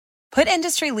Put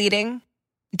industry leading,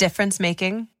 difference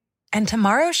making, and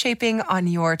tomorrow shaping on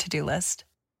your to-do list.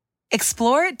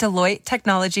 Explore Deloitte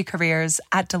Technology Careers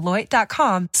at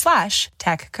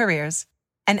Deloitte.com/tech careers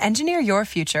and engineer your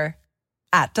future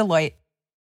at Deloitte.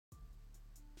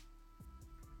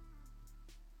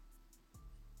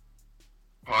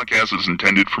 Podcast is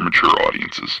intended for mature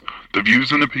audiences. The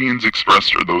views and opinions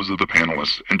expressed are those of the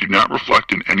panelists and do not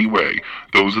reflect in any way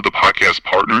those of the podcast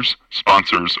partners,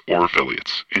 sponsors, or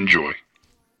affiliates. Enjoy.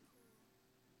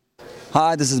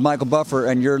 Hi, this is Michael Buffer,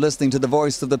 and you're listening to the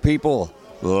Voice of the People.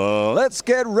 Let's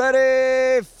get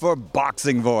ready for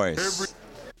Boxing Voice.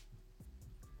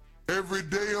 Every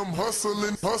day I'm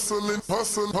hustling.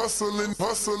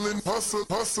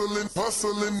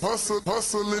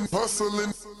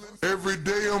 Every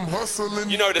day I'm hustling.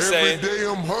 You know the saying. Every day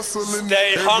I'm hustling.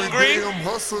 Stay hungry. Every day I'm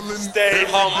hustling. Stay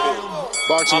humble.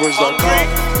 BoxingVoice.com.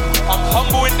 I'm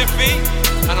humble in defeat,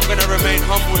 and I'm gonna remain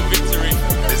humble in victory.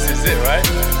 This is it, right?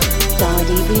 Dara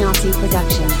DiBiase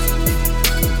Productions.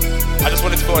 I just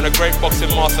wanted to put on a great boxing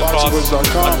masterclass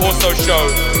BoxingVoice.com. and also show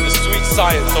the sweet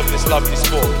science of this lovely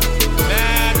sport.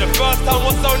 Man, the first time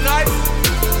was so nice,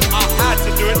 I had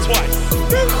to do it twice.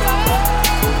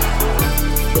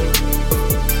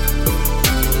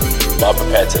 I'm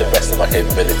prepared to the best of my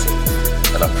capability,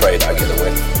 and I pray that I get the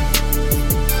win.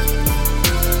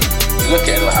 Look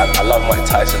at it, like, I love Mike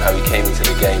Tyson, how he came into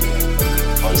the game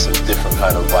on some different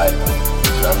kind of vibe. You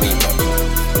know what I mean?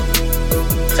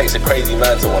 But it takes a crazy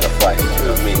man to want to fight, you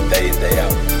know what I mean, day in, day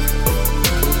out.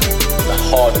 It's a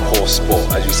hardcore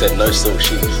sport, as you said, no silk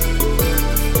shoes.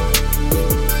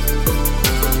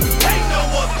 Ain't no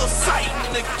other sight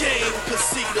in the game to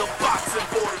see the Boxing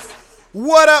Voice.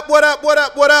 What up?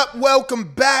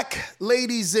 Welcome back,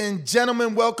 ladies and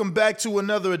gentlemen. Welcome back to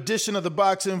another edition of the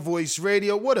Boxing Voice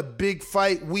Radio. What a big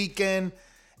fight weekend.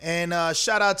 And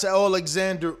shout out to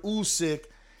Alexander Usyk,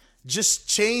 just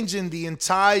changing the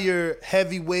entire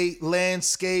heavyweight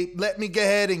landscape. Let me go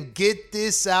ahead and get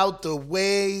this out the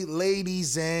way,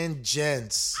 ladies and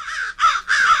gents.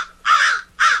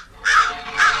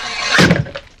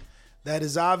 That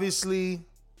is obviously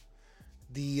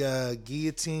the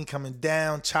guillotine coming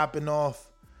down, chopping off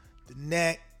the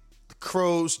neck, the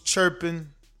crows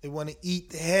chirping. They want to eat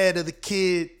the head of the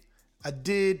kid. I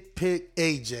did pick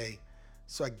AJ,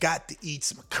 so I got to eat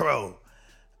some crow.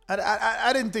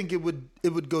 I didn't think it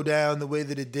would go down the way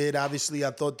that it did. Obviously,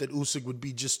 I thought that Usyk would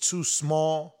be just too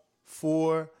small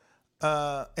for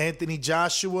Anthony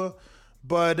Joshua.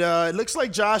 But it looks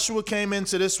like Joshua came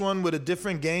into this one with a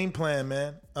different game plan,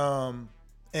 man.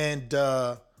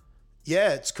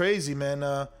 Yeah, it's crazy,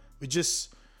 man.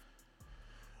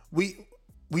 We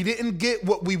didn't get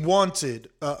what we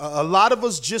wanted. A lot of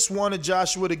us just wanted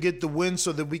Joshua to get the win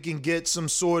so that we can get some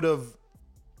sort of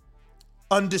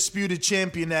undisputed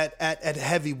champion at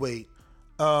heavyweight.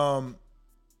 And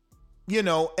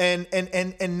now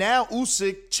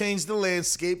Usyk changed the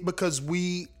landscape because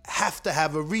we have to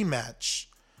have a rematch.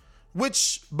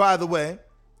 Which, by the way,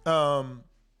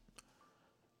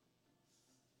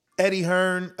 Eddie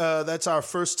Hearn, that's our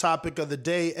first topic of the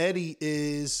day. Eddie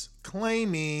is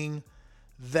claiming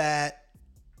that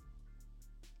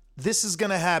this is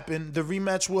going to happen. The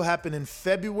rematch will happen in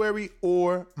February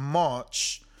or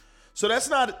March. So that's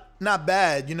not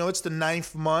bad. You know, it's the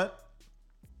 9th month.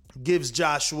 Gives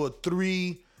Joshua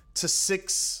 5 to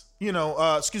 6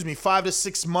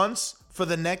 months for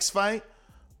the next fight.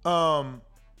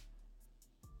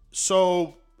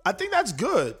 So I think that's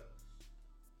good.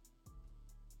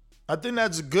 I think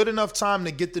that's a good enough time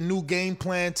to get the new game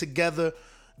plan together,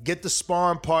 get the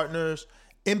sparring partners,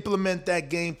 implement that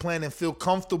game plan and feel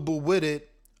comfortable with it.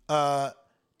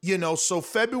 So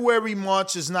February,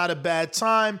 March is not a bad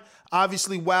time.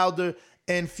 Obviously, Wilder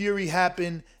and Fury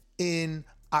happen in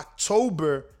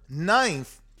October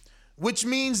 9th, which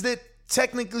means that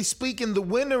technically speaking, the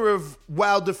winner of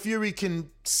Wilder Fury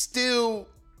can still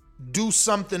do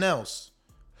something else.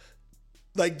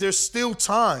 Like, there's still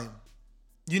time.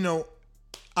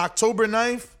 October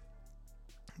 9th,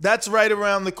 that's right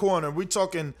around the corner. We're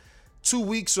talking 2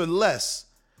 weeks or less.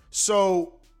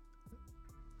 So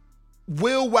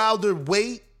will Wilder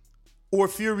wait or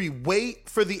Fury wait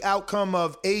for the outcome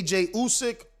of AJ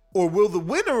Usyk, or will the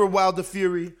winner of Wilder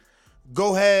Fury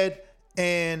go ahead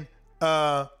and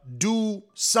do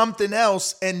something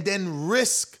else and then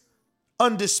risk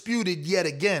undisputed yet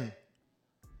again?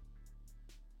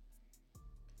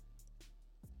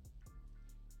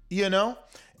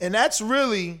 And that's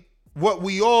really what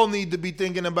we all need to be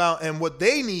thinking about and what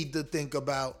they need to think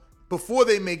about before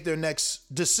they make their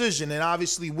next decision. And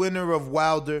obviously, winner of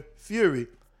Wilder Fury.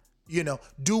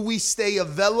 Do we stay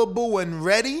available and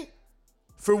ready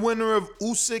for winner of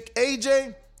Usyk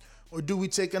AJ? Or do we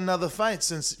take another fight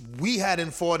since we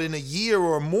hadn't fought in a year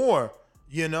or more?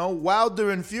 You know,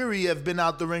 Wilder and Fury have been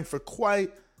out the ring for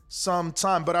quite some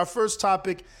time. But our first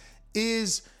topic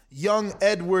is young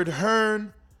Edward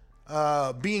Hearn,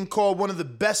 being called one of the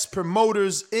best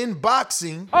promoters in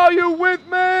boxing. Are you with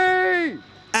me?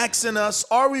 Asking us,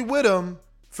 are we with him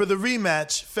for the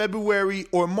rematch February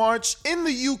or March in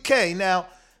the UK? Now,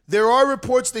 there are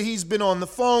reports that he's been on the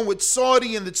phone with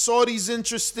Saudi and that Saudi's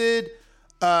interested,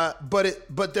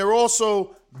 but they're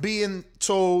also being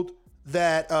told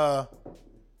that,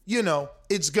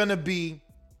 it's going to be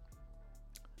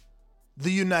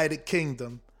the United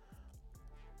Kingdom.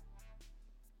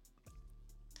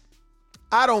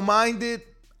 I don't mind it.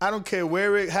 I don't care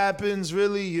where it happens,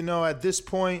 really. At this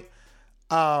point,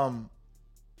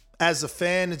 as a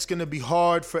fan, it's going to be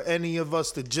hard for any of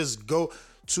us to just go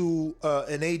to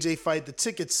an AJ fight. The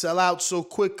tickets sell out so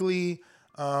quickly.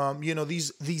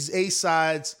 These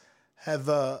A-sides have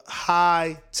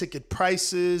high ticket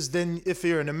prices. Then if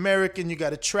you're an American, you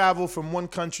got to travel from one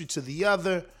country to the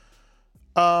other.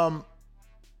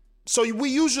 So we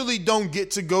usually don't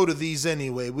get to go to these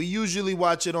anyway. We usually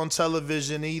watch it on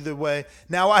television either way.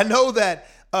 Now, I know that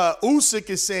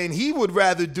Usyk is saying he would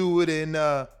rather do it in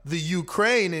the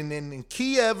Ukraine and in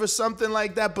Kiev or something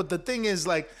like that. But the thing is,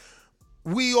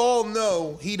 we all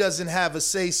know he doesn't have a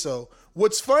say-so.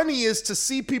 What's funny is to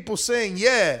see people saying,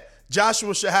 yeah,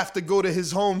 Joshua should have to go to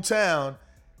his hometown.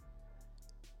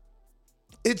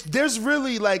 There's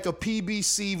really a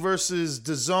PBC versus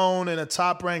DAZN and a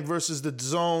Top Rank versus the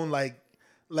DAZN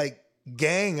like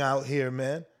gang out here,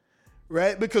 man.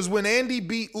 Right? Because when Andy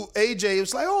beat AJ, it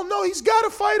was like, oh no, he's got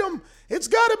to fight him. It's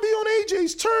got to be on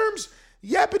AJ's terms.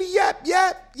 Yappity yap,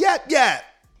 yap, yap, yap.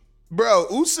 Bro,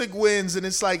 Usyk wins and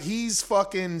it's like he's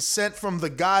fucking sent from the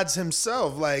gods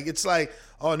himself. It's like,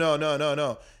 oh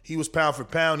no. He was pound for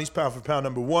pound. He's pound for pound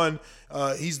number one.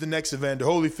 He's the next Evander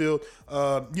Holyfield.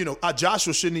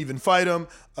 Joshua shouldn't even fight him.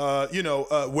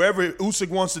 Wherever Usyk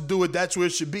wants to do it, that's where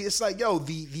it should be. It's like, yo,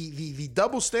 the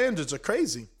double standards are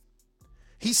crazy.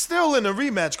 He's still in a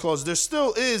rematch clause. There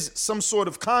still is some sort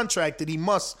of contract that he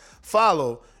must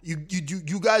follow. You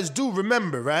guys do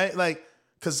remember, right?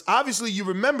 Because obviously you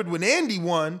remembered when Andy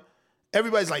won,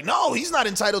 everybody's like, no, he's not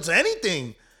entitled to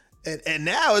anything. And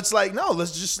now it's like, no,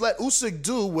 let's just let Usyk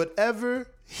do whatever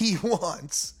he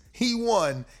wants. He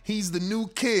won. He's the new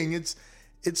king.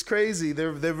 It's crazy.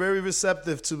 They're very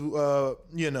receptive to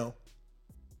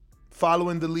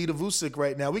following the lead of Usyk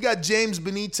right now. We got James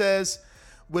Benitez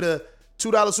with a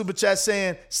 $2 super chat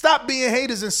saying, stop being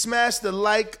haters and smash the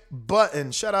like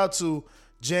button. Shout out to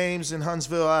James in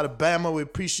Huntsville, Alabama. We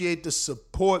appreciate the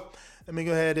support. Let me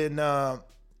go ahead and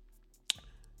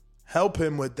help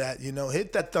him with that.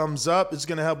 Hit that thumbs up. It's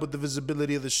going to help with the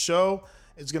visibility of the show.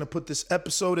 It's going to put this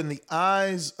episode in the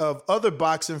eyes of other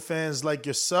boxing fans like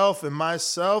yourself and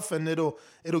myself, and it'll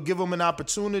give them an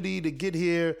opportunity to get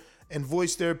here and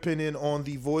voice their opinion on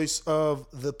the Voice of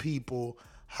the People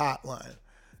hotline.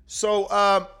 So,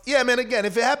 man, again,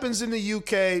 if it happens in the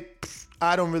UK,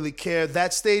 I don't really care.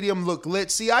 That stadium looked lit.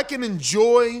 See, I can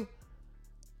enjoy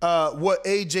what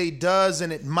AJ does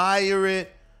and admire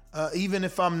it, even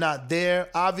if I'm not there.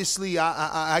 Obviously,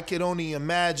 I could only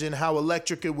imagine how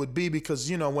electric it would be because,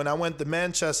 when I went to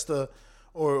Manchester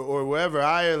or wherever,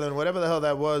 Ireland, whatever the hell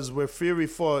that was, where Fury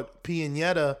fought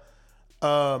Pianeta,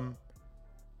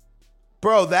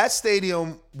 bro, that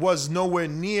stadium was nowhere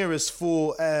near as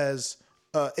full as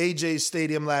AJ's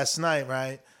stadium last night,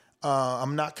 right?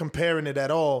 I'm not comparing it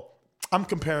at all. I'm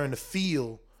comparing the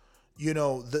feel, the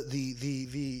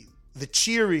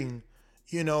cheering.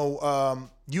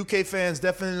 UK fans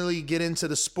definitely get into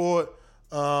the sport,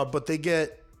 but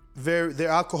they're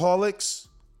alcoholics.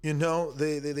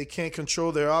 They can't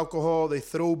control their alcohol. They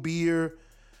throw beer.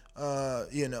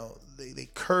 They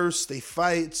curse. They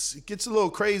fight. It gets a little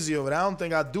crazy over there. I don't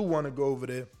think I do want to go over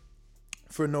there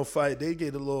for no fight. They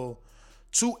get a little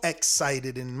too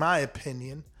excited, in my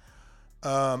opinion.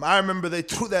 I remember they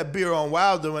threw that beer on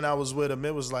Wilder when I was with him.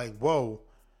 It was like, whoa,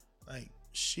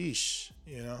 sheesh,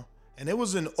 And it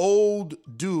was an old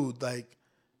dude, like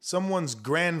someone's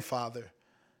grandfather.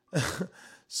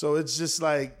 So it's just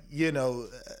like,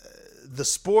 the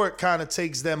sport kind of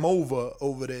takes them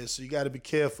over there. So you got to be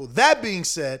careful. That being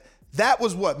said, that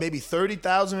was maybe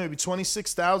 30,000, maybe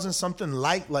 26,000, something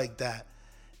like that.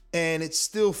 And it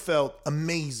still felt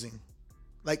amazing.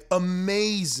 Like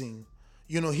amazing.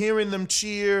 Hearing them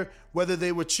cheer, whether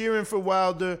they were cheering for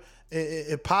Wilder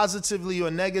positively or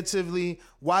negatively,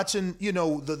 watching,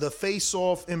 the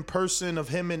face-off in person of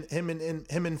him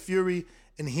and Fury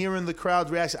and hearing the crowd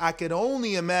reaction, I could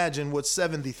only imagine what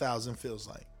 70,000 feels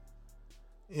like.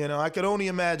 I could only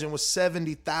imagine what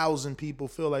 70,000 people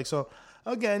feel like. So,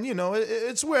 again,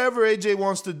 it's wherever AJ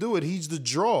wants to do it. He's the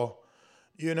draw.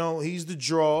 He's the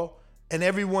draw, and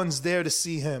everyone's there to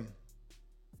see him.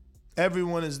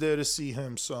 Everyone is there to see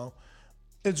him. So,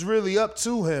 it's really up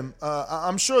to him.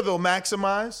 I'm sure they'll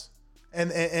maximize,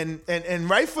 and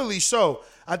rightfully so.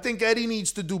 I think Eddie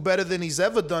needs to do better than he's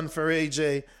ever done for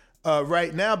AJ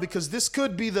right now, because this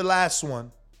could be the last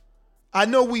one. I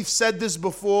know we've said this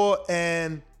before,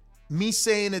 and me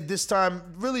saying it this time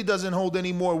really doesn't hold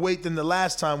any more weight than the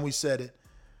last time we said it.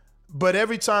 But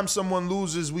every time someone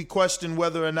loses, we question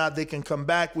whether or not they can come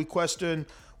back. We question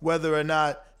whether or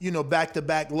not,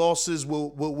 back-to-back losses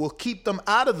will keep them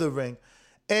out of the ring.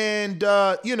 And,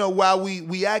 while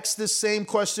we asked this same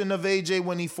question of AJ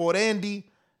when he fought Andy,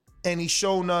 and he's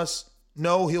shown us,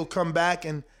 no, he'll come back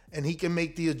and he can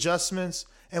make the adjustments.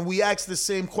 And we asked the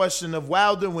same question of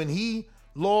Wilder when he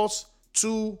lost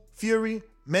to Fury.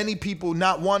 Many people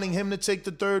not wanting him to take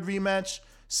the third rematch,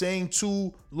 saying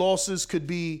 2 losses could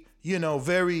be,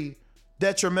 very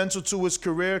detrimental to his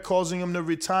career, causing him to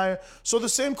retire. So the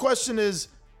same question is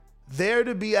there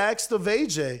to be asked of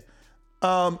AJ.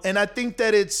 And I think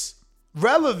that it's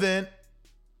relevant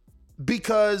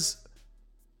because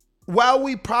while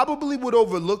we probably would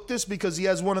overlook this because he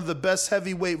has one of the best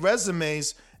heavyweight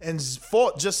resumes and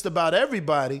fought just about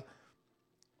everybody,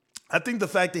 I think the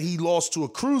fact that he lost to a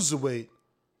cruiserweight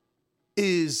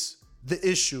is the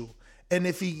issue. And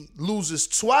if he loses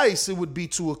twice, it would be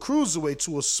to a cruiserweight,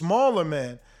 to a smaller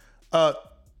man.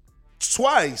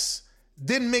 Twice.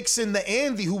 Then mix in the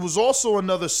Andy, who was also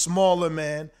another smaller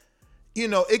man.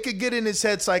 It could get in his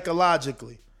head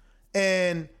psychologically.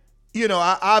 And,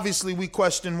 obviously we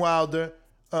question Wilder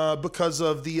because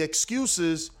of the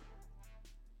excuses,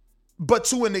 but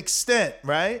to an extent,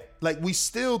 right? Like, we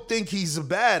still think he's a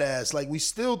badass. Like, we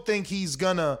still think he's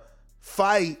gonna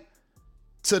fight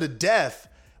to the death.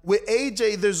 With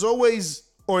AJ, there's always,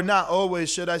 or not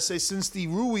always, should I say, since the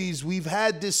Ruiz, we've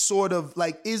had this sort of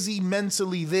like, is he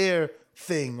mentally there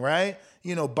thing, right?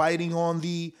 Biting on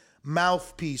the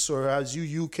mouthpiece, or as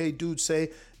you UK dudes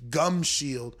say, gum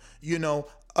shield,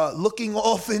 looking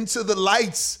off into the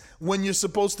lights when you're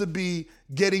supposed to be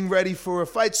getting ready for a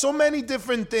fight. So many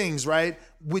different things, right?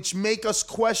 Which make us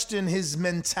question his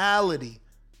mentality,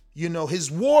 his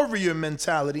warrior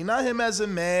mentality, not him as a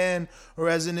man or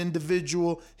as an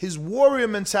individual, his warrior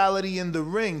mentality in the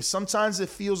ring. Sometimes it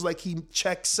feels like he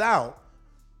checks out,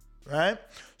 right?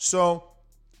 So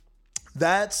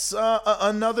that's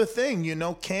another thing,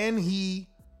 can he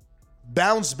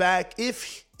bounce back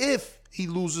if he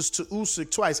loses to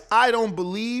Usyk twice? I don't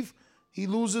believe he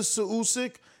loses to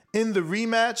Usyk in the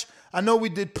rematch. I know we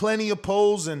did plenty of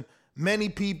polls and many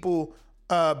people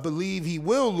believe he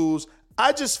will lose.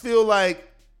 I just feel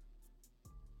like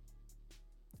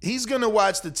he's going to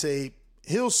watch the tape.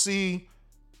 He'll see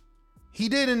he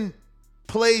didn't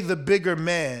play the bigger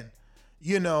man,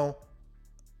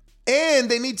 and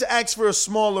they need to ask for a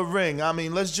smaller ring. I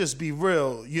mean, let's just be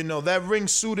real. That ring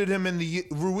suited him in the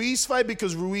Ruiz fight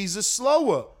because Ruiz is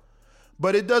slower.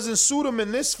 But it doesn't suit him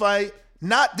in this fight.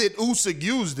 Not that Usyk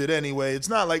used it anyway. It's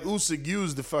not like Usyk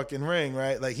used the fucking ring,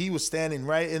 right? Like, he was standing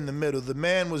right in the middle. The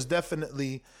man was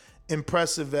definitely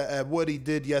impressive at what he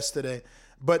did yesterday.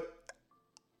 But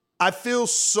I feel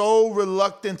so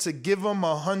reluctant to give him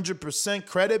 100%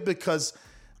 credit because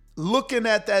looking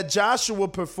at that Joshua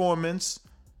performance,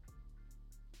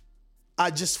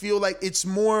 I just feel like it's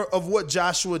more of what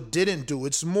Joshua didn't do.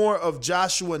 It's more of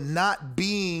Joshua not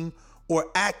being or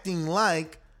acting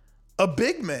like a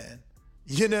big man.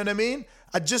 You know what I mean?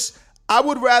 I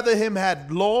would rather him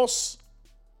had lost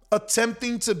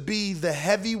attempting to be the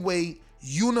heavyweight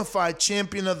unified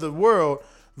champion of the world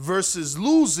versus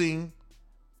losing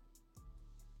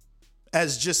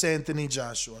as just Anthony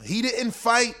Joshua. He didn't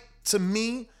fight to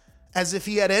me as if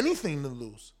he had anything to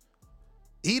lose.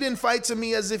 He didn't fight to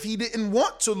me as if he didn't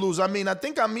want to lose. I mean, I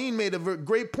think Amin made a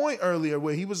great point earlier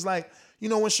where he was like,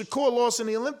 when Shakur lost in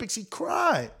the Olympics, he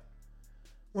cried.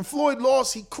 When Floyd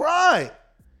lost, he cried.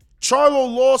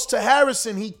 Charlo lost to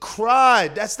Harrison, he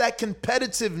cried. That's that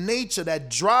competitive nature, that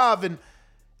drive. And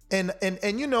in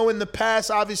the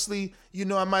past, obviously,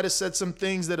 I might have said some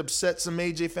things that upset some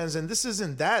AJ fans, and this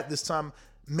isn't that this time.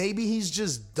 Maybe he's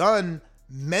just done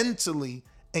mentally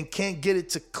and can't get it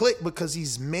to click because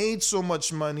he's made so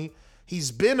much money.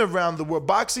 He's been around the world.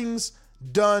 Boxing's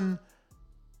done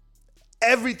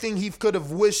everything he could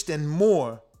have wished and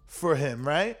more for him,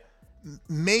 right?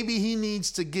 Maybe he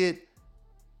needs to get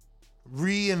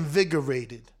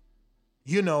reinvigorated.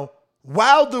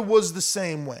 Wilder was the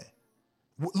same way.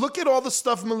 Look at all the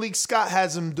stuff Malik Scott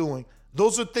has him doing.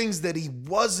 Those are things that he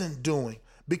wasn't doing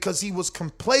because he was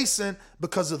complacent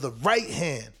because of the right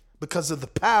hand, because of the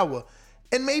power.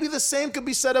 And maybe the same could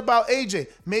be said about AJ.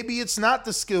 Maybe it's not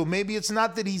the skill. Maybe it's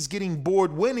not that he's getting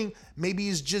bored winning. Maybe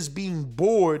he's just being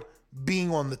bored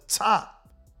being on the top.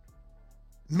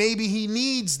 Maybe he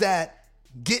needs that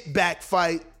get back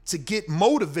fight to get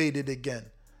motivated again.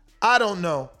 I don't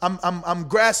know. I'm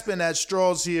grasping at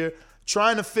straws here,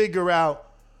 trying to figure out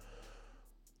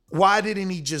why didn't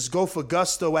he just go for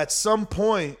gusto at some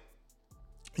point.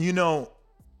 You know,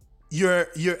 your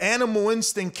animal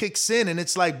instinct kicks in and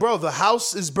it's like, bro, the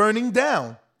house is burning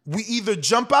down. We either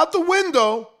jump out the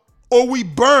window or we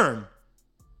burn.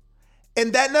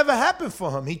 And that never happened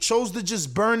for him. He chose to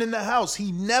just burn in the house.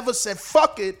 He never said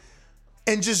fuck it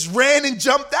and just ran and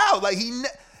jumped out. Like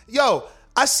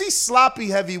I see sloppy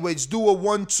heavyweights do a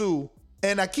 1-2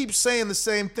 and I keep saying the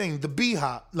same thing. The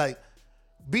B-Hop. Like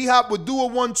B-Hop would do a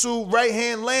 1-2, right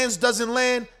hand lands, doesn't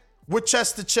land, we're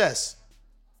chest to chest.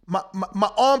 My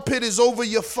armpit is over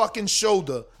your fucking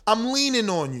shoulder. I'm leaning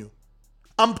on you.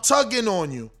 I'm tugging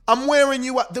on you. I'm wearing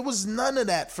you out. There was none of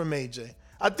that from AJ.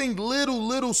 I think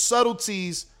little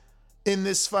subtleties in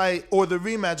this fight, or the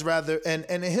rematch rather,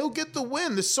 and he'll get the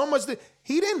win. There's so much that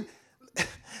he didn't.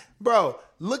 Bro,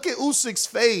 look at Usyk's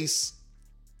face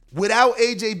without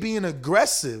AJ being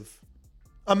aggressive.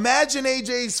 Imagine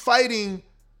AJ's fighting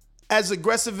as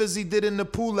aggressive as he did in the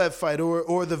Pulev fight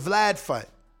or the Vlad fight.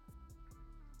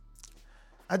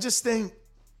 I just think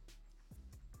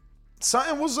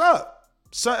something was up.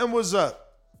 Something was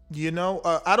up. You know,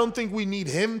 I don't think we need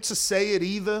him to say it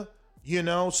either, you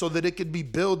know, so that it could be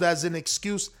billed as an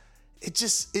excuse.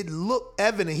 It looked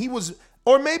evident. He was,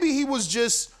 or maybe he was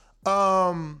just,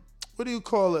 what do you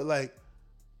call it? Like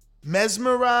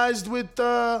mesmerized with,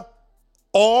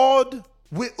 awed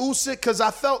with Usyk. Cause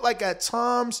I felt like at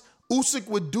times Usyk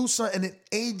would do something and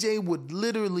AJ would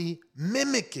literally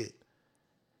mimic it.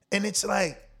 And it's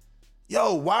like,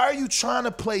 yo, why are you trying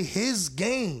to play his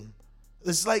game?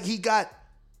 It's like he got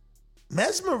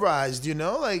mesmerized, you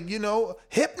know, like, you know,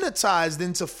 hypnotized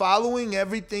into following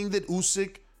everything that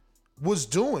Usyk was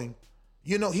doing.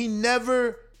 You know,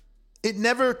 it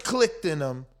never clicked in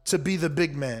him to be the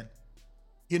big man.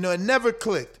 You know, it never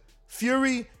clicked.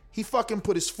 Fury, he fucking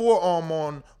put his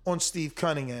forearm on Steve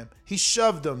Cunningham. He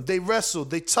shoved him. They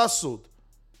wrestled. They tussled.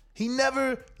 He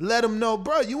never let him know,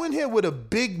 bro, you in here with a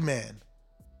big man.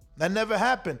 That never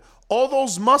happened. All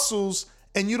those muscles,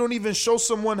 and you don't even show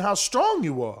someone how strong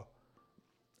you are.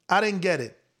 I didn't get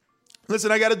it.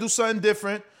 Listen, I got to do something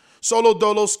different. Solo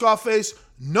Dolo, Scarface,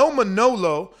 no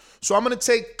Manolo. So I'm going to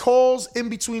take calls in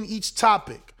between each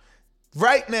topic.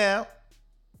 Right now,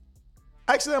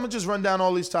 actually, I'm going to just run down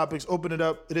all these topics, open it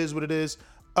up. It is what it is.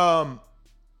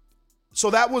 So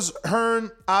that was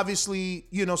Hearn, obviously,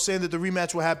 you know, saying that the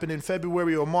rematch will happen in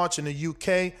February or March in the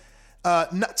UK.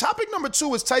 Topic number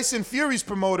 2 is Tyson Fury's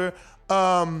promoter,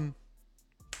 good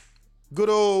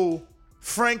old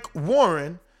Frank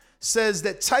Warren, says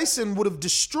that Tyson would have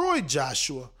destroyed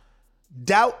Joshua.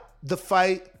 Doubt the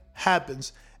fight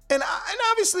happens. And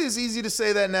obviously it's easy to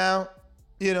say that now,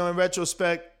 you know, in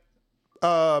retrospect,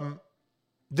 that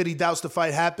he doubts the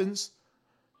fight happens.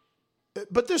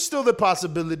 But there's still the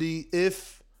possibility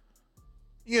if,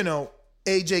 you know,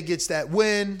 AJ gets that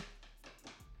win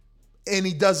and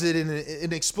he does it in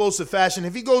an explosive fashion.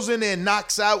 If he goes in there and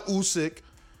knocks out Usyk,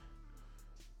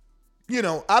 you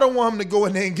know, I don't want him to go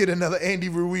in there and get another Andy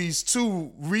Ruiz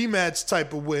 2 rematch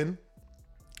type of win.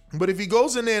 But if he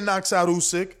goes in there and knocks out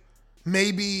Usyk,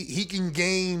 maybe he can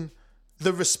gain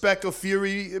the respect of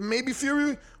Fury. Maybe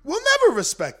Fury will never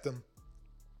respect him.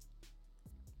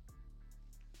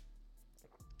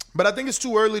 But I think it's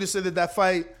too early to say that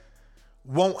fight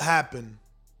won't happen.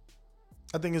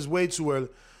 I think it's way too early.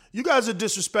 You guys are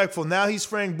disrespectful. Now he's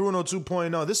Frank Bruno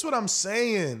 2.0. This is what I'm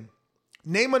saying.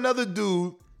 Name another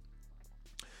dude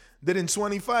that in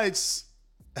 20 fights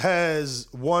has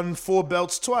won 4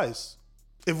 belts twice.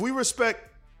 If we respect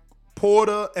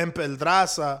Porter and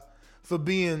Pedraza for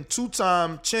being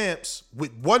 2-time champs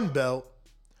with 1 belt,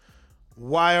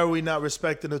 why are we not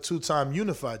respecting a 2-time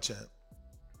unified champ?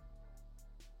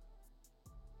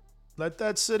 Let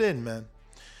that sit in, man.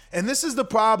 And this is the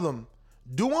problem.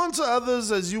 Do unto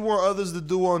others as you want others to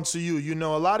do unto you. You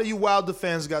know, a lot of you Wilder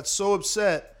fans got so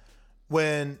upset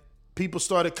when people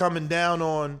started coming down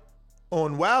on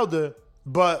Wilder,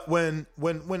 but when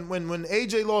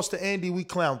AJ lost to Andy, we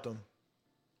clowned him.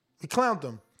 We clowned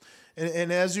him.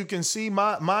 And as you can see,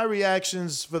 my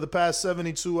reactions for the past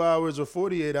 72 hours or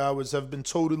 48 hours have been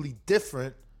totally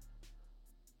different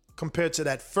compared to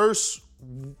that first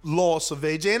loss of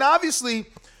AJ. And obviously,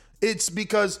 It's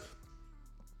because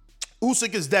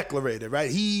Usyk is declarated,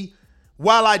 right?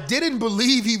 While I didn't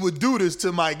believe he would do this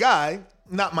to my guy,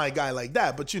 not my guy like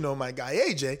that, but my guy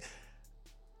AJ,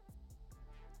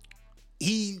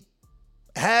 he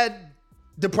had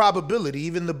the probability,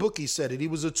 even the bookie said it. He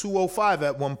was a 205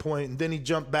 at one point, and then he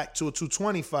jumped back to a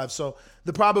 225. So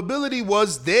the probability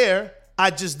was there. I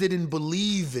just didn't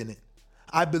believe in it.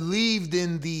 I believed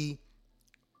in the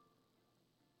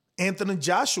Anthony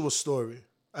Joshua story.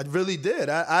 I really did.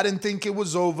 I didn't think it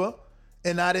was over,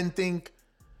 and I didn't think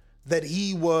that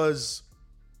he was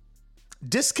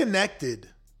disconnected,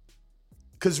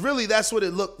 because really that's what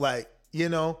it looked like. He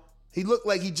looked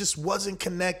like he just wasn't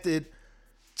connected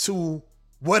to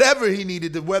whatever he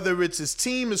needed to, whether it's his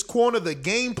team, his corner, the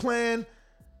game plan.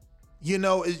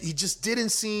 He just didn't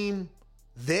seem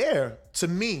there to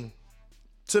me.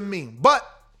 But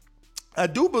I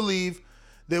do believe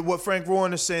that what Frank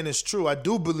Warren is saying is true. I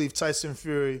do believe Tyson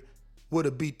Fury would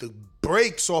have beat the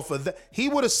brakes off of that. He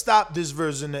would have stopped this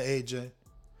version of AJ.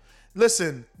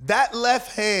 Listen, that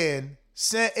left hand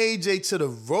sent AJ to the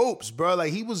ropes, bro.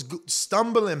 Like, he was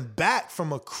stumbling back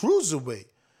from a cruiserweight.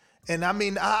 And I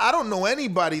mean, I don't know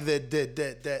anybody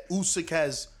that Usyk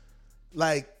has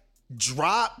like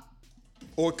dropped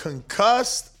or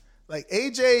concussed. Like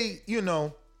AJ,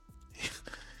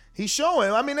 he's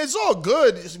showing. I mean, it's all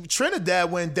good.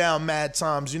 Trinidad went down mad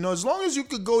times, as long as you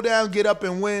could go down, get up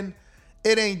and win,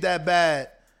 it ain't that bad,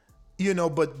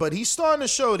 but he's starting to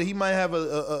show that he might have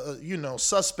a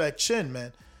suspect chin,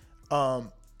 man.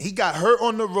 He got hurt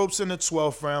on the ropes in the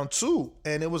 12th round too.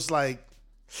 And it was like,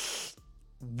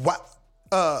 what?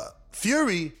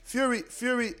 Fury,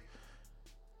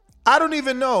 I don't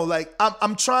even know. Like,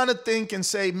 I'm trying to think and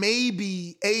say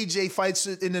maybe AJ fights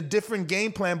in a different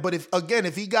game plan. But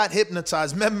if he got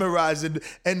hypnotized, memorized,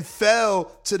 and fell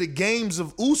to the games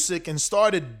of Usyk and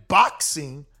started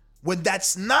boxing when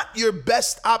that's not your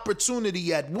best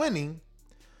opportunity at winning,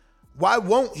 why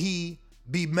won't he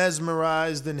be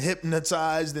mesmerized and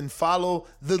hypnotized and follow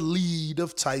the lead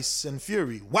of Tyson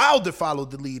Fury? Wilder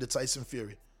followed the lead of Tyson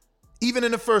Fury. Even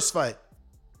in the first fight,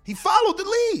 he followed the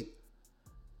lead.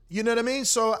 You know what I mean?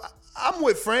 So I'm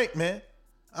with Frank, man.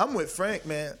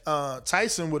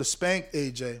 Tyson would have spanked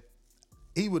AJ.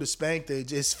 He would have spanked AJ.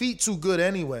 His feet too good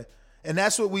anyway. And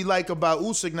that's what we like about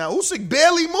Usyk. Now, Usyk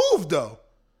barely moved, though.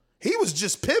 He was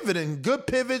just pivoting. Good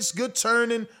pivots, good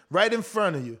turning right in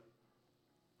front of you.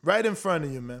 Right in front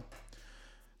of you, man.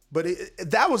 But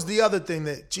that was the other thing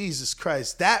that, Jesus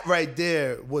Christ, that right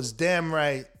there was damn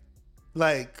right.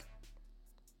 Like,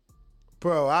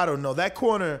 bro, I don't know. That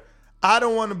corner, I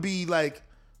don't want to be like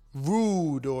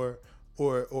rude or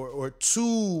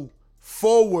too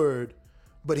forward,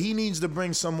 but he needs to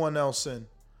bring someone else in.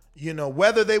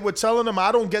 Whether they were telling him,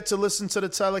 I don't get to listen to the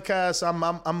telecast.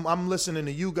 I'm listening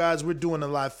to you guys. We're doing a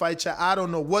live fight chat. I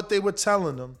don't know what they were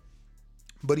telling him,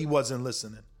 but he wasn't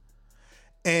listening.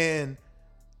 And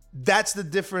that's the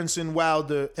difference in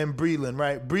Wilder and Breland,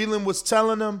 right? Breland was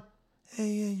telling him, hey,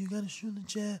 yeah, you got to shoot the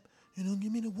jab.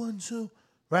 Give me the 1-2,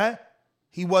 right?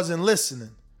 He wasn't listening.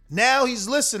 Now he's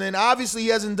listening. Obviously, he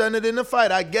hasn't done it in the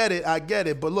fight. I get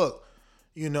it. But look,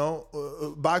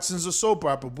 boxing's a soap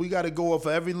opera. We got to go off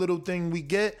of every little thing we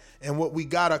get, and what we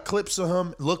got are clips of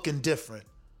him looking different.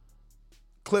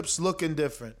 Clips looking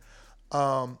different.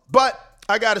 But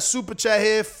I got a super chat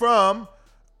here from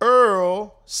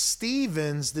Earl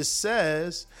Stevens that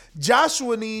says,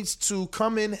 Joshua needs to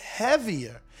come in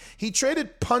heavier. He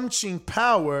traded punching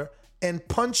power and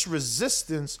punch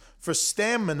resistance for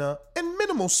stamina and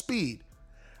minimal speed.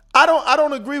 I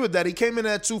don't agree with that. He came in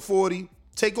at 240.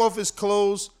 Take off his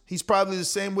clothes. He's probably the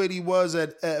same weight he was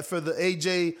for the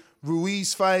AJ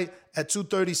Ruiz fight at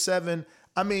 237.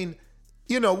 I mean,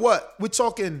 what? We're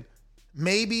talking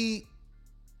maybe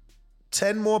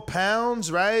 10 more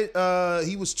pounds, right?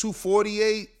 He was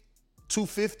 248,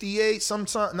 258,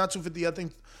 sometime, not 250, I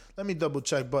think. Let me double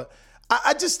check. But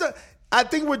I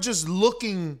think we're just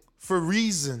looking for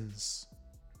reasons,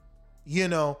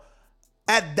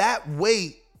 at that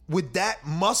weight with that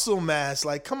muscle mass.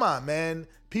 Like, come on, man.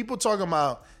 People talking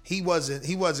about he wasn't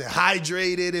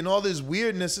hydrated and all this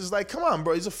weirdness. Is like, come on,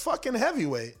 bro. He's a fucking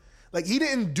heavyweight. Like, he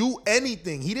didn't do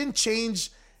anything. He didn't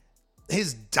change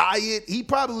his diet. He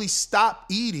probably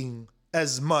stopped eating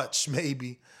as much,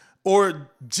 maybe, or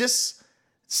just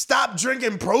stopped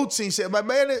drinking protein shit. But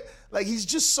man, like, he's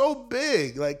just so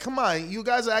big. Like, come on, you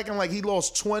guys are acting like he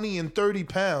lost 20 and 30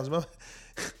 pounds.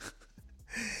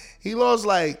 He lost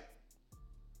like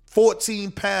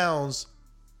 14 pounds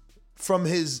from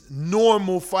his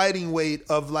normal fighting weight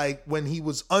of like when he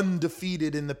was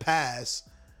undefeated in the past.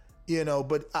 You know,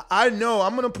 but I know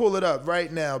I'm going to pull it up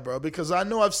right now, bro, because I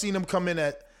know I've seen him come in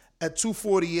at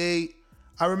 248.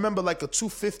 I remember like a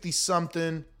 250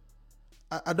 something.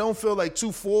 I don't feel like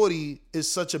 240 is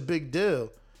such a big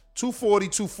deal.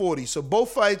 240. So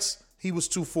both fights, he was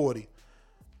 240.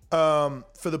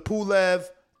 For the Pulev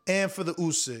and for the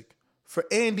Usyk. For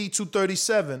Andy,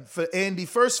 237. For Andy,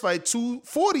 first fight,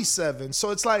 247.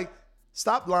 So it's like,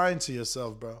 stop lying to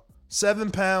yourself, bro. 7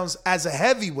 pounds as a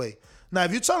heavyweight. Now,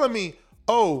 if you're telling me,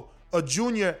 a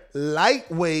junior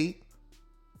lightweight,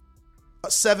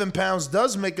 7 pounds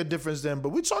does make a difference then, but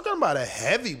we're talking about a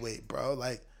heavyweight, bro.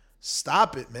 Like,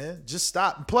 stop it, man. Just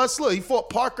stop. Plus, look, he fought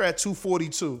Parker at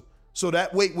 242. So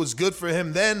that weight was good for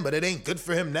him then, but it ain't good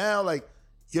for him now. Like,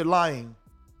 you're lying.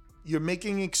 You're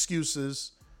making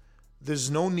excuses.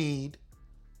 There's no need.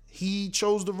 He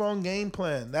chose the wrong game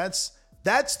plan. That's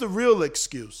the real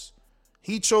excuse.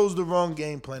 He chose the wrong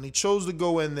game plan. He chose to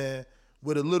go in there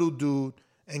with a little dude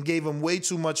and gave him way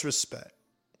too much respect.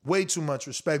 Way too much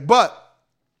respect. But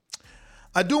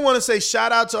I do want to say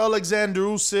shout out to Alexander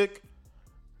Usyk.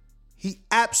 He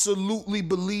absolutely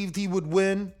believed he would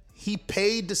win. He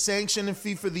paid the sanctioning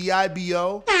fee for the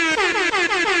IBO.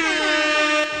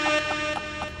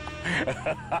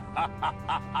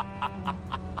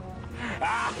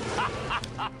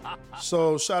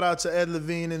 So shout out to Ed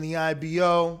Levine and the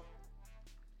IBO.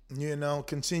 You know,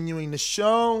 continuing to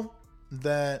show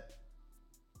that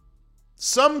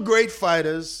some great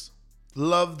fighters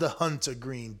love the Hunter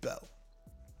Green belt.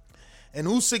 And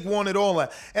Usyk wanted all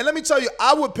that. And let me tell you,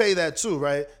 I would pay that too,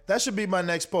 right? That should be my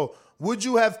next poll. Would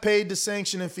you have paid the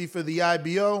sanctioning fee for the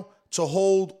IBO to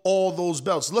hold all those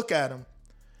belts? Look at him.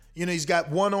 You know, he's got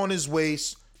one on his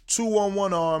waist, 2 on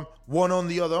one arm, 1 on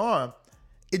the other arm.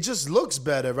 It just looks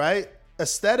better, right?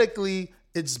 Aesthetically,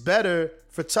 it's better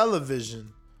for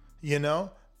television, you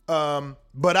know?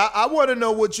 But I want to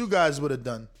know what you guys would have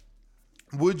done.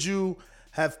 Would you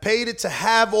have paid it to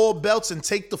have all belts and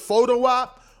take the photo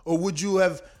op? Or would you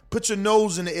have put your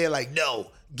nose in the air like,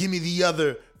 no, give me the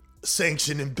other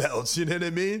sanctioning belts? You know what I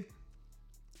mean?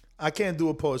 I can't do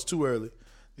a poll. It's too early.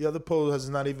 The other poll has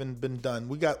not even been done.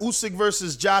 We got Usyk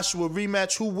versus Joshua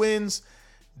rematch. Who wins?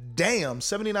 Damn,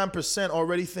 79%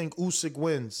 already think Usyk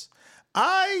wins.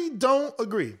 I don't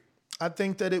agree. I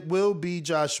think that it will be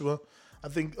Joshua. I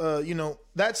think,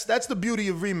 that's the beauty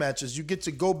of rematches. You get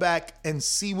to go back and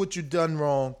see what you've done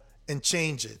wrong and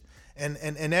change it.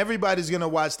 And everybody's going to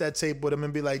watch that tape with him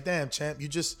and be like, damn, champ,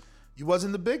 you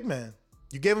wasn't the big man.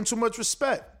 You gave him too much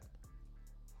respect.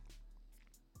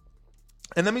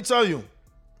 And let me tell you,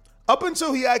 up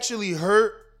until he actually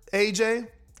hurt AJ,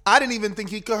 I didn't even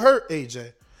think he could hurt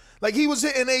AJ. Like, he was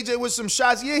hitting AJ with some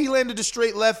shots. Yeah, he landed a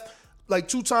straight left like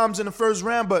 2 times in the first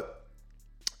round, but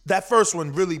that first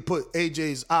one really put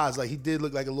AJ's eyes, like, he did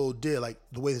look like a little deer, like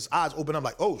the way his eyes opened up,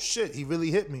 like, oh shit, he really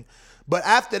hit me. But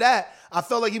after that, I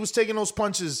felt like he was taking those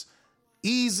punches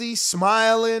easy,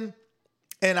 smiling,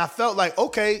 and I felt like,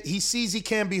 okay, he sees he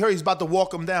can't be hurt. He's about to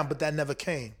walk him down, but that never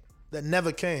came.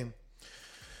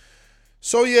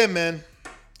 So yeah, man,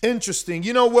 interesting.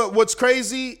 You know what's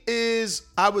crazy is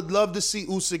I would love to see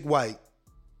Usyk White.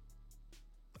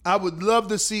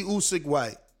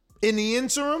 In the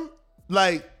interim,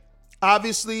 like,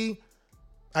 obviously,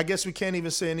 I guess we can't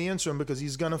even say in the interim because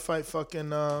he's going to fight fucking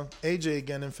AJ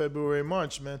again in February,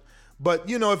 March, man. But,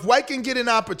 you know, if White can get an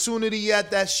opportunity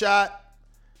at that shot,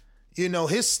 you know,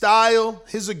 his style,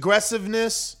 his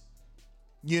aggressiveness,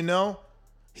 you know,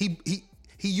 he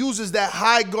uses that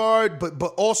high guard,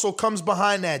 but also comes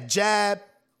behind that jab.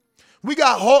 We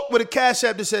got Hawk with a cash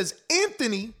app that says,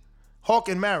 Anthony, Hawk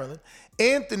in Maryland,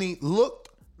 Anthony looked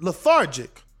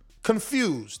lethargic,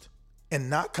 confused, and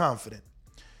not confident.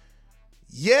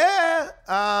 Yeah,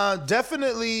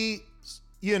 definitely,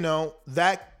 you know,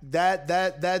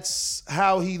 that's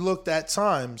how he looked at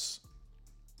times.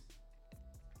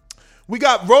 We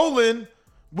got Roland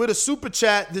with a super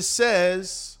chat that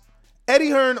says, Eddie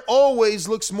Hearn always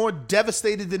looks more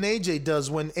devastated than AJ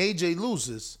does when AJ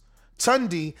loses.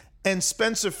 Tundi and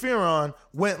Spencer Fearon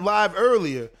went live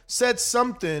earlier, said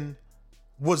something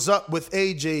was up with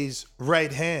AJ's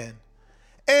right hand.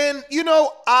 And, you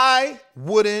know, I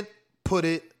wouldn't put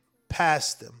it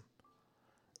past him.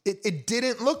 It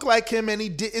didn't look like him, and he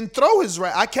didn't throw his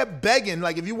right. I kept begging.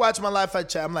 Like, if you watch my live fight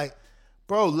chat, I'm like,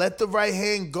 bro, let the right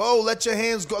hand go. Let your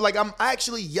hands go. Like, I'm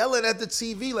actually yelling at the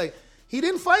TV. Like, he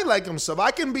didn't fight like himself.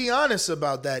 I can be honest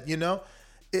about that, you know.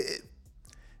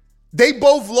 They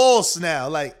both lost now.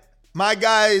 Like, my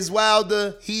guy is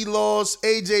Wilder. He lost.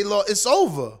 AJ lost. It's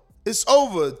over. It's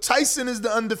over. Tyson is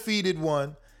the undefeated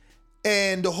one.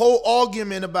 And the whole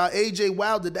argument about AJ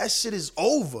Wilder, that shit is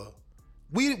over.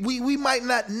 We might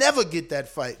not never get that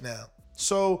fight now.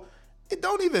 So it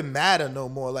don't even matter no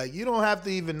more. Like, you don't have to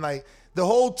even, like, the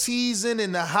whole teasing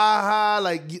and the ha-ha,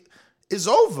 like, it's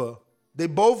over. They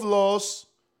both lost,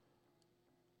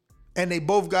 and they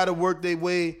both got to work their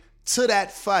way to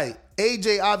that fight.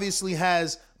 AJ obviously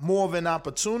has more of an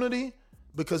opportunity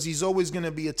because he's always going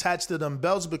to be attached to them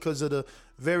belts because of the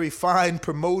very fine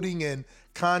promoting and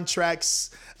contracts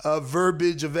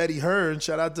verbiage of Eddie Hearn.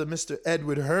 Shout out to Mr.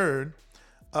 Edward Hearn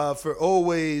for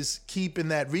always keeping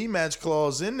that rematch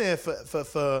clause in there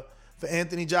for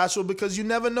Anthony Joshua, because you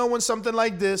never know when something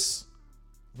like this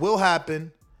will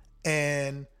happen,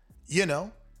 and, you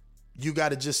know, you got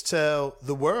to just tell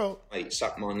the world. Wait,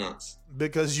 suck my nuts.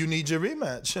 Because you need your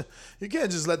rematch. You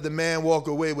can't just let the man walk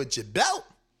away with your belt.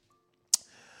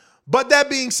 But that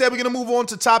being said, we're going to move on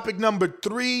to topic number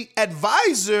 3.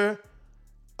 Advisor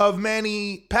of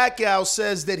Manny Pacquiao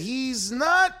says that he's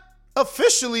not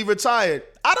officially retired.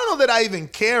 I don't know that I even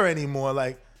care anymore.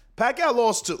 Like, Pacquiao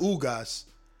lost to Ugas.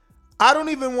 I don't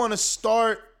even want to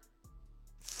start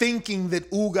thinking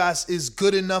that Ugas is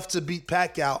good enough to beat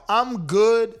Pacquiao. I'm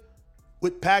good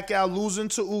with Pacquiao losing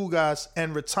to Ugas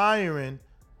and retiring,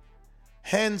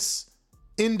 hence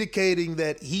indicating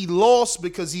that he lost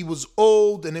because he was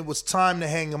old and it was time to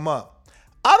hang him up.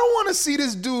 I don't want to see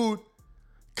this dude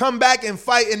come back and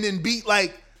fight and then beat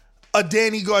like a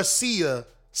Danny Garcia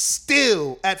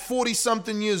still at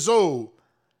 40-something years old,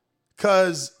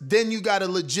 because then you got to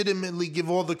legitimately give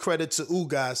all the credit to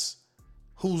Ugas,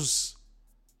 who's,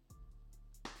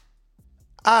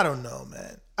 I don't know,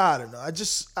 man. I don't know. I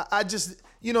just,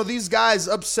 you know, these guys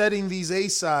upsetting these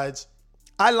A-sides,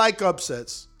 I like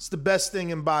upsets. It's the best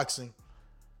thing in boxing.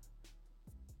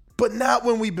 But not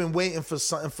when we've been waiting for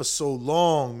something for so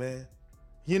long, man.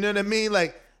 You know what I mean?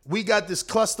 Like, we got this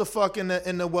clusterfuck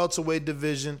in the welterweight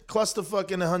division, clusterfuck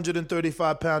in the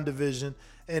 135-pound division,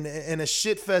 and a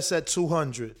shit fest at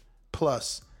 200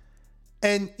 plus.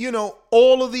 And, you know,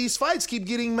 all of these fights keep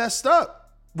getting messed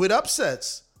up with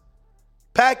upsets.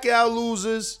 Pacquiao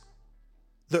loses.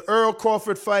 The Earl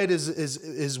Crawford fight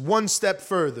is one step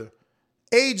further.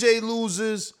 AJ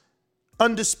loses.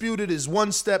 Undisputed is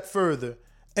one step further.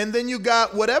 And then you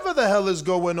got whatever the hell is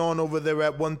going on over there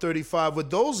at 135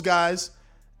 with those guys.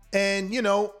 And, you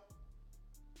know,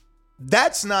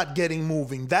 that's not getting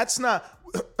moving. That's not,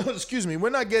 excuse me, we're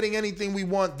not getting anything we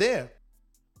want there.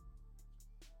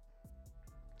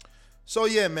 So,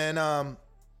 yeah, man,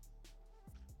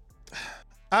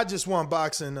 I just want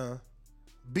boxing to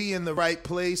be in the right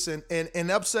place,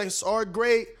 and upsets are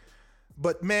great.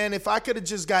 But, man, if I could have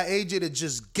just got AJ to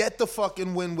just get the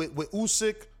fucking win with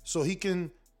Usyk so he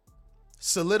can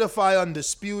solidify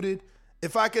undisputed.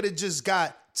 If I could have just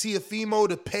got Teofimo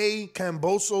to pay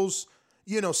Kambosos,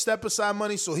 you know, step aside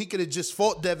money so he could have just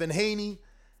fought Devin Haney.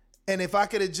 And if I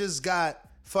could have just got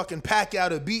fucking Pacquiao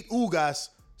to beat Ugas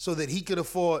so that he could have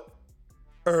fought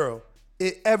Earl,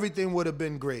 everything would have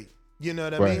been great. You know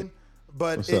what I mean?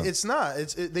 But it's not.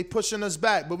 They pushing us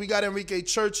back. But we got Enrique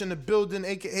Church in the building,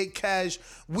 a.k.a. Cash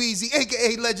Wheezy,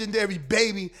 a.k.a. Legendary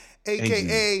Baby,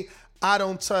 a.k.a. I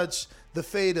don't touch the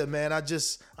fader, man.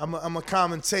 I'm a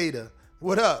commentator.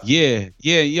 What up? Yeah,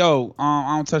 yo.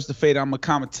 I don't touch the fader. I'm a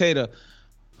commentator.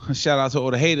 Shout out to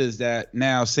all the haters that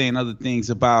now saying other things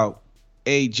about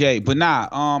AJ. But nah,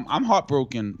 I'm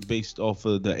heartbroken based off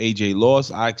of the AJ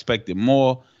loss. I expected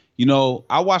more. You know,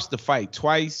 I watched the fight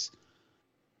twice.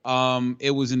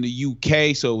 It was in the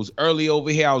UK, so it was early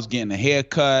over here. I was getting a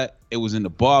haircut. It was in the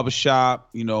barbershop.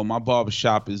 You know, my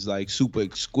barbershop is like super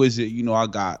exquisite. You know, I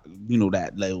got, you know,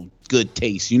 that little good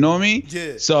taste. You know what I mean?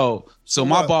 Yeah. So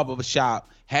my barbershop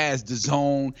has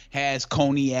DAZN, has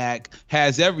cognac,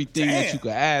 has everything that you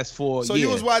could ask for. So you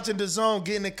was watching DAZN,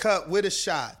 getting a cut with a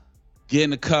shot.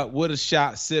 Getting a cut with a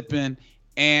shot, sipping.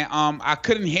 And I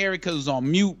couldn't hear it because it was on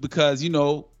mute because, you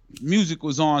know, music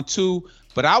was on too.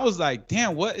 But I was like,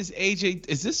 damn, what is AJ?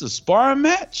 Is this a sparring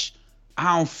match?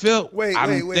 I don't feel. Wait.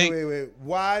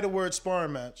 Why the word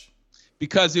sparring match?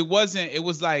 Because it wasn't. It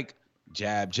was like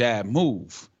jab, jab,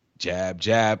 move, jab,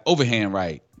 jab, overhand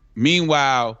right.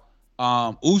 Meanwhile,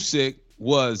 Usyk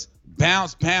was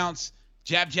bounce, bounce,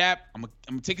 jab, jab. I'm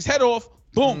gonna take his head off,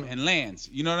 boom, and lands.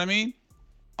 You know what I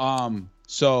mean?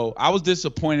 So I was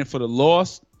disappointed for the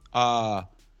loss. I'm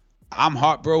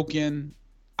heartbroken.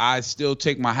 I still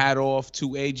take my hat off to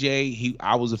AJ.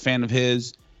 I was a fan of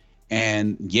his.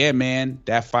 And yeah, man,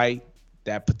 that fight,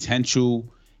 that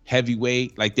potential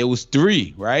heavyweight, like there was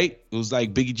 3, right? It was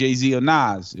like Biggie, Jay-Z, or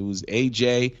Nas. It was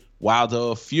AJ, Wilder,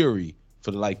 or Fury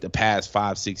for the past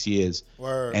 5-6 years.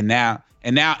 Word. And now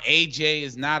AJ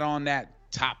is not on that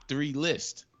top 3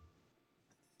 list.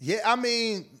 Yeah, I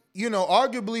mean,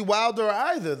 arguably Wilder or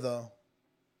either though.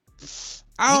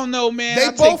 I don't know, man. They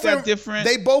I both take that different.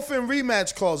 They both in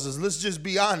rematch clauses. Let's just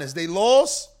be honest. They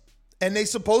lost, and they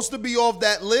supposed to be off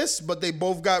that list, but they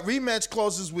both got rematch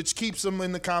clauses, which keeps them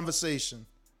in the conversation.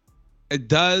 It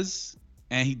does,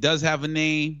 and he does have a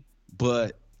name,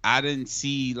 but I didn't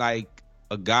see like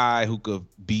a guy who could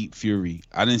beat Fury.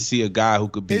 I didn't see a guy who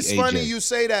could beat AJ. It's funny you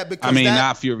say that because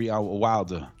not Fury,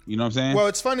 Wilder. You know what I'm saying? Well,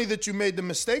 it's funny that you made the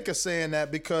mistake of saying that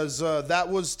because that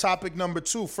was topic number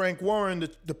 2. Frank Warren,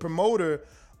 the promoter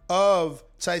of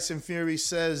Tyson Fury,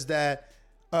 says that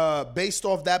based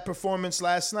off that performance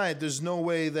last night, there's no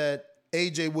way that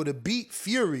AJ would have beat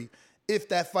Fury if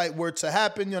that fight were to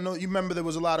happen. You remember there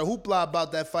was a lot of hoopla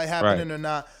about that fight happening or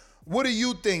not. What do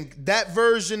you think? That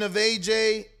version of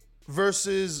AJ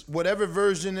versus whatever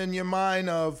version in your mind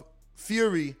of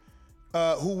Fury,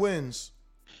 who wins?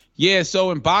 Yeah,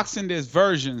 so in boxing, there's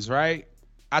versions, right?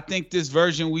 I think this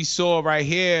version we saw right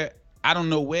here, I don't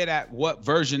know what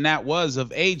version that was of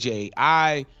AJ.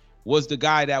 I was the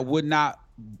guy that would not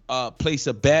place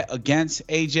a bet against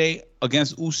AJ,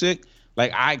 against Usyk.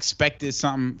 Like, I expected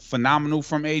something phenomenal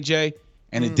from AJ,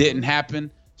 and it didn't happen.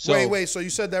 So, wait, so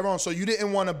you said that wrong. So you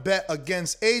didn't want to bet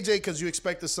against AJ because you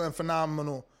expected something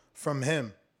phenomenal from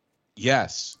him.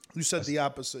 Yes. You said the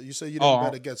opposite. You said you didn't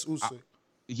bet against Usyk.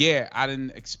 Yeah, I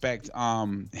didn't expect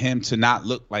him to not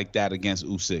look like that against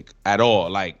Usyk at all.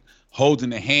 Like, holding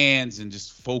the hands and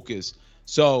just focus.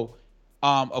 So,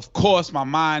 of course, my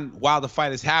mind while the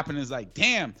fight is happening is like,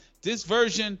 damn, this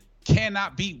version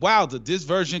cannot beat Wilder. This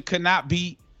version cannot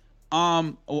beat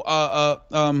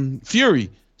Fury.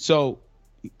 So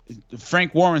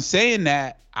Frank Warren saying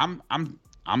that, I'm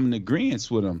in agreement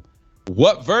with him.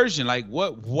 What version? Like,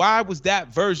 why was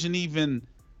that version even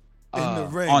in the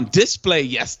ring on display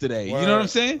yesterday? Word, you know what I'm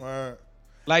saying? Word.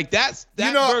 Like, that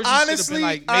version honestly, should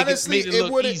have been like made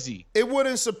it look easy. It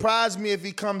wouldn't surprise me if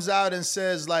he comes out and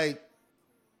says, like,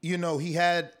 he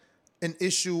had an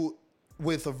issue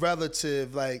with a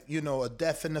relative, like, a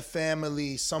death in the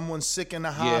family, someone sick in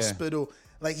the hospital.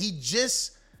 Like, he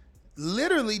just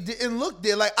literally didn't look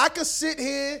there. Like, I could sit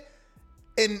here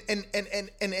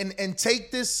and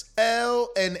take this L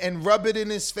and rub it in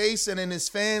his face and in his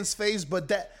fans' face, but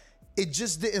that it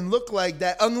just didn't look like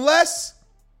that unless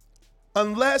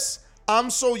I'm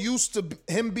so used to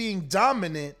him being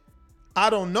dominant, I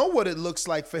don't know what it looks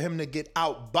like for him to get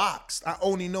outboxed. I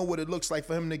only know what it looks like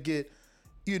for him to get,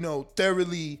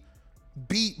 thoroughly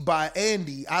beat by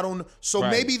Andy. I don't know. So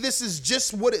maybe this is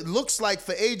just what it looks like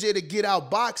for AJ to get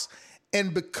outboxed.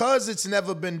 And because it's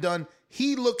never been done,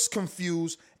 he looks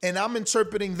confused. And I'm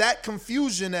interpreting that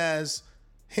confusion as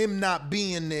him not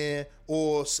being there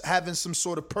or having some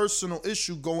sort of personal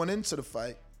issue going into the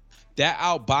fight. That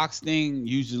outbox thing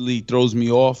usually throws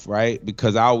me off, right?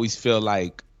 Because I always feel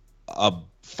like a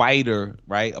fighter,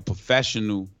 right, a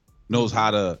professional knows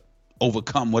how to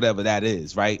overcome whatever that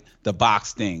is, right? The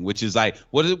box thing, which is like,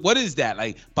 what is that?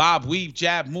 Like, bob, weave,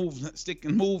 jab, move, stick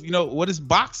and move. What is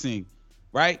boxing,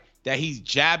 right? That he's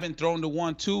jabbing, throwing the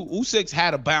 1-2. Usyk's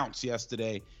had a bounce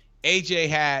yesterday. AJ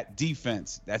had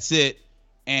defense. That's it.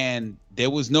 And there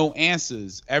was no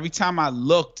answers. Every time I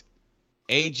looked,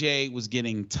 AJ was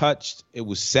getting touched. It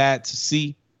was sad to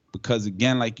see because,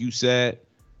 again, like you said,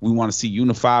 we want to see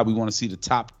unified. We want to see the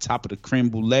top of the creme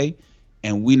brulee,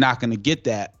 and we're not going to get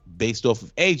that based off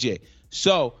of AJ.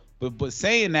 So, but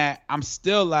saying that, I'm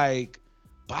still like,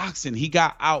 boxing, he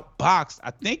got outboxed.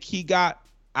 I think he got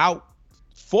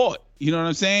outfought. You know what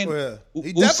I'm saying? Oh,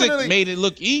 yeah. Usyk made it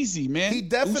look easy, man. He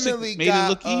definitely made it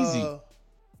look easy.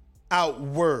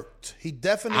 Outworked. He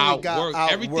definitely got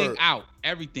outworked.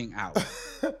 Everything out.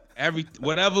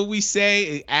 Whatever we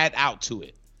say, add out to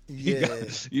it. Yeah.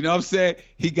 You know what I'm saying?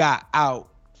 He got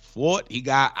outfought. He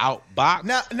got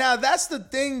outboxed. Now that's the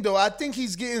thing, though. I think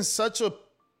he's getting such a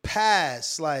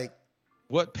pass. Like,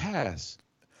 what pass?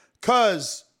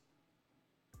 Because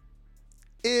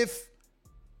if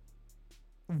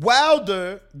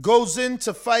Wilder goes in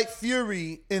to fight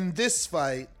Fury in this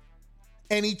fight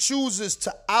and he chooses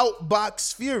to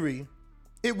outbox Fury,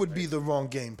 it would be the wrong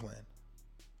game plan.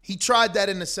 He tried that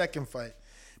in the second fight.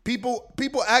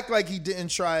 People act like he didn't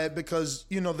try it because,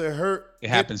 they're hurt. It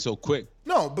happened so quick.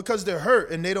 No, because they're hurt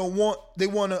and they want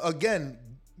to, again,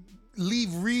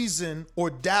 leave reason or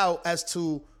doubt as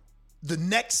to the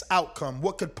next outcome,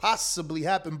 what could possibly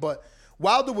happen. But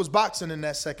Wilder was boxing in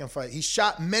that second fight. He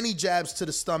shot many jabs to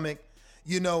the stomach.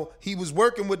 He was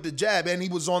working with the jab and he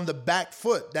was on the back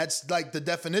foot. That's like the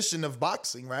definition of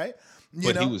boxing, right?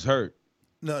 But he was hurt.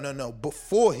 No.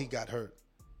 Before he got hurt.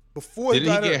 Before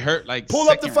Didn't he get hurt like pull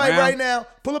up the second fight round? right now.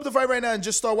 Pull up the fight right now and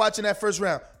just start watching that first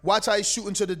round. Watch how he's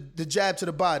shooting to the jab to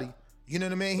the body. You know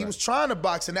what I mean? He was trying to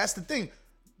box, and that's the thing.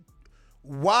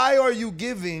 Why are you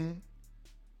giving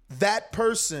that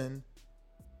person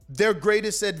their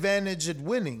greatest advantage at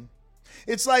winning?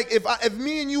 It's like if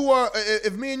me and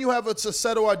you have to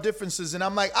settle our differences, and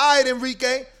I'm like, all right,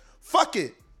 Enrique, fuck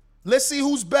it, let's see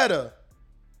who's better.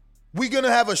 We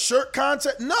gonna have a shirt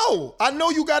contest? No, I know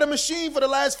you got a machine for the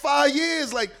last 5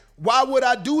 years. Like, why would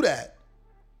I do that?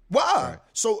 Why? Right.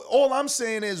 So all I'm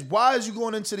saying is, why is you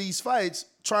going into these fights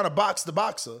trying to box the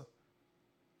boxer?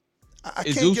 I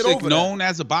is can't Usyk get over known that.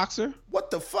 as a boxer? What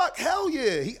the fuck? Hell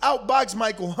yeah, he outboxed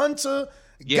Michael Hunter.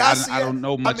 Yeah, I don't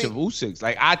know much of Usyk.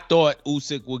 Like, I thought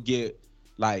Usyk would get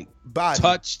like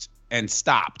touched and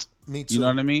stopped. Me too. You know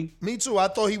what I mean? Me too. I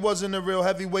thought he wasn't a real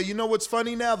heavyweight. You know what's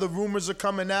funny now? The rumors are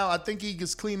coming out. I think Igor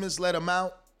Clemens let him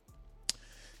out,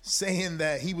 saying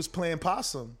that he was playing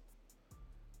possum.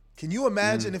 Can you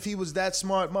imagine if he was that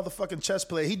smart motherfucking chess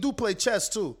player? He do play chess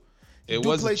too. It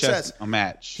was a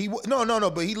match.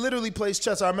 No, but he literally plays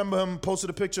chess. I remember him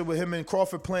posted a picture with him and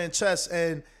Crawford playing chess.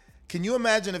 And can you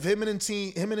imagine if him and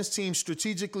his team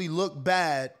strategically look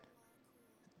bad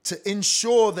to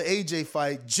ensure the AJ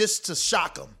fight just to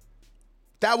shock him?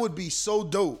 That would be so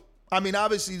dope. I mean,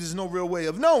 obviously there's no real way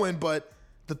of knowing, but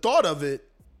the thought of it.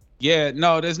 Yeah,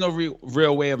 no, there's no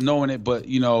real way of knowing it, but,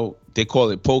 you know, they call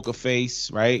it poker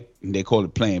face, right? And they call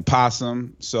it playing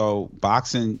possum. So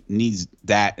boxing needs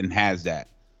that and has that.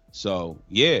 So,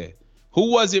 yeah.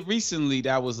 Who was it recently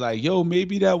that was like, yo,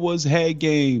 maybe that was head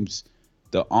games?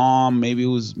 The arm, maybe it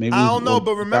was. I don't know,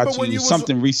 but remember when you was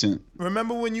something recent.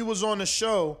 Remember when you was on the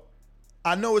show?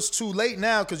 I know it's too late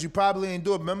now because you probably ain't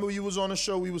do it. Remember when you was on the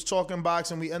show? We was talking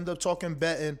boxing. We ended up talking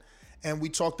betting, and we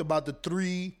talked about the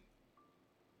 3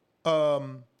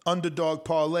 underdog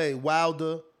parlay: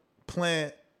 Wilder,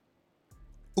 Plant,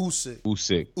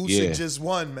 Usyk. Yeah. Just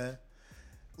won, man.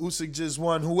 Usyk just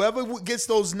won. Whoever gets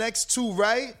those next 2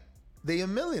 right, they a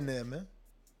millionaire, man.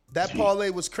 That parlay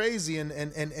was crazy, and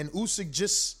Usyk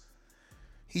just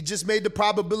made the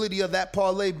probability of that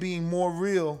parlay being more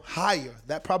real higher.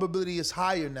 That probability is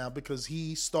higher now because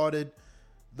he started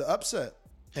the upset.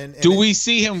 And do we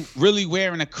see him really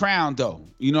wearing a crown though?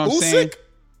 You know what I'm saying?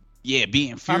 Yeah,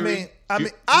 being Fury. I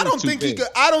mean, I don't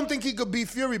think he could be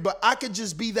Fury, but I could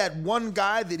just be that one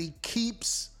guy that he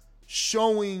keeps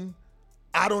showing.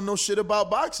 I don't know shit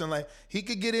about boxing. Like, he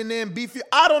could get in there and be Fury.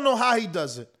 I don't know how he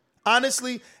does it.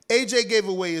 Honestly, AJ gave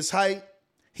away his height.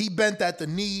 He bent at the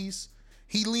knees.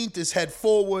 He leaned his head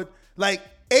forward. Like,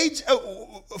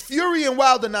 Fury and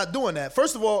Wilder not doing that.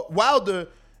 First of all, Wilder,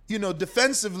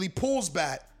 defensively pulls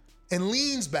back and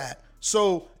leans back.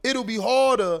 So it'll be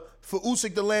harder for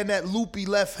Usyk to land that loopy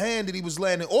left hand that he was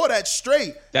landing, or that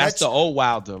straight. That's the old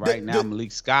Wilder right now.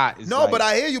 Malik Scott is no, but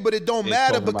I hear you, but it don't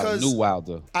matter because new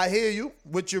Wilder. I hear you,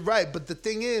 but you're right. But the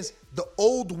thing is, the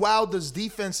old Wilder's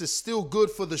defense is still good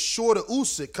for the shorter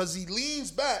Usyk because he leans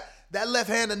back. That left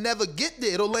hand will never get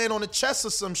there. It'll land on the chest or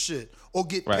some shit or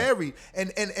get parried.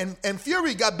 And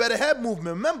Fury got better head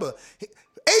movement. Remember,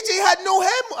 AJ had no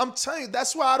head. I'm telling you,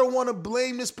 that's why I don't want to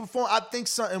blame this performance. I think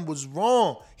something was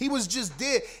wrong. He was just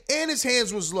there, and his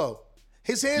hands was low.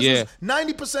 His hands was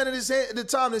 90% of the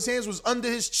time. His hands was under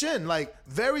his chin, like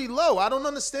very low. I don't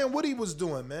understand what he was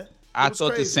doing, man. I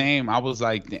thought the same. I was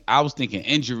thinking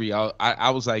injury. I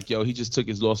was like, yo, he just took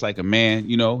his loss like a man.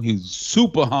 He's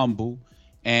super humble,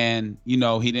 and he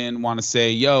didn't want to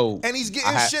say, yo. And he's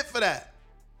getting shit for that.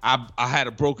 I had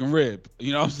a broken rib.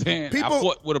 You know what I'm saying? I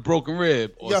fought with a broken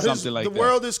rib or something like that. The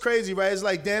world is crazy, right? It's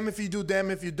like, damn if you do,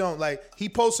 damn if you don't. Like, he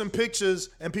posting pictures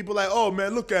and people like, oh,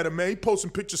 man, look at him, man. He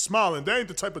posting pictures smiling. That ain't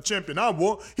the type of champion I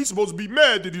want. He's supposed to be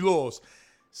mad that he lost.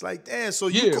 It's like, damn, so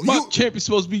my champion's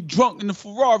supposed to be drunk in the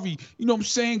Ferrari. You know what I'm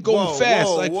saying? Going fast.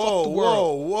 Fuck the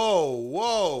world.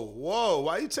 Whoa.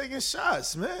 Why you taking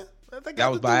shots, man?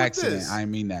 That was by accident. I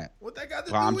didn't mean that. What that got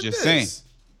to do I'm with just this? saying.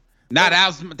 Nah,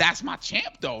 that's my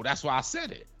champ though. That's why I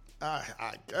said it. I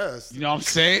guess. You know what I'm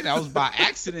saying? That was by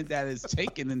accident. That is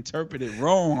taken, interpreted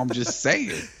wrong. I'm just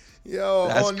saying. Yo,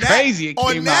 that's crazy. It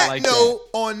came out like that.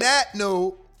 On that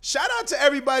note, shout out to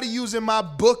everybody using my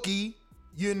bookie.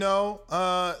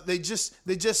 They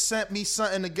just sent me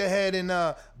something to go ahead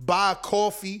and buy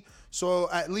coffee. So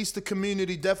at least the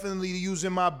community definitely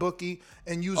using my bookie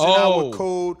and using our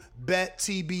code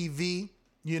BETTBV.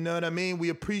 You know what I mean? We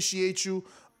appreciate you.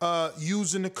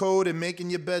 Using the code and making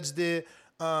your bets there,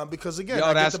 because again,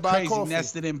 I get to buy coffee.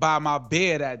 Nesta didn't buy my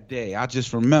beer that day. I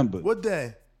just remembered. What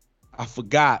day? I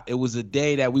forgot. It was a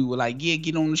day that we were like,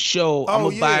 get on the show. I'm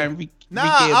gonna buy Enrique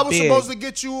I was supposed to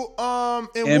get you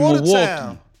in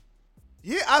Watertown.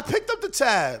 Yeah, I picked up the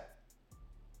tab.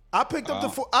 I picked up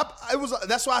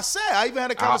that's why I said I even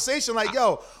had a conversation like,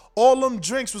 yo, all them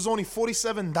drinks was only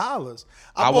 $47.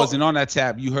 I wasn't on that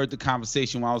tab. You heard the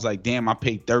conversation when I was like, damn, I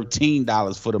paid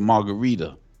 $13 for the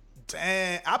margarita.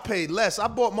 Damn, I paid less. I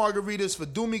bought margaritas for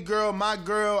Doomy Girl, my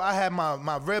girl. I had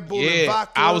my Red Bull and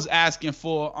vodka. I was asking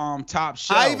for top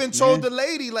shelf. I even told the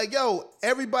lady, like, yo,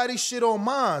 everybody shit on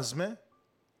mines, man.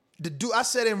 I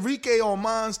said Enrique on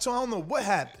mines too. I don't know what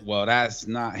happened. Well, that's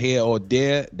not here or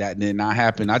there. That did not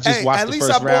happen. I just watched the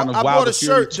first round of Wilder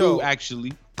Fury 2,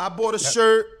 actually. I bought a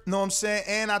shirt, know what I'm saying?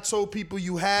 And I told people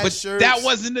you had shirts. That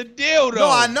wasn't a deal, though. No,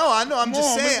 I know. I'm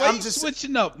just saying. I'm just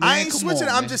switching up, man. I ain't switching.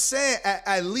 I'm just saying,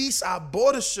 at least I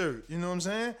bought a shirt. You know what I'm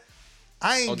saying?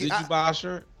 Did you buy a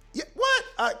shirt? Yeah, what?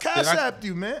 I cash apped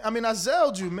you, man. I mean, I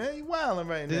zelled you, man. You wilding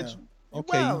right now. Did you?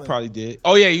 Okay, you probably did.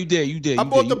 Oh, yeah, you did. I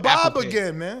bought the Bob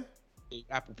again, man. You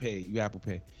Apple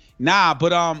Pay. Nah,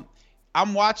 but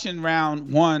I'm watching round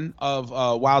 1 of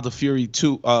Wilder Fury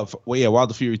 2.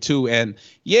 Wilder Fury 2, and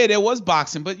yeah, there was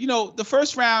boxing, but the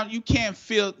first round you can't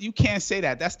say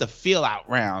that. That's the feel out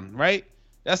round, right?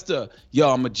 That's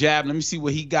I'm a jab. Let me see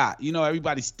what he got.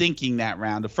 Everybody's thinking that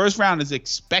round. The first round is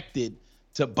expected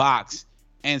to box,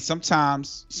 and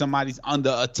sometimes somebody's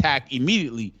under attack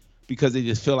immediately because they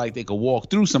just feel like they could walk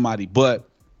through somebody. But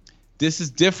this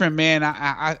is different, man.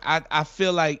 I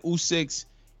feel like Usyk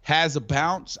has a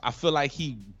bounce. I feel like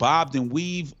he bobbed and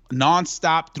weaved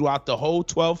nonstop throughout the whole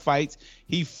 12 fights.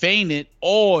 He feinted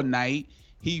all night.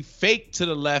 He faked to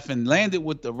the left and landed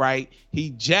with the right.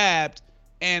 He jabbed,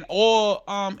 and all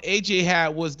AJ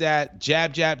had was that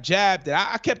jab that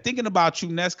I kept thinking about you,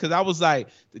 Ness, because I was like,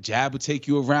 the jab would take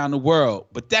you around the world,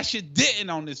 but that shit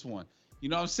didn't on this one. You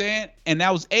know what I'm saying? And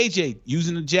that was AJ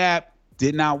using the jab,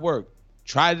 did not work.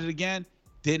 Tried it again,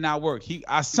 did not work.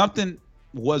 Something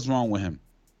was wrong with him.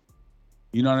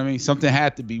 You know what I mean? Something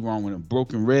had to be wrong with him.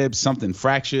 Broken ribs, something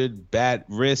fractured, bad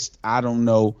wrist. I don't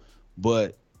know,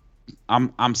 but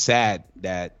I'm sad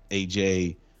that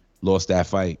AJ lost that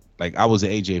fight. Like, I was an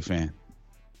AJ fan.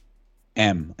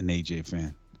 Am an AJ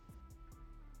fan.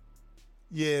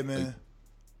 Yeah, man.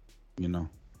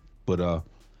 But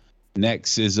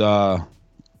next is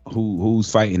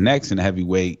who's fighting next in the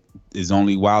heavyweight is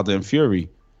only Wilder and Fury.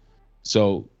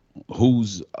 So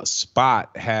whose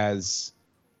spot has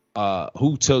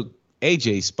who took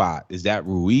AJ's spot? Is that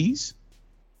Ruiz?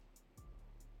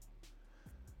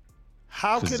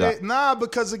 How could it? Nah,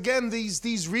 because again, these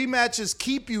rematches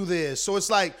keep you there. So it's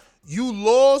like you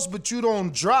lost, but you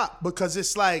don't drop, because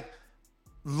it's like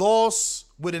loss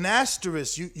with an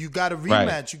asterisk. You got a rematch.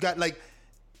 Right. You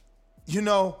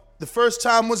got the first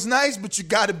time was nice, but you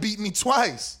got to beat me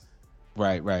twice.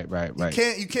 Right.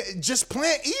 You can't just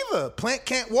Plant either. Plant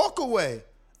can't walk away.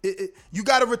 You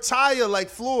got to retire like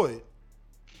Floyd.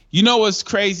 You know what's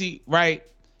crazy, right?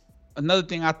 Another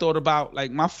thing I thought about,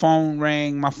 like, my phone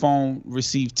rang, my phone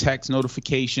received text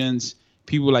notifications.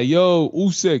 People were like, yo,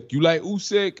 Usyk, you like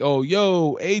Usyk? Oh,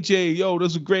 yo, AJ, yo,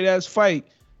 that's a great ass fight.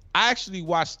 I actually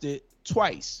watched it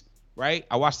twice, right?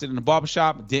 I watched it in the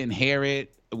barbershop, didn't hear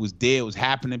it. It was there, it was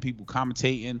happening, people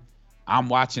commentating. I'm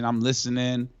watching, I'm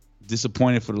listening,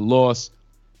 disappointed for the loss.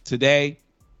 Today,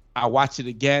 I watched it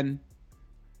again.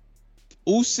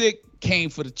 Usyk came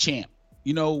for the champ.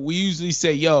 We usually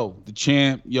say, yo, the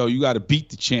champ, yo, you got to beat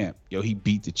the champ. Yo, he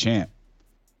beat the champ.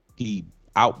 He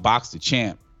outboxed the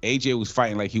champ. AJ was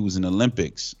fighting like he was in the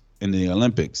Olympics. It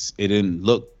didn't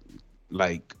look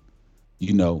like,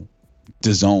 the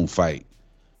zone fight.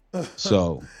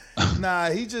 So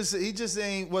nah, he just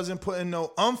wasn't putting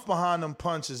no umph behind them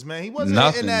punches, man. He wasn't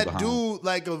hitting that dude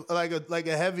like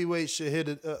a heavyweight should hit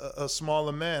a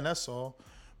smaller man. That's all.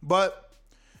 But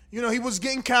he was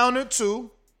getting countered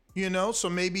too. So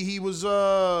maybe he was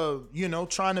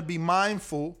trying to be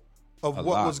mindful of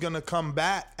what was gonna come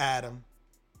back at him.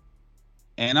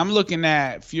 And I'm looking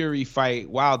at Fury fight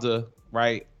Wilder,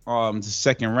 right? The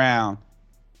second round,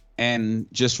 and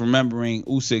just remembering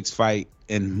Usyk's fight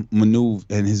and maneuver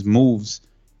and his moves,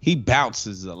 he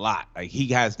bounces a lot. Like, he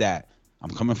has that,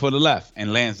 I'm coming for the left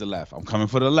and lands the left. I'm coming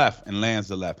for the left and lands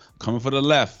the left. I'm coming for the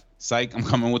left. Psych, I'm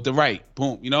coming with the right.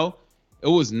 Boom, It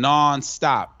was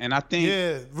non-stop. And I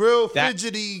think real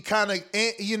fidgety, kind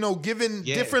of, giving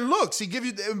different looks. He give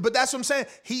you, but that's what I'm saying.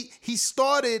 He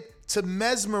started to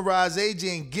mesmerize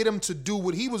AJ and get him to do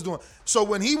what he was doing. So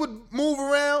when he would move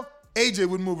around, AJ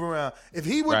would move around. If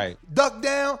he would duck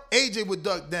down, AJ would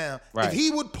duck down. Right. If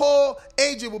he would pull,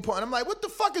 AJ would pull. And I'm like, what the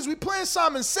fuck is we playing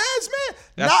Simon Says, man?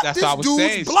 That's this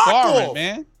dude's block off,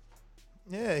 man.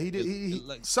 Yeah, he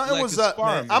did. Something was up,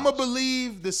 man. I'm going to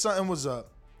believe that something was up.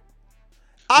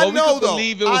 we could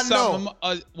believe it was something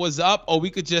was up, or we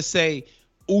could just say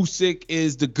Usyk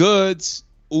is the goods.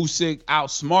 Usyk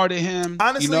outsmarted him.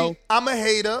 Honestly, I'm a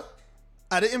hater.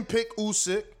 I didn't pick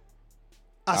Usyk.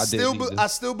 I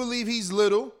still believe he's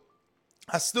little.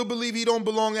 I still believe he don't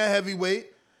belong at heavyweight.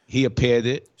 He appeared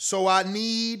it. So I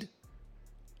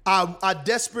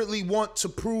desperately want to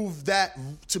prove that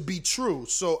to be true.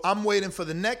 So I'm waiting for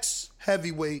the next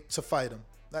heavyweight to fight him.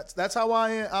 That's how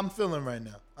I'm feeling right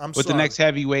now. But the next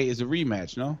heavyweight is a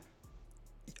rematch, no?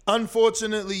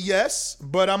 Unfortunately, yes.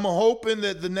 But I'm hoping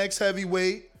that the next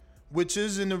heavyweight, which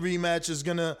is in the rematch, is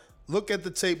gonna look at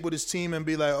the tape with his team and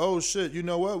be like, "Oh shit, you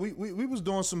know what? We was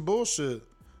doing some bullshit.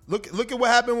 Look at what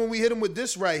happened when we hit him with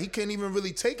this right. He can't even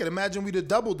really take it. Imagine we'd have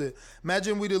doubled it.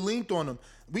 Imagine we'd have leaned on him.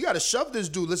 We got to shove this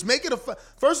dude. Let's make it a fight.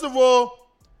 First of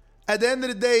all, at the end of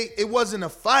the day, it wasn't a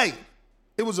fight.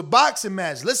 It was a boxing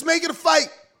match. Let's make it a fight.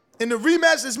 In the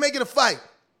rematch, let's make it a fight.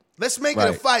 Let's make it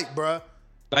a fight, bruh.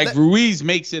 Like Ruiz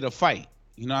makes it a fight.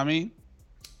 You know what I mean?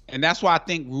 And that's why I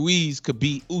think Ruiz could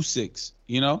beat Usyk,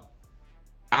 you know?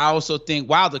 I also think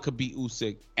Wilder could beat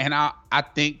Usyk. And I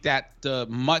think that the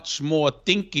much more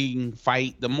thinking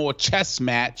fight, the more chess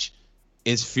match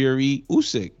is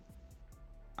Fury-Usyk.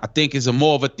 I think it's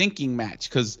more of a thinking match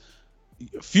because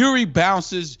Fury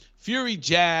bounces, Fury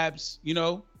jabs, you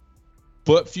know,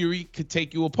 but Fury could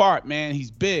take you apart, man.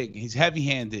 He's big. He's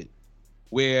heavy-handed.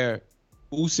 Where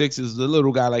Usyk is the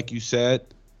little guy, like you said.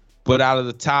 But out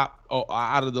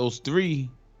of those three,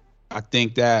 I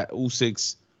think that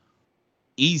Usyk's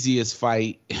easiest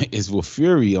fight is with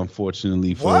Fury,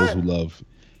 unfortunately, for those who love.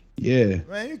 Yeah.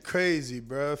 Man, you crazy,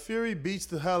 bro. Fury beats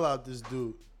the hell out this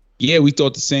dude. Yeah, we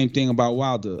thought the same thing about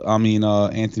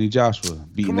Anthony Joshua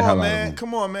beating the hell out of him.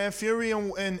 Come on, man. Fury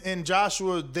and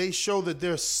Joshua, they show that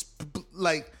they're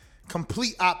like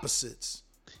complete opposites.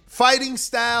 Fighting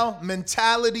style,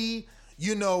 mentality,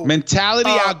 you know. Mentality,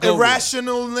 I'll go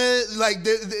irrational. Like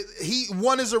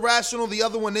one is irrational, the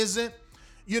other one isn't.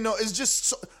 You know, it's just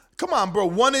so, come on, bro.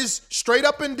 One is straight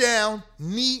up and down,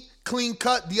 neat, clean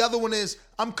cut. The other one is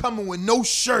I'm coming with no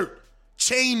shirt,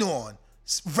 chain on,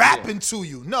 rapping to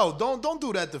you. No, don't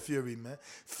do that to Fury, man.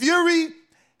 Fury.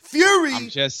 I'm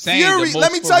just saying. Fury.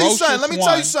 Let me tell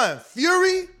you something.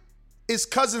 Fury is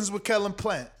cousins with Kellen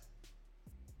Plant.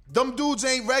 Them dudes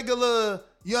ain't regular.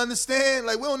 You understand?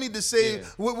 Like we don't need to say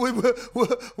what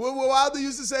Wilder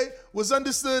used to say. What's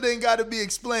understood ain't got to be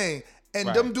explained. And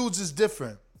them dudes is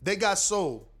different. They got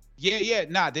soul. Yeah.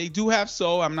 Nah, they do have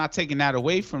soul. I'm not taking that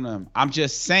away from them. I'm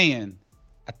just saying,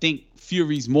 I think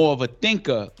Fury's more of a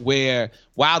thinker, where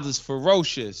Wilder's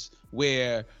ferocious,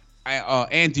 where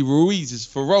Andy Ruiz is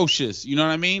ferocious. You know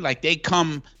what I mean? Like they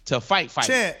come to fight.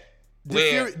 Chant,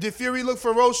 did Fury look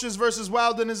ferocious versus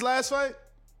Wilder in his last fight?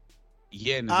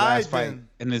 Yeah, in his last fight.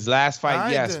 In his last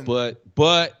fight, yes. But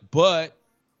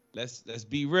let's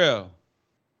be real,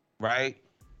 right?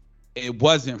 It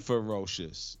wasn't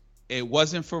ferocious. It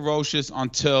wasn't ferocious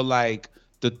until like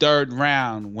the third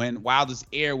round when Wilder's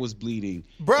ear was bleeding.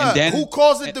 Bruh, who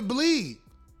caused it to bleed?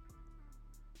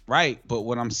 Right, but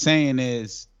what I'm saying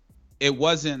is it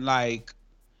wasn't like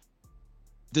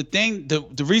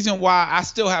the reason why I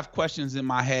still have questions in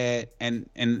my head and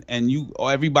you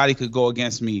or everybody could go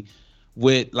against me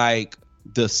with like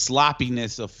the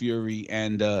sloppiness of Fury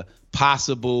and the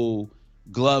possible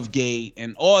glove gate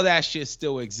and all that shit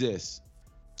still exists.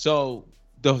 So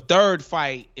the third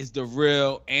fight is the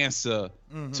real answer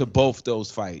to both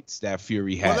those fights that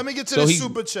Fury had. Well, let me get to the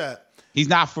super chat. He's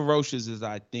not ferocious as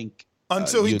I think.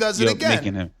 Until he does it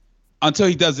again. Until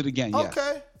he does it again, yes.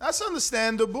 Okay, that's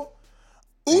understandable.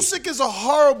 Usyk is a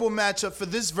horrible matchup for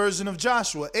this version of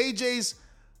Joshua. AJ's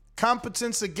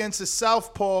competence against a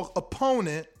southpaw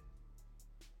opponent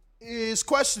is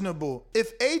questionable.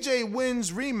 If AJ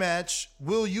wins rematch,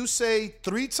 will you say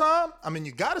 3-time? I mean,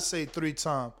 you got to say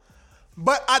 3-time.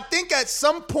 But I think at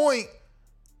some point,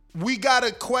 we got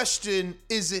to question,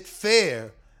 is it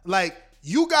fair? Like,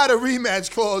 you got a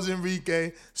rematch clause,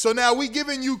 Enrique. So now we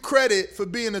giving you credit for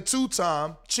being a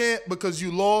 2-time champ because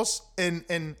you lost and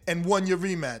won your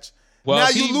rematch. Well, now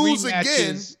you lose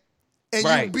again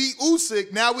and you beat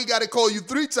Usyk. Now we got to call you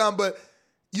 3-time, but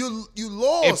you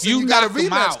lost. If you got a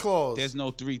rematch clause, there's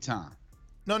no 3-time.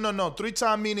 No.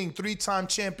 3-time meaning 3-time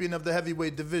champion of the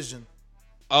heavyweight division.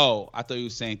 Oh, I thought you were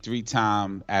saying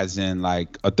 3-time as in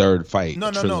like a third fight.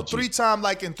 No. 3-time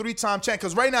like in 3-time champ.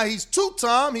 Because right now he's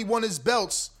 2-time. He won his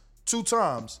belts 2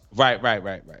 times. Right.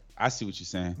 I see what you're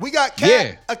saying. We got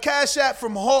a cash app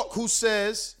from Hawk who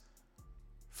says,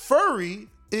 Fury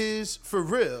is for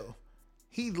real.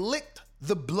 He licked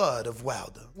the blood of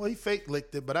Wilder. Well, he fake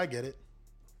licked it, but I get it.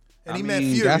 And he meant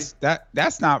Fury.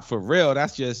 That's not for real.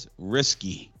 That's just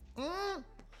risky.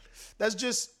 That's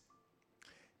just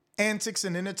antics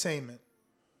and entertainment.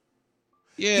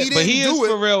 Yeah, but he is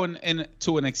for real in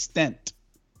to an extent.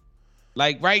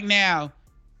 Like right now,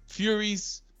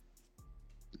 Fury's,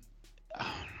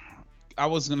 I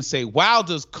was going to say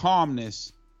Wilder's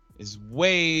calmness is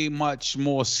way much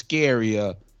more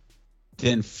scarier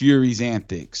than Fury's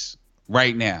antics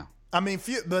right now. I mean,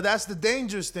 but that's the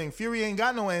dangerous thing. Fury ain't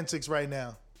got no antics right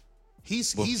now.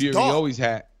 He's Fury's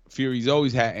dark. Fury's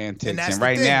always had antics, and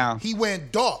right now he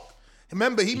went dark.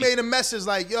 Remember, he made a message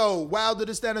like, "Yo, Wilder,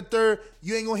 this, that, and the third.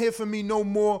 You ain't gonna hear from me no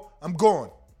more. I'm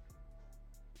gone."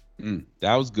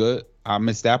 That was good. I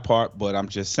missed that part, but I'm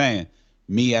just saying,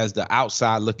 me as the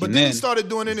outside looking in. But then he started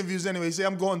doing interviews anyway. He said,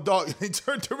 "I'm going dark," and he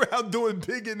turned around doing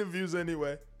big interviews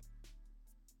anyway.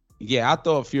 Yeah, I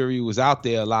thought Fury was out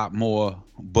there a lot more,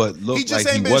 but looked like he wasn't He just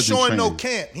ain't been showing training. no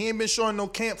camp. He ain't been showing no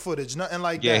camp footage, nothing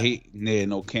like that. Yeah,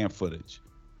 no camp footage.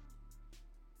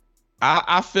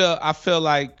 I feel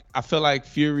like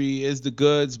Fury is the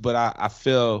goods, but I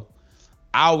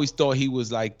always thought he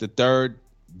was like the third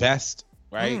best,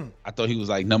 right? I thought he was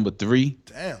like number 3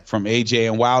 from AJ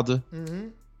and Wilder.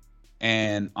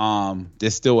 And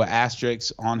there's still an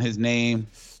asterisk on his name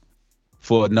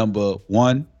for number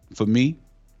 1 for me.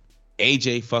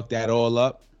 AJ fucked that all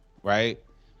up, right?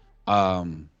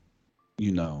 I'm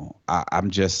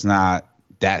just not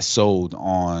that sold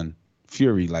on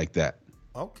Fury like that.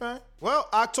 Okay. Well,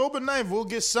 October 9th, we'll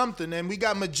get something. And we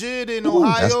got Majid in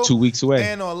Ohio. That's 2 weeks away.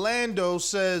 And Orlando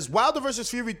says, Wilder versus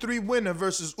Fury 3 winner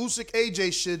versus Usyk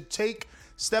AJ should take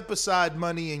step aside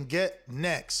money and get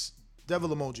next. Devil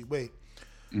emoji. Wait.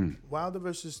 Wilder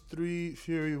versus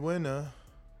Fury winner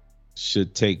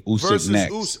should take Usyk versus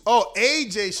next. Usyk. Oh,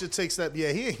 AJ should take step.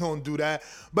 Yeah, he ain't going to do that.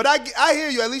 But I hear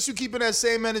you. At least you keeping that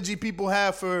same energy people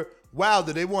have for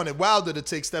Wilder. They wanted Wilder to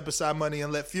take step aside money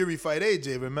and let Fury fight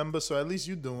AJ, remember? So at least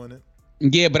you doing it.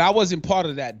 Yeah, but I wasn't part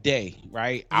of that day,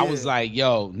 right? Yeah. I was like,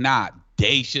 yo,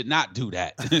 they should not do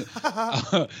that.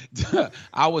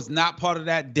 I was not part of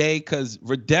that day because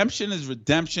redemption is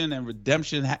redemption, and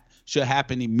redemption should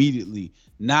happen immediately.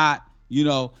 Not,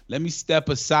 let me step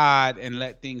aside and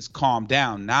let things calm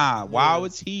down. While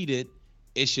it's heated,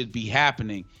 it should be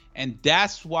happening. And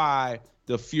that's why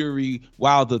the Fury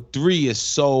Wilder 3 is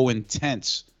so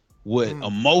intense with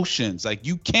emotions. Like,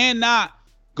 you cannot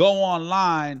go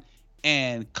online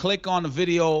and click on a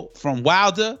video from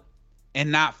Wilder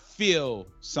and not feel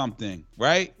something,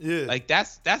 right? Yeah. Like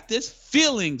there's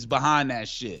feelings behind that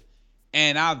shit.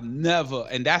 And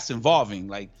and that's involving,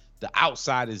 like, the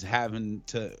outside is having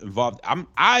to involve.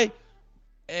 I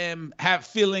have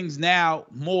feelings now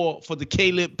more for the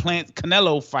Caleb Plant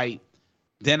Canelo fight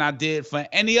than I did for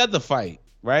any other fight,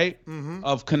 right?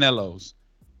 Of Canelo's.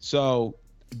 So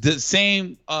the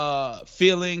same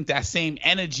feeling, that same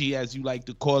energy, as you like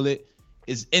to call it,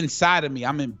 is inside of me.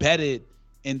 I'm embedded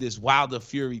in this Wilder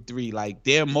Fury 3. Like,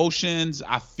 their emotions,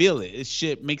 I feel it. This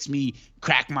shit makes me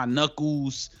crack my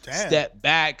knuckles, step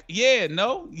back. Yeah,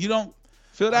 no, you don't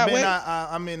feel that way?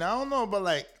 I don't know, but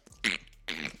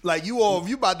like you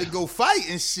about to go fight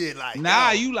and shit. Like,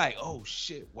 you like, oh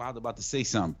shit, Wilder about to say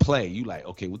something. Play. You like,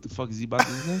 okay, what the fuck is he about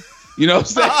to say? You know what I'm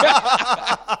saying?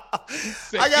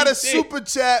 I got a super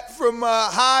chat from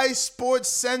High Sports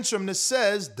Centrum that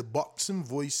says the boxing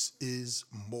voice is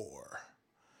more.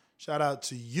 Shout out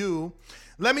to you.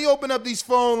 Let me open up these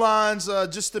phone lines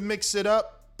just to mix it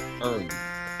up.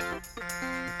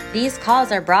 These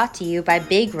calls are brought to you by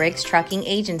Big Rigs Trucking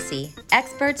Agency,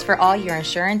 experts for all your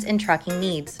insurance and trucking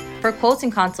needs. For quotes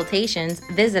and consultations,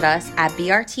 visit us at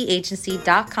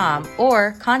brtagency.com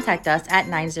or contact us at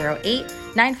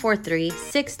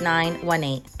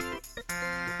 908-943-6918.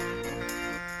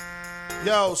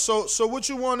 Yo, so what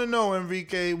you want to know,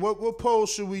 Enrique? What poll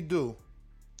should we do?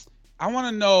 I want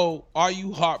to know, are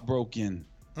you heartbroken,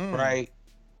 right,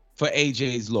 for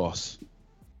AJ's loss?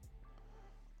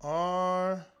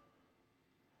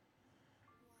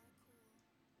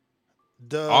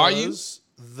 Does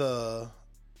the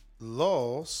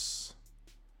loss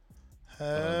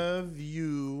have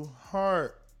you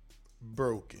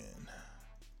heartbroken?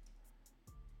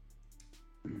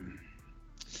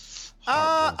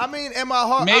 I mean, am I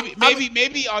heart?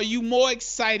 Maybe are you more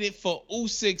excited for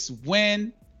Usyk's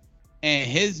win and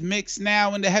his mix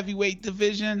now in the heavyweight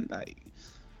division? Like,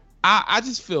 I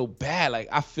just feel bad. Like,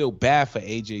 I feel bad for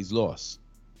AJ's loss.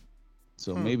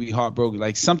 So maybe heartbroken,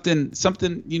 like something,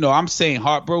 I'm saying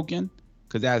heartbroken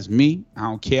because that's me. I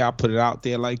don't care. I put it out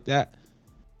there like that.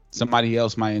 Somebody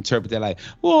else might interpret that like,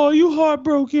 well, you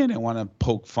heartbroken, and want to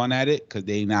poke fun at it because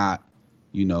they not,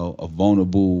 a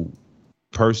vulnerable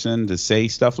person to say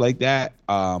stuff like that.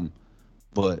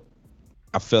 But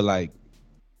I feel like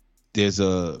there's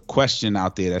a question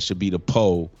out there that should be the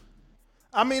poll.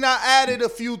 I mean, I added a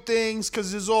few things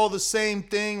because it's all the same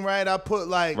thing, right? I put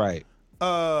like, right.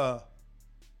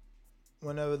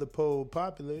 Whenever the poll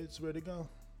populates, where'd it go?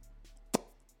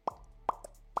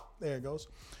 There it goes.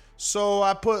 So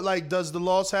I put like, does the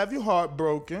loss have your heart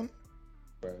broken?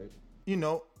 Right. You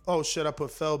know, oh shit, I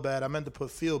put felt bad. I meant to put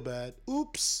feel bad.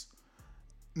 Oops.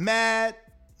 Mad,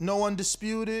 no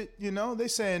undisputed. You know, they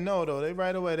saying no though. They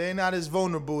right away. They ain't not as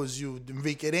vulnerable as you,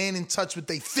 Enrique. They ain't in touch with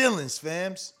their feelings,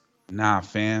 fams. Nah,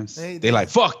 fams. They like,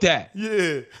 fuck that.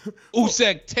 Yeah.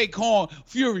 Usyk take on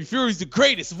Fury. Fury's the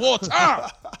greatest of all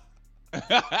time.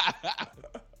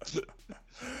 That's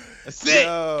it.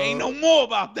 Yo. Ain't no more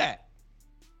about that.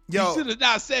 Yo. You should have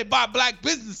not said by black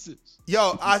businesses.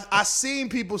 Yo, I seen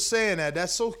people saying that.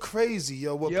 That's so crazy,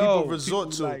 yo, what people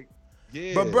resort to. Like,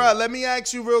 yeah. But, bro, let me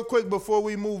ask you real quick before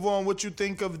we move on what you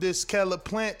think of this Caleb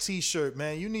Plant t-shirt,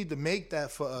 man. You need to make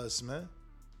that for us, man.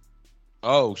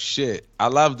 Oh, shit. I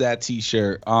love that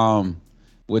T-shirt.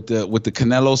 With the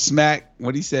Canelo smack,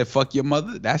 what he said, fuck your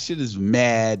mother. That shit is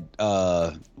mad.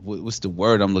 What's the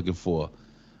word I'm looking for?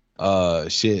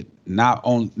 Shit. Not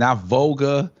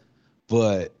vulgar,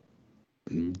 but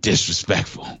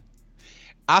disrespectful.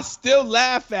 I still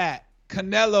laugh at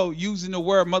Canelo using the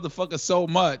word motherfucker so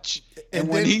much, and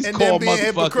when he's called being motherfucker,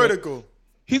 hypocritical.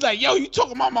 He's like, yo, you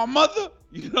talking about my mother?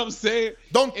 You know what I'm saying?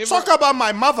 Don't talk about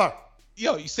my mother.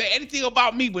 Yo, you say anything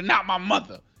about me, but not my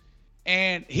mother.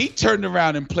 And he turned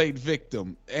around and played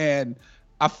victim. And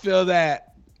I feel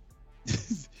that,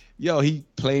 yo, he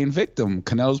playing victim.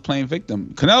 Canelo's playing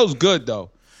victim. Canelo's good, though.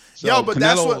 So yo, but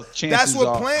Canelo that's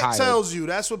what Plant higher. tells you.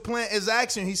 That's what Plant is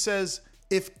asking. He says,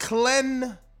 if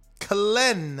Canelo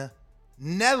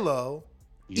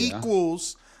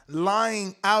equals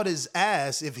lying out his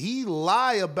ass, if he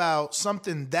lie about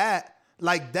something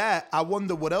like that, I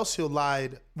wonder what else he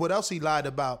lied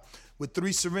about with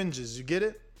 3 syringes. You get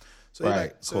it? So right,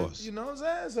 like, so, of course. You know what I'm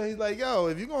saying? So he's like, yo,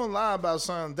 if you're gonna lie about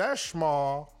something that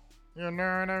small, you know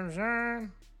what I'm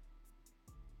saying?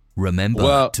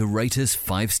 Remember to rate us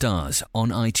 5 stars on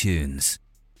iTunes.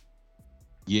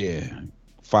 Yeah,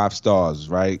 5 stars,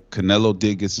 right? Canelo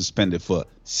did get suspended for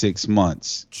 6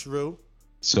 months. True.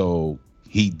 So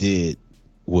he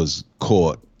was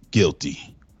caught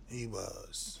guilty. He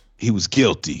was. He was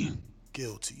guilty.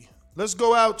 Guilty. Let's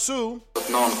go out too. But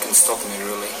no one can stop me,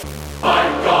 really.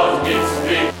 Oh,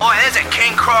 there's a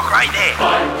king croc right there.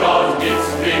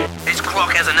 This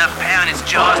croc has enough power in its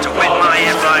jaws to whip my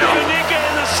head right off. Unique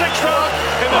in the 6th round,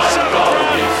 in the 7th round.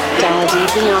 Daddy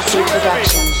Biasi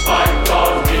Productions.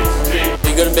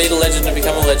 You gotta be the legend to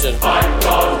become a legend.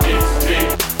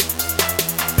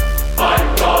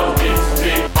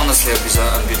 Honestly, I'd be so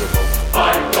unbeatable.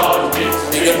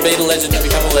 You gotta be the legend to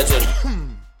become a legend.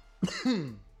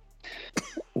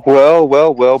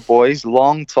 Well, boys.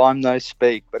 Long time no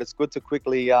speak, but it's good to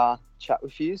quickly chat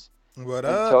with you. What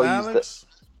up, Alex?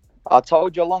 I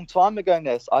told you a long time ago,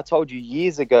 Ness. I told you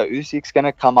years ago, Usyk's going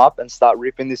to come up and start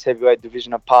ripping this heavyweight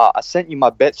division apart. I sent you my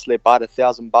bet slip. I had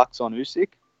 $1,000 on Usyk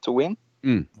to win.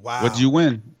 Wow. What did you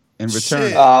win in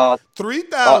return?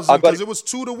 3,000 because it was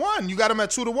 2-1. You got him at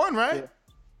 2-1, right?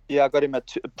 Yeah, I got him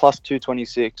at plus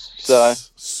 226. So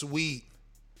sweet.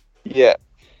 Yeah.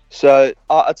 So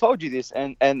I told you this,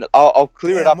 and I'll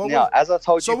clear it up now. As I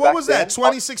told you. So what was that?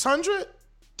 2,600?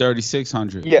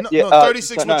 3,600. Yeah, no,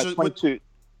 36. So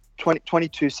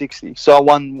 2260. So I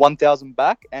won 1,000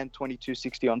 back and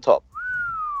 2260 on top.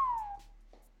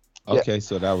 Okay,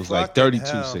 so that was like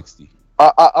 3,260.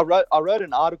 I wrote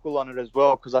an article on it as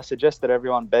well because I suggested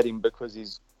everyone bet him because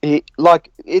it's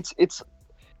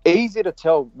easy to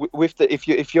tell with the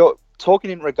if you're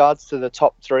talking in regards to the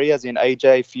top 3, as in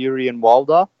AJ, Fury, and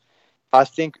Wilder. I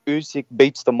think Usyk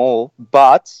beats them all,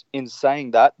 but in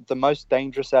saying that, the most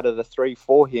dangerous out of the 3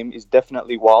 for him is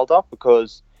definitely Wilder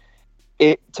because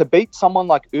to beat someone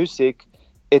like Usyk,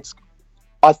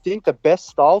 I think the best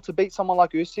style to beat someone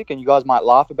like Usyk, and you guys might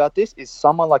laugh about this, is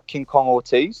someone like King Kong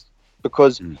Ortiz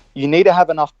because you need to have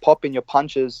enough pop in your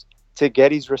punches to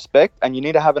get his respect, and you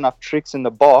need to have enough tricks in the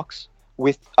box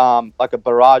with like a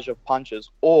barrage of punches,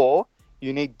 or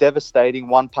you need devastating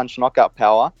one-punch knockout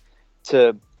power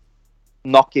to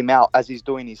knock him out as he's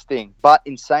doing his thing. But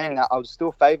in saying that, I would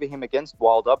still favour him against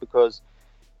Wilder because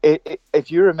if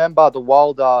you remember the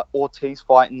Wilder-Ortiz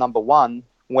fight in number 1,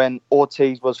 when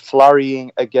Ortiz was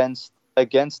flurrying against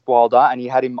Wilder and he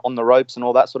had him on the ropes and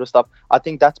all that sort of stuff, I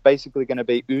think that's basically going to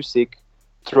be Usyk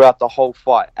throughout the whole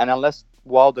fight. And unless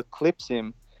Wilder clips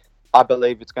him, I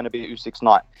believe it's going to be Usyk's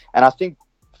night. And I think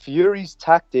Fury's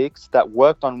tactics that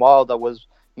worked on Wilder was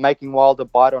making Wilder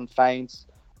bite on feints,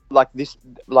 like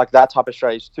that type of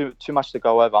strategy. It's too much to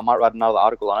go over. I might write another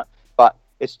article on it, but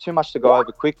it's too much to go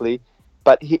over quickly.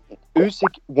 But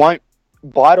Usyk won't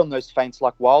bite on those feints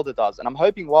like Wilder does, and I'm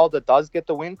hoping Wilder does get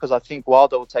the win because I think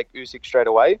Wilder will take Usyk straight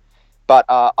away. But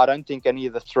I don't think any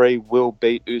of the three will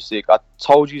beat Usyk. I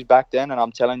told you back then, and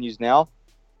I'm telling you now,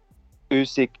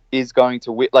 Usyk is going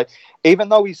to win. Like, even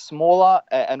though he's smaller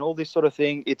and all this sort of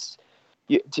thing,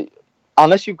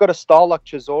 unless you've got a style like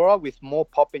Chisora with more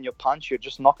pop in your punch, you're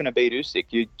just not going to beat Usyk.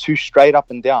 You're too straight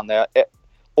up and down.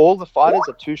 All the fighters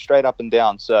are too straight up and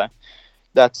down. So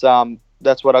that's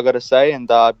what I got to say. And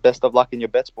best of luck in your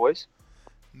bets, boys.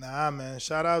 Nah, man.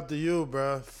 Shout out to you,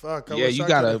 bro. Fuck. Yeah, you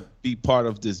gotta be part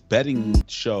of this betting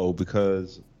show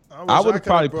because I would have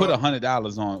probably put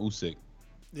 $100 on Usyk.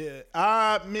 Yeah,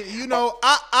 I mean,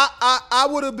 I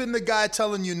would have been the guy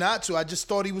telling you not to. I just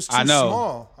thought he was too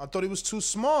small. I thought he was too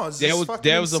small.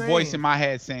 There was a voice in my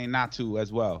head saying not to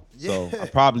as well. Yeah. So I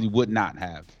probably would not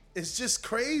have. It's just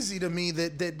crazy to me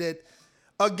that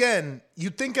again, you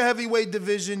think a heavyweight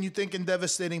division, you think in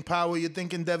devastating power, you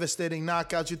think in devastating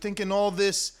knockouts, you think in all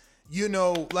this,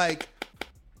 like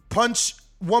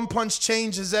one punch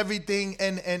changes everything,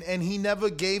 and he never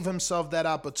gave himself that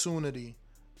opportunity,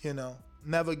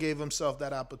 Never gave himself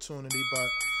that opportunity.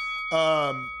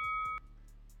 But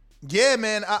yeah,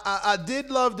 man, I did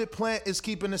love that Plant is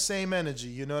keeping the same energy,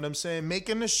 you know what I'm saying?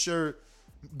 Making the shirt,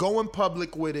 going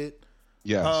public with it.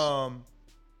 Yes.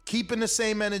 Keeping the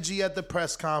same energy at the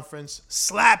press conference,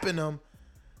 slapping him.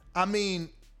 I mean,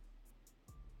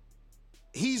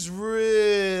 he's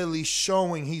really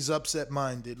showing he's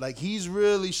upset-minded. Like, he's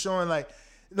really showing like,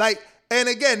 and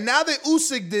again, now that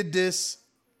Usyk did this,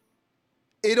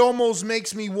 it almost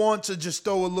makes me want to just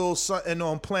throw a little something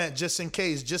on Plant just in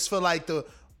case, just for like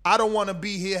I don't want to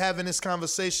be here having this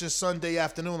conversation Sunday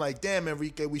afternoon. Like, damn,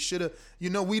 Enrique, we should have,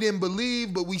 we didn't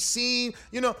believe, but we seen,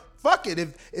 fuck it.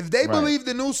 If they believed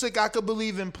in Usyk, I could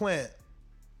believe in Plant.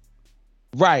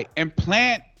 Right. And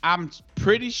Plant, I'm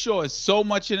pretty sure is so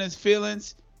much in his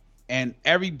feelings, and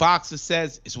every boxer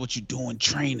says it's what you're doing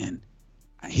training.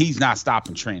 He's not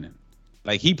stopping training.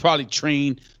 Like, he probably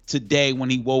trained today when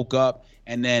he woke up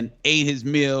and then ate his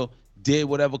meal, did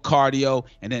whatever cardio,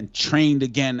 and then trained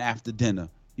again after dinner.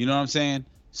 You know what I'm saying?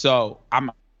 So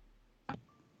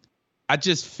I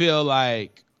just feel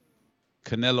like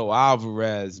Canelo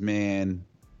Alvarez, man,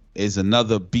 is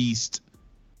another beast.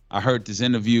 I heard this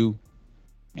interview,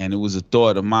 and it was a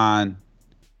thought of mine.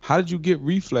 How did you get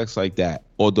reflex like that?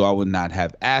 Although I would not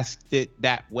have asked it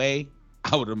that way,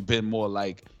 I would have been more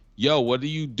like, yo, what do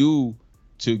you do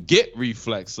to get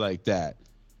reflex like that?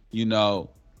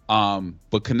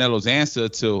 But Canelo's answer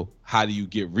to how do you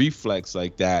get reflex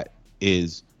like that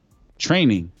is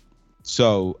training.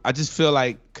 So I just feel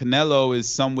like Canelo is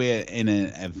somewhere in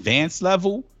an advanced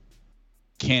level.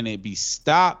 Can it be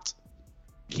stopped?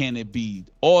 Can it be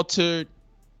altered?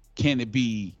 Can it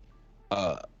be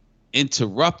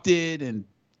interrupted? And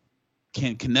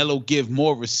can Canelo give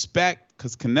more respect?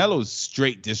 Because Canelo's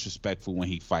straight disrespectful when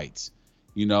he fights.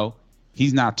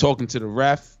 He's not talking to the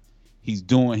ref.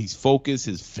 He's focused.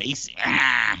 His face,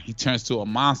 he turns to a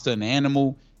monster, an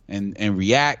animal, and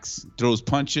reacts, throws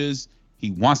punches. He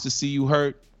wants to see you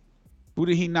hurt. Who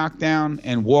did he knock down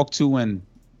and walk to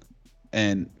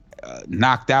and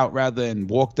knocked out rather, and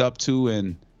walked up to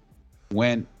and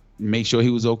went make sure he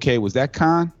was okay? Was that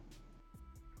Khan?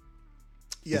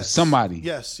 Yes. Somebody.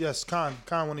 Yes, Khan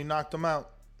when he knocked him out.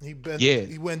 He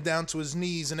went down to his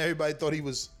knees and everybody thought he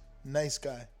was a nice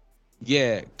guy.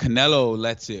 Yeah, Canelo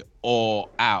lets it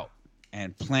all out,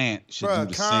 and Plant should do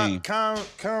the same.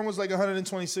 Khan was like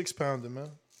 126 pounder, man.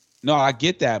 No, I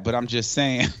get that, but I'm just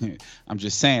saying.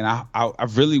 I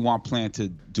really want Plant to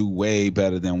do way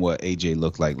better than what AJ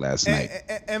looked like last night.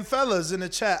 And fellas in the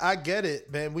chat, I get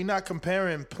it, man. We're not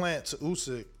comparing Plant to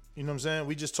Usyk. You know what I'm saying?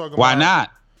 We just talking. Why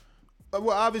not?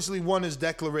 Well, obviously one is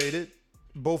declarated,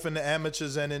 both in the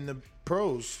amateurs and in the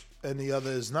pros, and the other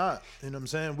is not. You know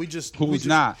what I'm saying? Who's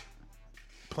not?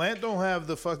 Plant don't have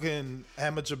the fucking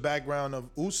amateur background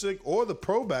of Usyk or the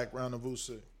pro background of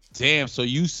Usyk. Damn, so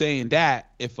you saying that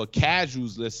if a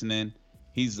casual's listening,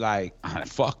 he's like,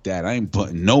 fuck that. I ain't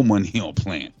putting no money on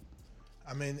Plant.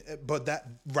 I mean, but that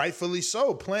rightfully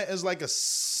so. Plant is like a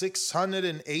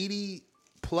 680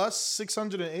 plus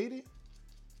 680.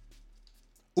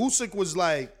 Usyk was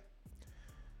like,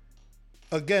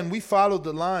 again, we followed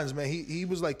the lines, man. He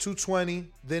was like 220.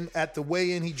 Then at the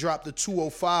weigh-in, he dropped to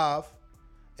 205.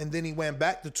 And then he went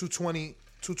back to 220,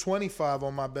 225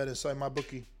 on my betting site, my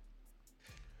bookie.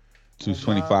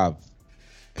 225.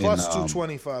 Plus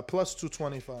 225. Plus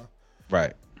 225.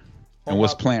 Right. And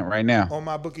what's Plant right now? On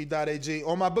my bookie.ag.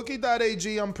 On my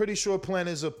bookie.ag, I'm pretty sure Plant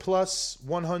is a plus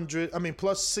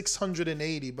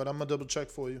 680, but I'm going to double check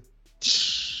for you.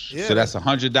 Yeah. So that's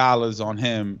 $100 on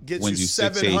him. Gets when you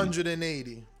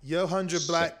 780. Your 100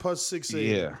 black plus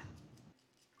 680. Yeah.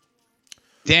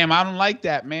 Damn, I don't like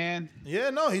that, man. Yeah,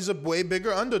 no, he's a way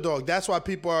bigger underdog. That's why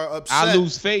people are upset. I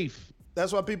lose faith.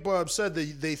 That's why people are upset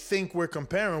that they think we're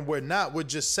comparing. We're not. We're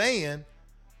just saying,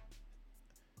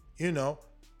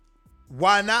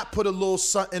 why not put a little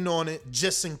something on it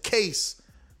just in case,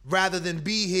 rather than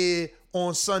be here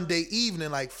on Sunday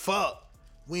evening like, fuck,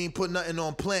 we ain't put nothing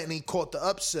on Plant and he caught the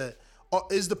upset. Or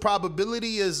is the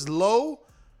probability as low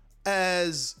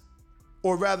as,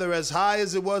 or rather as high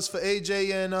as it was for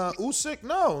AJ and Usyk?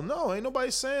 No, ain't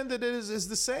nobody saying that it is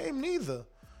the same neither.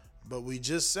 But we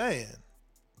just saying.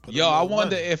 Yo, I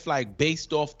wonder if, like,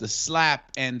 based off the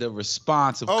slap and the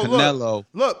response of Canelo.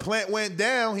 Look, Plant went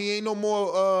down. He ain't no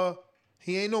more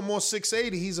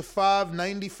 680. He's a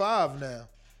 595 now.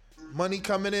 Money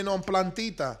coming in on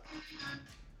Plantita.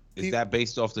 Is that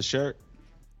based off the shirt?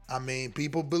 I mean,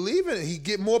 people believe in it. He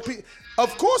get more people.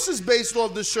 Of course, it's based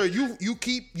off the shirt. You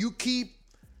keep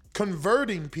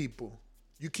converting people.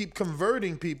 You keep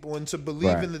converting people into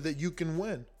believing that you can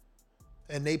win,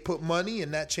 and they put money,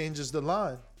 and that changes the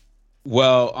line.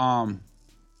 Well,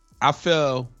 I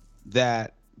feel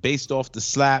that based off the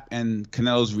slap and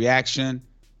Canelo's reaction,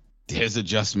 there's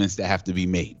adjustments that have to be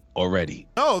made already.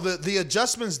 No, the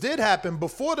adjustments did happen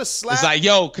before the slap. It's like,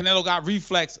 yo, Canelo got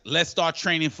reflex. Let's start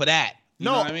training for that. You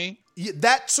know what I mean? Yeah,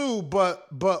 that too, but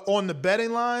on the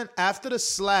betting line, after the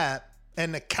slap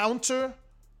and the counter,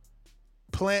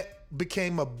 Plant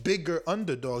became a bigger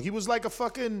underdog. He was like a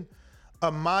fucking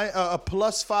a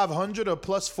plus 500 or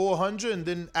plus 400, and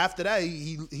then after that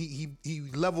he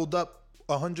leveled up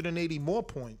 180 more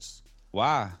points.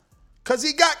 Why? Cause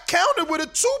he got countered with a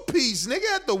 2-piece, nigga,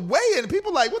 at the weigh-in.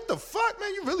 People like, what the fuck,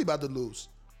 man? You really about to lose?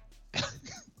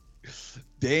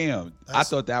 Damn, I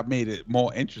thought that made it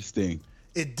more interesting.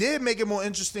 It did make it more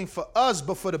interesting for us,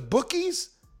 but for the bookies,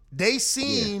 they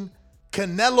seen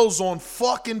Canelo's on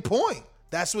fucking point.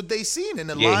 That's what they seen, and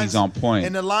the lines, he's on point,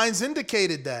 and the lines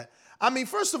indicated that. I mean,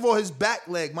 first of all, his back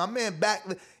leg, my man back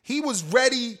leg, he was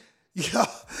ready. Yo,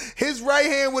 his right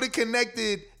hand would have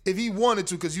connected if he wanted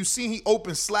to, because you see he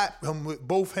open slap him with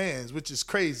both hands, which is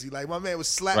crazy. Like, my man was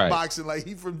slap boxing like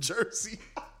he from Jersey.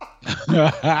 He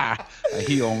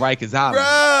on Rikers Island.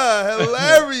 Bruh,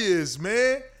 hilarious,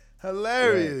 man.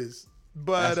 Hilarious. Right.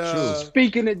 But that's true.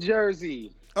 Speaking of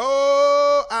Jersey.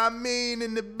 Oh, I mean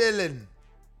in the billing.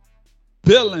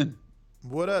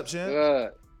 What up, champ?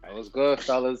 Good. That was good,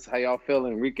 fellas. How y'all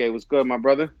feeling? Enrique, was good, my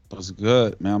brother? Was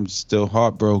good, man. I'm still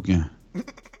heartbroken.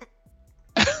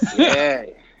 Yeah.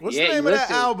 What's the name of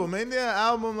that album? Ain't there an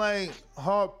album like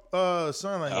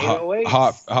something like 808?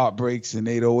 Heartbreaks in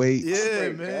 808. Yeah,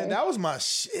 man. That was my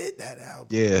shit, that album.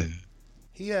 Yeah.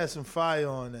 He had some fire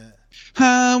on that.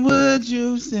 How would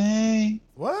you say?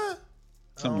 What?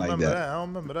 Something like that. I don't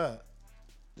remember that.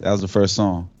 That was the first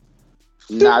song.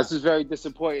 Nah, this is very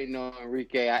disappointing,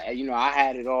 Enrique. I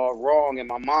had it all wrong in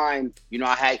my mind.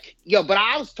 But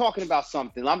I was talking about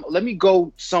something. Let me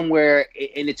go somewhere,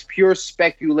 and it's pure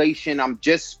speculation. I'm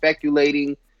just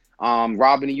speculating.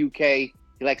 Rob in the UK,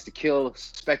 he likes to kill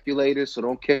speculators, so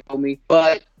don't kill me.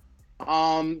 But,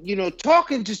 I'm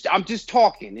just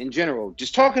talking in general.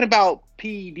 Just talking about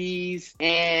PEDs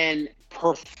and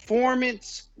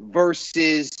performance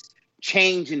versus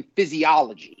change in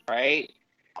physiology, right?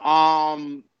 I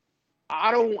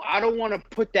don't want to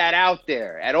put that out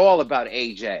there at all about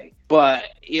AJ, but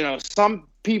some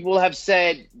people have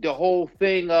said the whole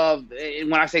thing of, and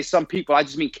when I say some people, I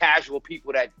just mean casual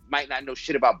people that might not know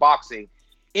shit about boxing,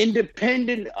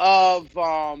 independent of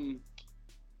the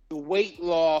weight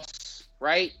loss,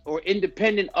 right? Or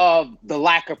independent of the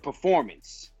lack of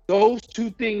performance. Those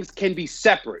two things can be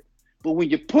separate, but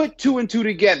when you put two and two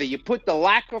together, you put the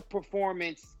lack of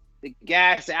performance, the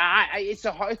gas, it's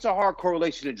a hard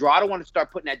correlation to draw. I don't want to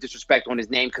start putting that disrespect on his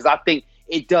name because I think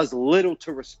it does little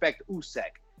to respect Usyk.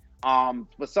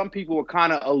 But some people were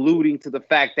kind of alluding to the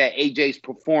fact that AJ's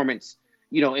performance,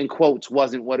 in quotes,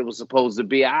 wasn't what it was supposed to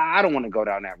be. I don't want to go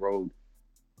down that road.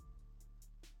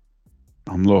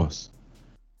 I'm lost.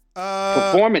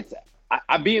 Performance.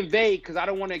 I'm being vague because I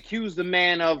don't want to accuse the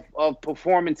man of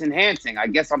performance enhancing. I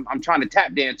guess I'm trying to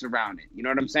tap dance around it. You know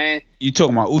what I'm saying? You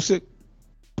talking about Usyk?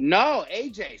 No,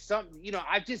 AJ.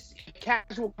 I just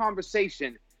casual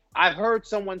conversation. I've heard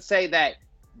someone say that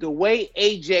the way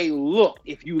AJ looked,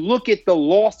 if you look at the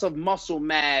loss of muscle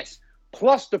mass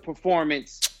plus the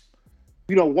performance,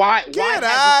 why get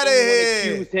out of here?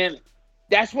 Accuse him?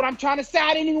 That's what I'm trying to say.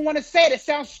 I didn't even want to say it. It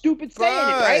sounds stupid saying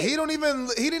it, right? He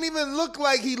didn't even look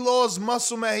like he lost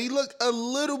muscle, man. He looked a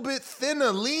little bit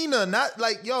thinner, leaner. Not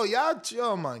like, y'all,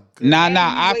 oh my god. Nah,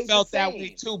 I felt that way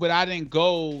too, but I didn't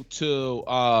go to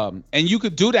and you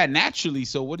could do that naturally.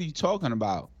 So what are you talking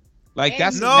about? Like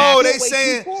that's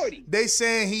they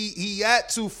saying he at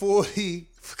 240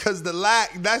 because the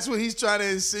lack. That's what he's trying to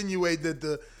insinuate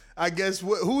that I guess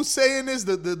who's saying this?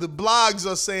 The blogs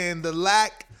are saying the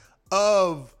lack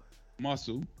of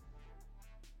muscle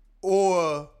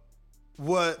or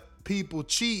what people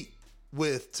cheat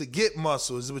with to get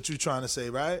muscle is what you're trying to say,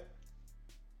 right?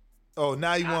 Oh,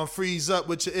 now you want to freeze up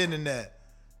with your internet.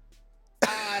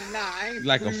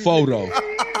 Like a photo.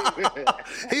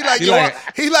 He like,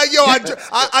 yo,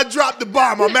 I dropped the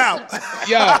bomb. I'm out.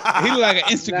 Yeah, he look like an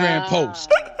Instagram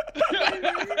post.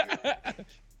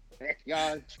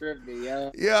 Y'all tripping,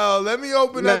 yo. Yo, let me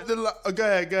open up the. Go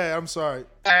ahead. I'm sorry.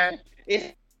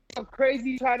 It's so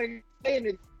crazy trying to say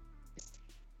it.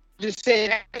 Just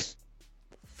saying.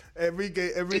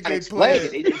 Enrique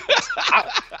playing.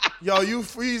 Yo, you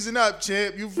freezing up,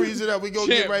 champ. You freezing up. We gonna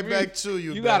get right back to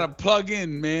you. You gotta plug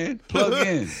in, man. Plug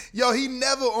in. Yo, he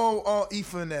never on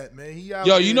Ethernet, man.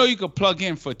 Yo, you know you could plug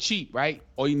in for cheap, right?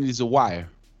 All you need is a wire.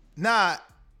 Nah,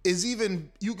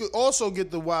 you could also get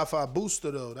the Wi-Fi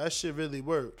booster though. That shit really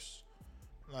works.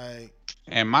 Like,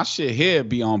 and my shit here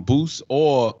be on boost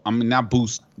not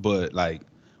boost, but like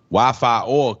Wi-Fi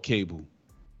or cable.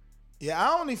 Yeah,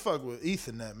 I only fuck with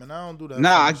Ethernet, man. I don't do that.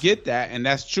 Nah, I get that, and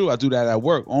that's true. I do that at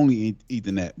work, only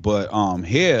Ethernet. But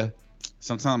here,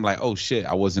 sometimes I'm like, oh shit,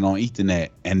 I wasn't on Ethernet,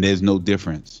 and there's no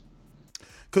difference.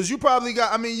 Cause you probably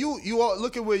got. I mean, you all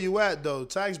look at where you at though.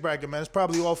 Tax bracket, man. It's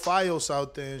probably all Fios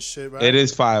out there and shit, right? It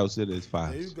is Fios. There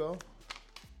you go.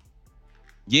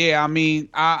 Yeah, I mean,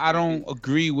 I don't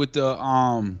agree with the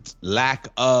lack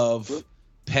of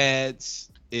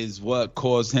pads is what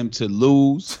caused him to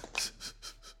lose.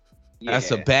 Yeah,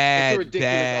 that's a bad,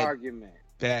 ridiculous argument.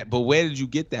 But where did you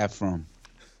get that from?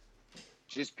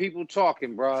 Just people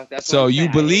talking, bro. That's so what you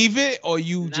believe it, or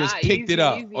you just picked it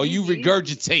up, or you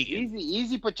regurgitate it?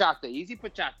 Easy,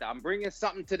 pachata. I'm bringing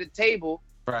something to the table.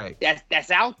 Right. That's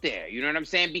out there. You know what I'm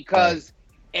saying? Because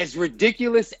as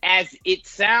ridiculous as it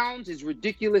sounds, to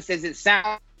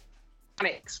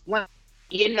explain.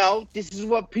 You know, this is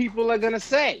what people are gonna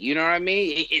say. You know what I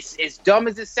mean? It's as dumb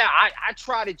as it sounds. I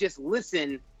try to just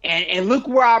listen and look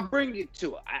where I bring it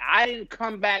to. I didn't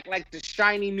come back like the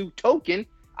shiny new token.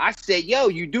 I said, yo,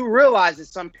 you do realize there's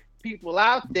some people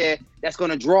out there that's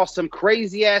gonna draw some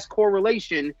crazy ass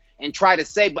correlation and try to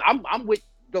say, but I'm with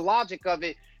the logic of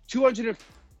it.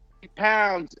 250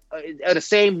 pounds at the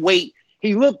same weight.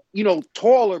 He looked,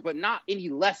 taller, but not any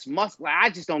less muscular.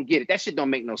 I just don't get it. That shit don't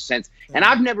make no sense. And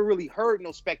I've never really heard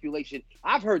no speculation.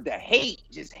 I've heard the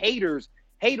haters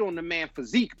hate on the man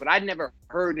physique, but I never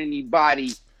heard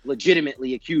anybody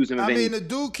legitimately accuse him of anything. I mean, the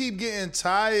dude keep getting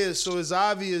tired, so it's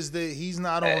obvious that he's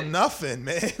not on nothing,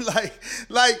 man.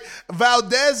 like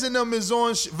Valdez and them is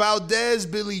on Valdez,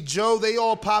 Billy Joe. They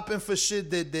all popping for shit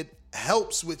that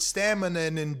helps with stamina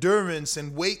and endurance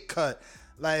and weight cut.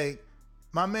 Like,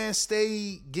 my man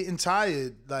stay getting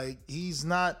tired. Like, he's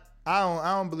not. I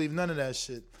don't believe none of that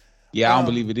shit. Yeah, I don't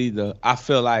believe it either. I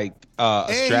feel like a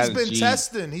strategy. He's been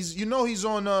testing. He's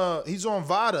on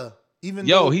VADA.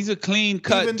 He's a clean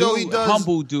cut dude,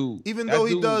 humble dude. Even though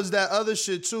he does that other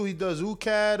shit too, he does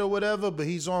UCAD or whatever, but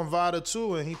he's on VADA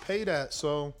too, and he pay that.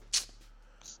 So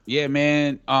yeah,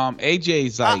 man.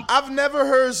 AJ's like, I've never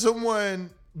heard someone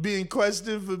being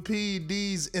questioned for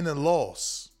PEDs in a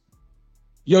loss.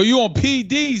 Yo, you on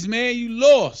PEDs, man? You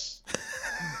lost. You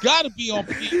gotta be on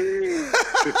PEDs.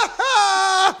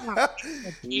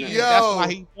 Yo, that's why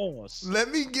he lost. Let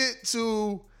me get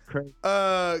to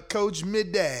Coach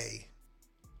Midday.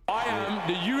 I am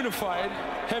the unified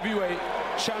heavyweight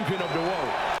champion of the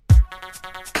world.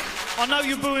 I know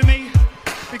you're booing me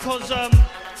because I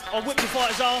whipped the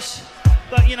fighter's ass,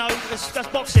 but that's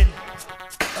boxing.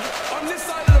 On this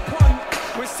side of the pond,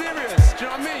 we're serious. Do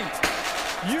you know what I mean?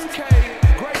 UK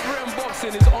Great Britain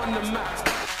boxing is on the map.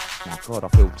 My God, I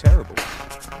feel terrible.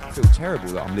 I feel terrible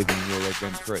that I'm living in your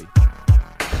rent free.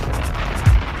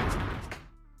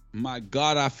 My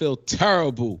God, I feel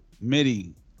terrible.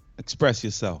 Mitty, express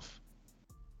yourself.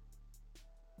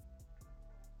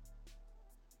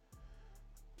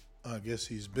 I guess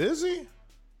he's busy.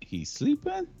 He's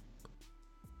sleeping.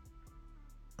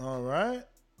 All right.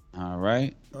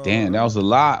 Damn, that was a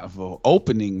lot of an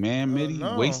opening, man. Mitty,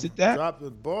 you wasted that. Dropped the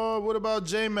ball. What about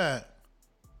J-Mac?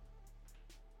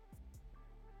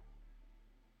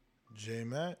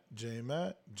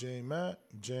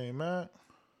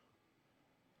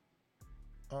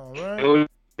 All right.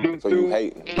 So you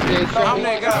hating? I'm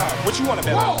that guy. What you want to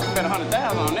bet on? Bet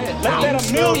 100,000 on that. Let's bet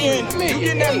 $1 million. You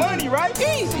getting that money, right?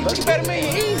 Easy. You bet $1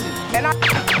 million easy. And I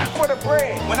for the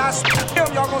bread. When I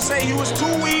him, y'all gonna say he was too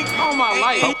weak on my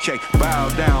life. Okay, bow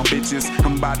down, bitches.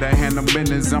 I'm about to handle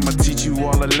business. I'ma teach you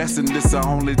all a lesson. This'll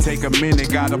only take a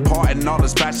minute. Got a part in all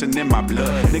this passion in my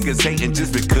blood. Niggas hating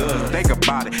just because. Think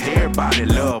about it. Everybody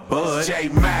love Bud.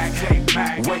 J-Mac,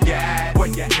 where you at? Where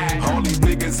you at? All these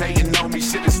niggas hating on me.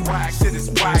 Shit is whack. Shit is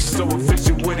whack. So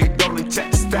official with it. Don't check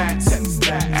the stats.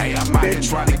 Hey, I'm out here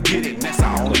trying to get it. That's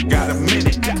I only got a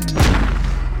minute.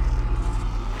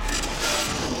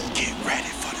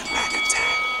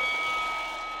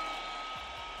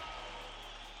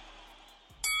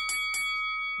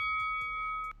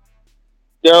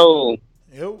 Yo.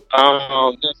 Yo.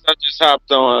 I just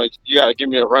hopped on. You gotta give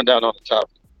me a rundown on the topic.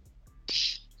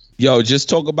 Yo, just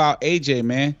talk about AJ,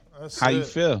 man. How you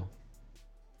feel?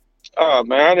 Oh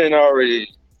man,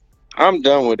 I'm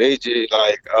done with AJ.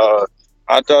 Like,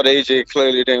 I thought AJ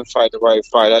clearly didn't fight the right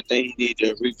fight. I think he need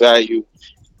to revalue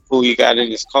who he got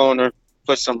in his corner,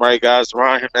 put some right guys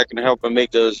around him that can help him make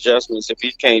those adjustments if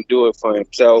he can't do it for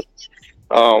himself.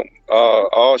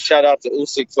 All shout out to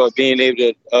Usyk for being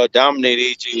able to dominate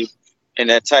AJ in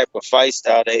that type of fight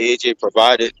style that AJ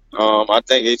provided. I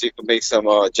think AJ could make some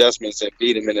adjustments and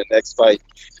beat him in the next fight.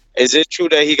 Is it true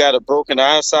that he got a broken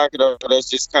eye socket, or that's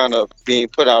just kind of being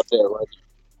put out there right now?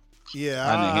 Yeah,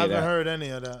 I haven't heard any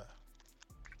of that.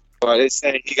 Well, they're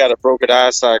saying he got a broken eye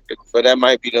socket, but that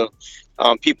might be the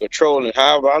people trolling.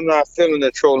 However, I'm not feeling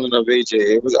the trolling of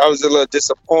AJ. I was a little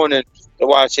disappointed to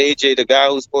watch AJ, the guy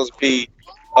who's supposed to be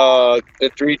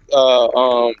the three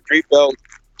belt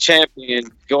champion,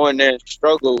 go in there and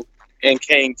struggle and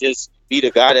can't just be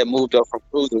the guy that moved up from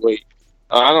cruiserweight.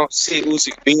 I don't see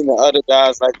Usyk being the other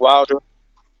guys like Wilder,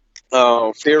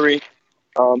 Fury,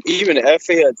 even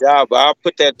FA a job. But I'll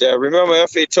put that there. Remember,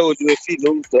 FA told you if he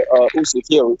loses to Usyk,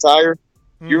 he'll retire.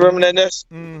 Mm-hmm. You remember that, Ness?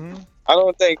 Mm-hmm. I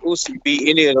don't think Usyk beat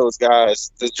any of those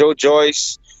guys. The Joe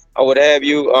Joyce or what have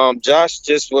you. Josh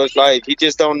just was like, he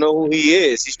just don't know who he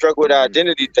is. He struggled with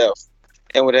identity theft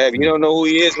and what have you. He don't know who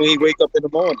he is when he wake up in the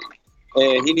morning.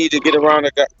 And he need to get around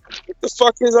a guy. What the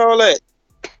fuck is all that?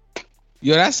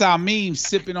 Yo, that's our meme,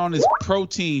 sipping on his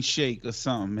protein shake or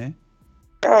something, man.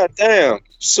 God damn.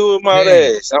 Sue him out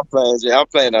ass. I'm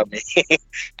playing up me.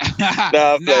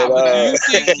 But do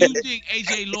you think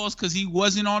AJ lost because he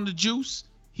wasn't on the juice?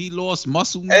 He lost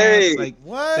muscle mass? Hey, like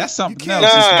what? That's something You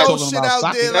else. can't throw shit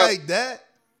out there like that.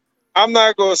 I'm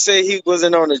not gonna say he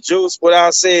wasn't on the juice. What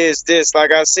I'll say is this: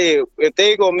 like I said, if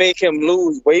they gonna make him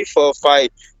lose weight for a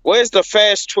fight, where's the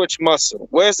fast twitch muscle?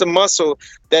 Where's the muscle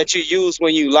that you use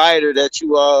when you lighter? That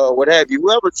you what have you?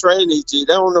 Whoever trained EG, they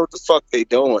don't know what the fuck they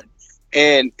doing,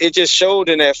 and it just showed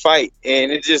in that fight.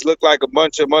 And it just looked like a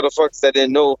bunch of motherfuckers that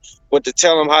didn't know what to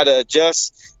tell him how to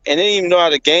adjust, and they didn't even know how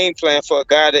to game plan for a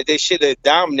guy that they should have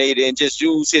dominated and just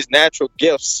use his natural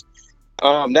gifts.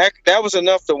 That was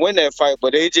enough to win that fight.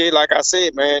 But AJ, like I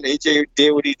said, man, AJ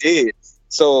did what he did.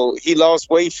 So he lost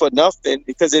weight for nothing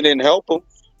because it didn't help him.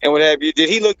 And what have you? Did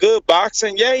he look good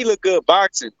boxing? Yeah, he looked good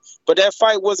boxing. But that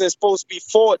fight wasn't supposed to be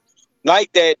fought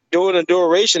like that during the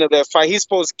duration of that fight. He's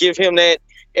supposed to give him that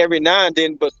every now and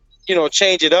then, but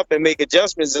change it up and make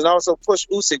adjustments and also push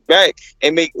Usyk back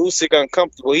and make Usyk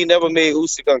uncomfortable. He never made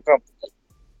Usyk uncomfortable.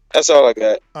 That's all I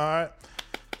got. All right.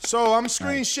 So I'm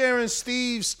screen sharing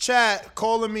Steve's chat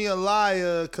calling me a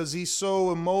liar because he's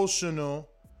so emotional.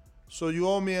 So you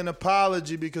owe me an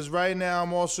apology because right now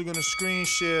I'm also going to screen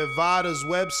share VADA's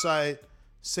website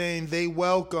saying they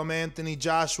welcome Anthony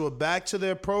Joshua back to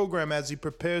their program as he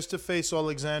prepares to face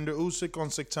Alexander Usyk on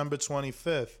September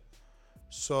 25th.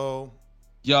 So...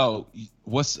 Yo,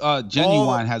 what's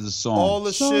Genuine has a song. All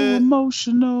the so shit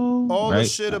emotional. All the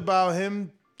shit about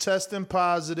him testing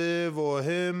positive or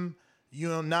him,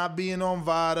 not being on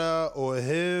VADA or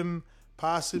him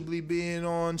possibly being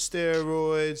on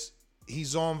steroids.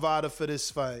 He's on VADA for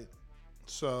this fight.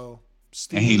 So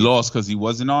Steve, and he lost because he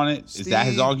wasn't on it? Is that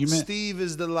his argument? Steve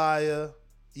is the liar.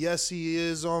 Yes, he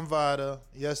is on VADA.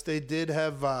 Yes, they did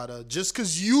have VADA. Just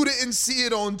because you didn't see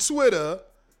it on Twitter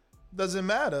doesn't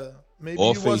matter. Maybe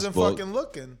or he wasn't Facebook. fucking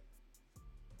looking.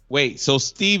 Wait, so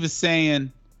Steve is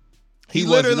saying he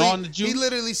wasn't on the juice? He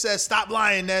literally said, stop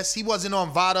lying, Ness. He wasn't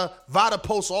on VADA. VADA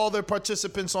posts all their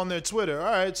participants on their Twitter.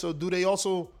 All right, so do they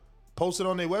also post it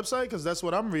on their website? Because that's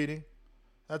what I'm reading.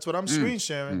 That's what I'm screen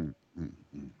sharing.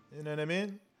 You know what I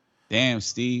mean? Damn,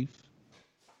 Steve.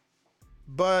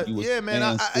 But yeah,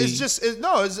 man,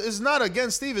 it's not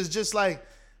against Steve. It's just like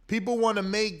people want to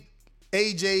make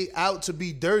AJ out to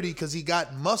be dirty because he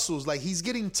got muscles. Like, he's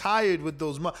getting tired with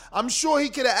those muscles. I'm sure he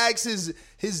could have asked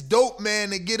his dope man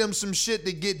to get him some shit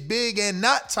to get big and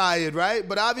not tired, right?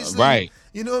 But obviously,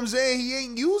 you know what I'm saying? He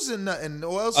ain't using nothing.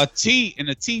 Or else a tea in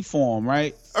a tea form,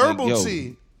 right? Herbal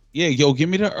tea. Yeah, give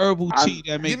me the herbal tea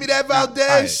that makes. Give me that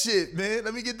Valdez shit, man.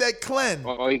 Let me get that cleanse.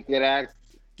 Or he could ask.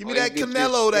 Give me that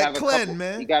Canelo, that cleanse,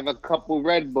 man. You got a couple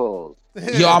Red Bulls.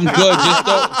 Yo, I'm good.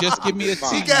 Just give me a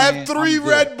tea. He can have 3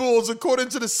 Red Bulls according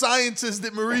to the scientist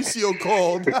that Mauricio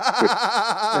called.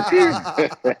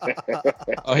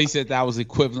 Oh, he said that was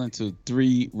equivalent to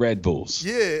 3 Red Bulls.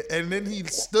 Yeah, and then he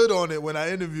stood on it when I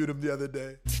interviewed him the other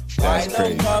day. That's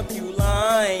crazy. You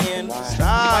lying?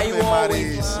 Stop it,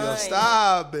 Mauricio.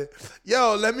 Stop it.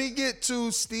 Yo, let me get to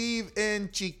Steve in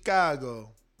Chicago.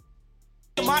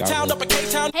 My town up in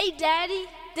K-Town. Hey, Daddy,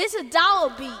 this is Dollar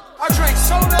Beat. I drink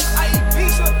soda, I eat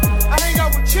pizza, I hang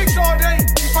out with chicks all day.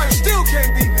 These fighters still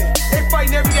can't beat me. They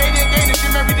fighting every day, they in the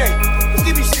gym every day. Just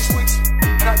give me 6 weeks,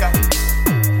 and I got it.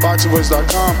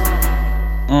 BoxingVoice.com.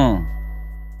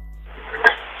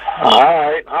 All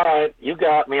right. You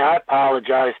got me. I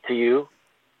apologize to you,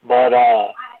 but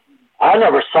I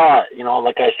never saw it. You know,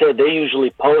 like I said, they usually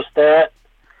post that.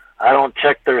 I don't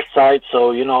check their site,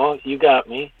 so, you know, you got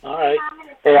me. All right.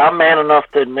 Hey, I'm man enough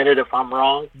to admit it if I'm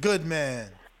wrong. Good man.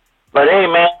 But, hey,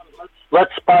 man,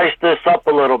 let's spice this up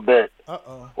a little bit.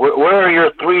 Uh-oh. Where are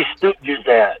your 3 stooges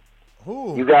at?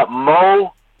 Who? You got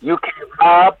Mo, UK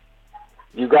Rob,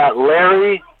 you got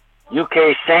Larry,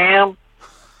 UK Sam,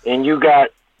 and you got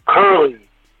Curly,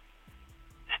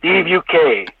 Steve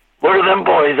UK. Where are them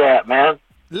boys at, man?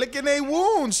 Licking their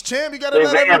wounds, champ. You got to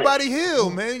let everybody heal,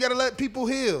 man. You got to let people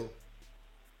heal.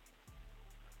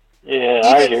 Yeah,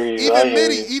 I hear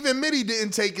you. Even Mitty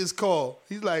didn't take his call.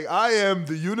 He's like, I am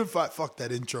the unified. Fuck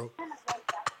that intro.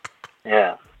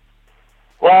 Yeah.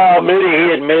 Well, Mitty,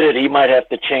 he admitted he might have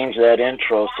to change that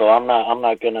intro, so I'm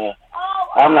not gonna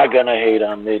hate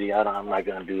on Mitty. I'm not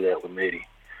gonna do that with Mitty.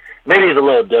 Mitty's a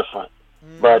little different.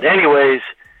 But anyways,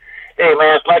 hey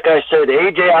man, it's like I said,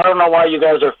 AJ, I don't know why you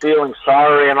guys are feeling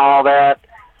sorry and all that.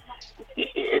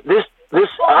 This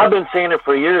I've been saying it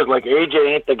for years. Like,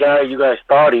 AJ ain't the guy you guys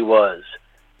thought he was.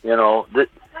 You know,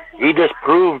 he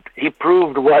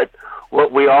proved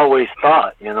what we always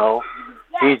thought. You know,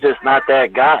 he's just not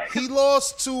that guy. He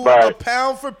lost to a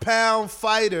pound for pound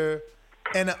fighter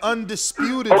and an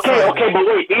undisputed fighter. Okay, but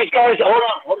wait, these guys.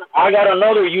 Hold on. I got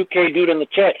another UK dude in the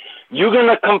chat. You're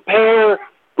gonna compare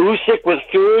Usyk with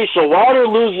Fury? So Wilder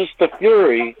loses to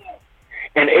Fury,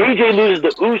 and AJ loses to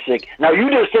Usyk. Now, you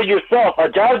just said yourself,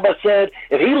 Ajagba said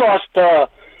if he lost to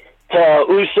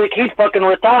Usyk, he'd fucking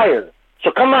retire.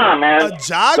 So come on, man.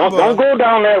 Ajagba? Don't go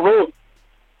down that road.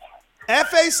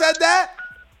 FA said that?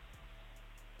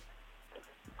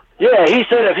 Yeah, he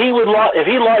said if he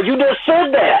lost, you just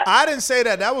said that. I didn't say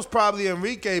that. That was probably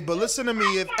Enrique. But listen to me.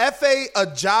 If FA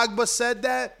Ajagba said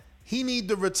that, he need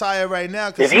to retire right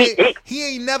now because he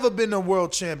ain't never been a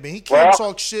world champion. He can't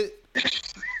talk shit.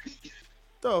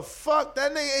 The fuck?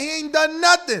 That nigga, he ain't done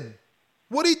nothing.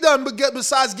 What he done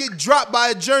besides get dropped by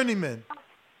a journeyman?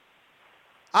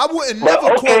 I would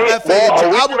never quote FA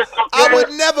Ajagba. I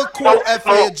would never quote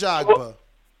FA Ajagba.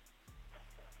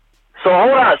 So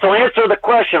hold on. So answer the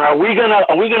question. Are we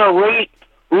gonna rate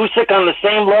Usyk on the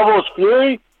same level as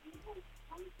Fury?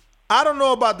 I don't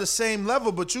know about the same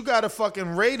level, but you gotta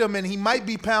fucking rate him, and he might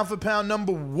be pound for pound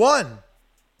number 1.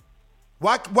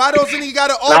 Why doesn't he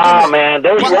got an argument? Nah, man,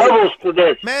 there's levels to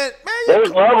this. Man, there's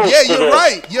levels to you're this.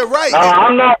 right. You're right. No,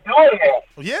 I'm not doing it.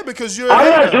 Yeah, because you're. I'm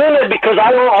not doing it because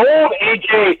I don't hold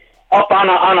AJ up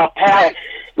on a path.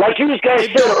 Like you guys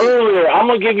said earlier, I'm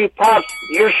gonna give you props.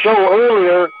 Your show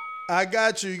earlier. I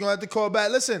got you. You're gonna have to call back.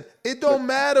 Listen, it don't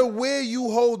matter where you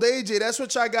hold AJ. That's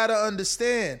what y'all gotta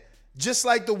understand. Just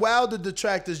like the Wilder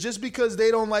detractors, just because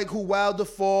they don't like who Wilder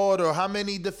fought or how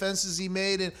many defenses he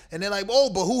made, and they're like, oh,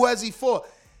 but who has he fought?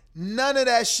 None of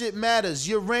that shit matters.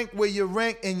 You're ranked where you're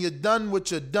ranked, and you're done what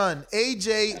you're done.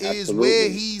 AJ is where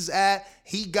he's at.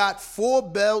 He got 4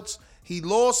 belts. He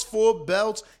lost 4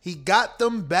 belts. He got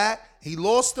them back. He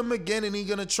lost them again, and he's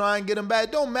going to try and get them back.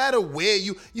 It don't matter where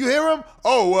you hear him.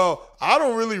 Oh, well, I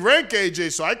don't really rank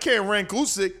AJ, so I can't rank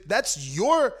Usyk. That's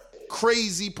your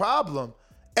crazy problem.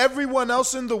 Everyone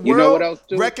else in the world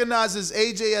recognizes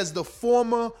AJ as the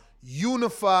former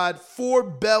unified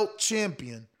 4-belt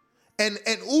champion. And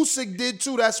Usyk did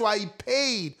too. That's why he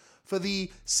paid for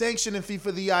the sanctioning fee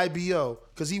for the IBO,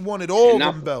 because he wanted all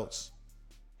them belts.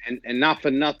 And not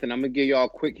for nothing, I'm going to give y'all a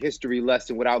quick history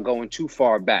lesson without going too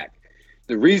far back.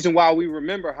 The reason why we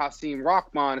remember Hasim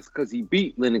Rahman is because he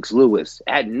beat Lennox Lewis.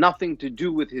 It had nothing to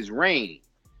do with his reign.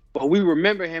 But we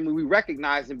remember him and we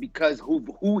recognize him because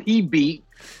who he beat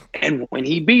and when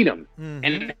he beat him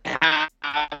and how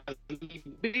he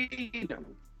beat him,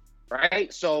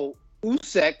 right? So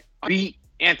Usyk beat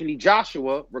Anthony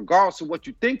Joshua, regardless of what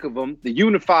you think of him, the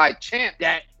unified champ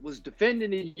that was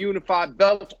defending the unified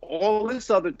belt all this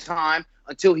other time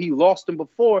until he lost him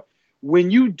before.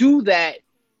 When you do that,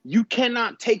 you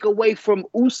cannot take away from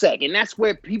Usyk, and that's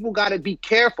where people got to be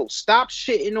careful. Stop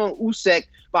shitting on Usyk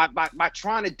by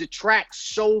trying to detract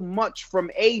so much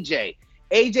from AJ.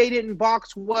 AJ didn't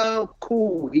box well,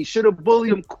 cool. He should have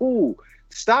bullied him, cool.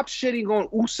 Stop shitting on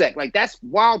Usyk. Like, that's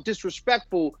wild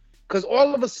disrespectful, because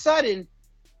all of a sudden,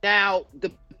 now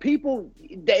the people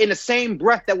in the same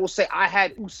breath that will say, I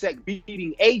had Usyk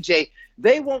beating AJ,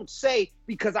 they won't say,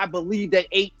 because I believe that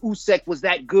Usyk was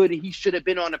that good and he should have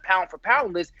been on the pound for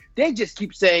pound list. They just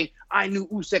keep saying, I knew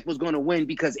Usyk was going to win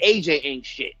because AJ ain't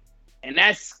shit. And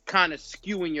that's kind of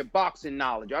skewing your boxing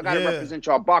knowledge. Y'all got to represent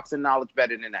y'all boxing knowledge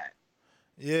better than that.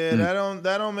 Yeah,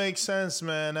 that don't make sense,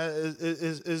 man. That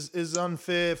is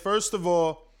unfair. First of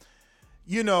all,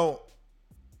 you know,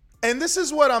 and this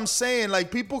is what I'm saying.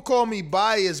 Like, people call me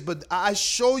biased, but I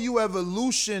show you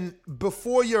evolution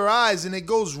before your eyes, and it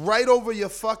goes right over your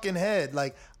fucking head.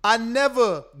 Like, I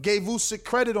never gave Usyk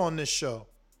credit on this show.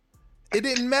 It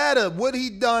didn't matter what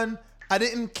he done. I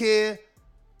didn't care.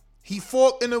 He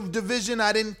fought in a division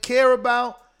I didn't care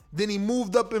about. Then he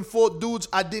moved up and fought dudes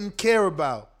I didn't care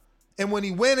about. And when he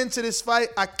went into this fight,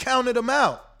 I counted him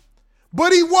out.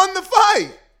 But he won the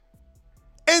fight.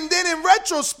 And then in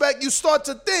retrospect, you start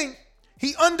to think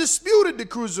he undisputed the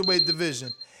cruiserweight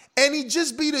division. And he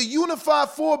just beat a unified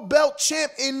 4-belt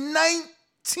champ in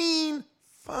 19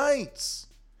 fights.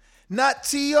 Not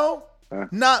Tio,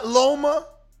 not Loma,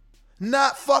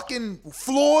 not fucking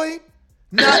Floyd,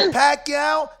 not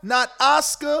Pacquiao, not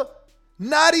Oscar,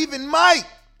 not even Mike,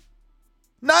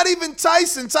 not even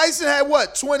Tyson. Tyson had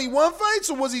what, 21 fights,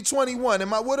 or was he 21?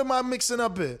 What am I mixing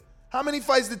up here? How many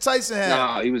fights did Tyson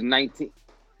have? No, he was 19.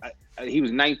 He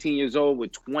was 19 years old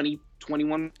with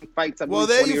 21 fights. I believe, well,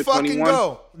 there you fucking 21.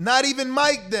 go. Not even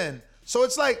Mike then. So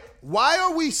it's like, why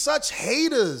are we such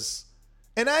haters?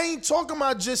 And I ain't talking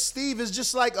about just Steve. It's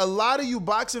just like a lot of you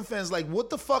boxing fans, like, what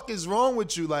the fuck is wrong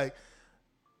with you? Like,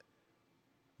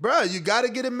 bro, you got to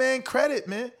get a man credit,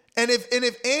 man. And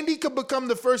if Andy could become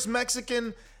the first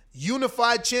Mexican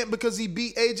unified champ because he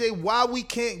beat AJ, why we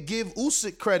can't give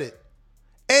Usyk credit?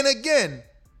 And again,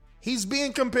 he's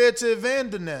being compared to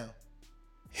Evander now.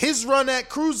 His run at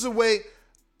cruiserweight,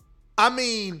 I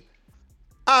mean,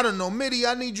 I don't know, Mitty,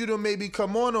 I need you to maybe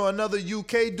come on, or another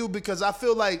UK dude, because I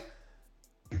feel like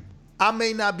I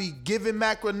may not be giving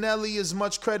Macronelli as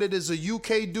much credit as a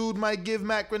UK dude might give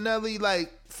Macronelli,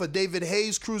 like, for David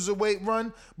Haye's cruiserweight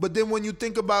run. But then when you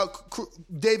think about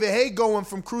David Haye going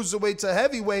from cruiserweight to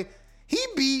heavyweight, he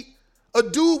beat a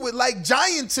dude with like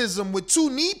giantism with 2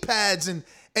 knee pads, and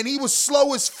he was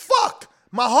slow as fuck.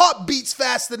 My heart beats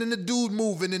faster than the dude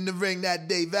moving in the ring that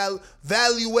day.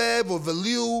 Valuev or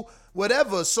Value,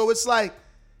 whatever. So it's like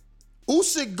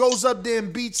Usyk goes up there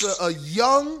and beats a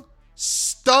young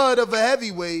stud of a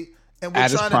heavyweight, and we're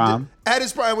at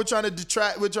his prime. We're trying to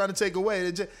detract. We're trying to take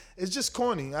away. It's just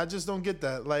corny. I just don't get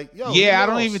that. Like, yo, yeah, I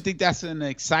don't even think that's an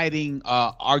exciting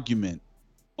argument,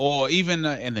 or even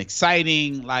an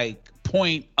exciting like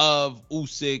point of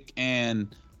Usyk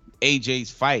and AJ's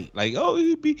fight. Like, oh,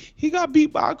 he got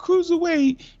beat by a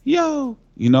cruiserweight. Yo,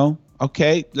 you know,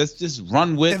 okay, let's just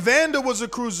run with. Evander was a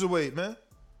cruiserweight, man.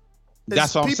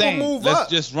 That's what I'm saying. Let's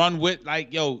just run with,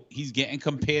 like, yo, he's getting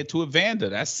compared to Evander.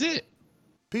 That's it.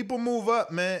 People move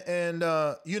up, man, and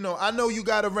you know, I know you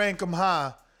got to rank him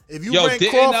high. If you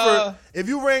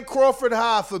rank Crawford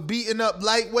high for beating up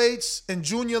lightweights and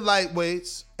junior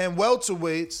lightweights and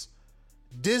welterweights,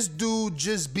 this dude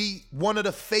just beat one of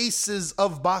the faces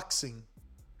of boxing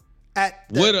at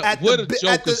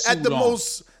the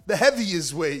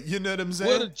heaviest weight. You know what I'm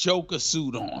saying? With a Joker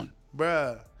suit on,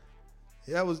 bruh.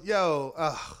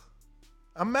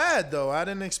 I'm mad though. I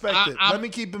didn't expect it. Let me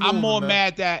keep it moving. I'm more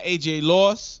mad that AJ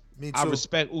lost. Me too. I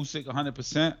respect Usyk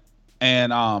 100%,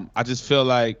 and I just feel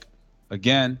like,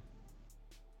 again,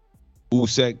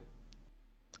 Usyk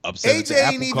upset.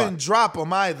 AJ ain't even drop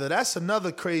him either. That's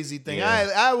another crazy thing.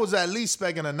 Yeah. I was at least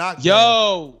expecting a knockdown.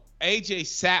 Yo, AJ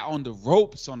sat on the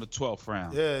ropes on the 12th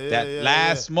round.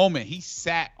 Last moment, he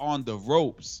sat on the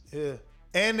ropes. Yeah.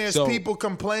 And there's people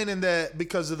complaining that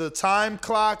because of the time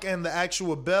clock and the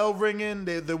actual bell ringing,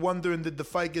 they're wondering did the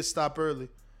fight get stopped early.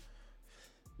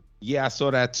 Yeah, I saw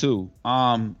that too.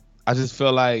 I just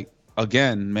feel like,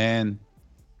 again, man,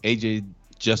 AJ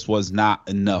just was not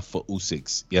enough for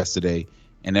Usyk yesterday.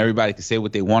 And everybody can say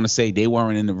what they want to say. They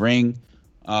weren't in the ring.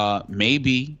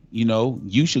 maybe,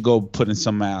 you should go put in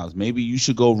some miles. Maybe you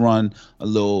should go run a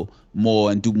little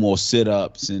more and do more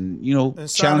sit-ups and, and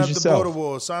challenge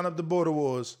yourself. Sign up the Border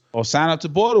Wars. Or sign up to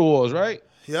Border Wars, right?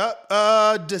 Yep.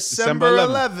 December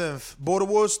 11th, Border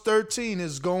Wars 13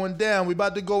 is going down. We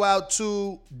about to go out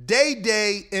to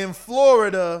Day in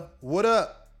Florida. What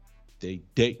up? Day.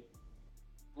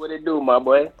 What it do, my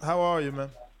boy? How are you, man?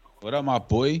 What up, my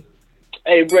boy?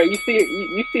 Hey, bro, you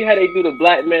see how they do the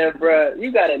black man, bro?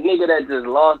 You got a nigga that just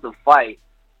lost a fight,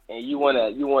 and you wanna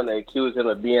accuse him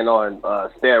of being on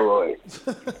steroids.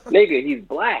 Nigga, he's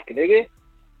black, nigga.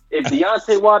 If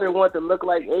Deontay Wilder wanted to look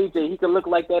like AJ, he could look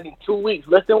like that in 2 weeks,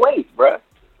 lifting weights, bro.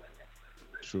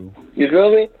 True. You feel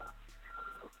me?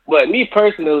 But me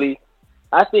personally,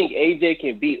 I think AJ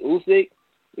can beat Usyk.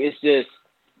 It's just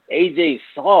AJ's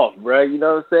soft, bro. You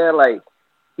know what I'm saying? Like,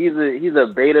 he's a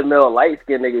beta male light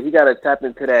skinned nigga. He gotta tap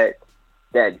into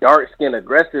that dark skin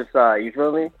aggressive side. You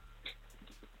feel me?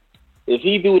 If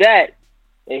he do that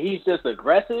and he's just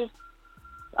aggressive,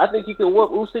 I think he can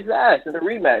whoop Usyk's ass in a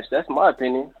rematch. That's my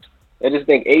opinion. I just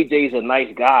think AJ's a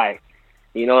nice guy.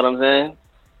 You know what I'm saying?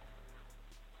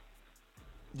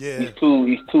 Yeah.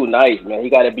 He's too nice, man. He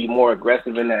got to be more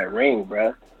aggressive in that ring,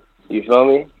 bro. You feel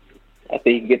me? I think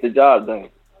he can get the job done.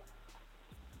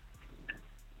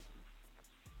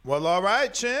 Well, all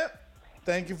right, champ.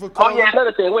 Thank you for calling. Oh, yeah,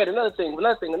 another thing.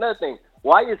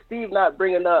 Why is Steve not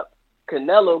bringing up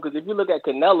Canelo? Because if you look at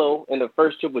Canelo in the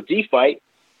first Triple G fight,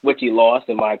 which he lost,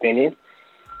 in my opinion,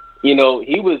 he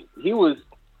was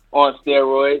on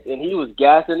steroids and he was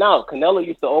gassing out. Canelo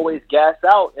used to always gas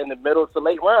out in the middle to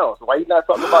late rounds. Why you not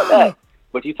talking about that?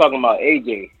 But you talking about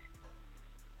AJ.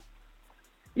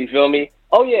 You feel me?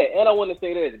 Oh, yeah, and I want to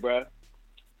say this, bro.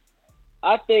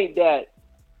 I think that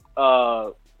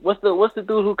what's the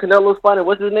dude who Canelo's fighting?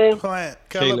 What's his name?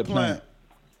 Caleb Plant.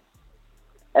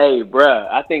 Hey, bruh,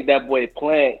 I think that boy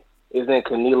Plant is in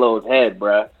Canelo's head,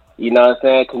 bruh. You know what I'm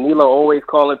saying? Canelo always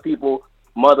calling people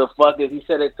motherfuckers. He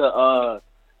said it to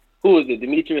who is it?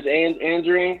 Demetrius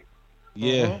Andrian?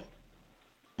 Yeah.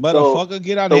 Motherfucker,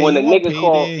 get out so here. When the You want nigga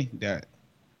call, that.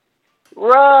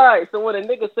 right. So when a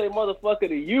nigga say motherfucker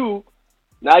to you,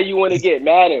 now you want to get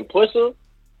mad and push him?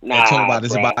 Nah, talk about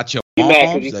this bruh. about your You mad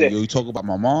 'cause moms? he Like, said- you talk about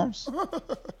my moms?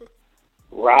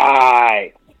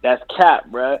 Right. That's cap,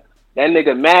 bruh. That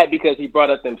nigga mad because he brought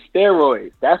up them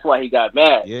steroids. That's why he got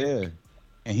mad. Yeah.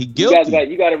 And he You guilty.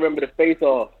 got to remember the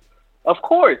face-off. Of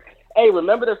course. Hey,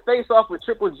 remember the face-off with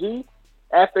Triple G?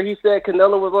 After he said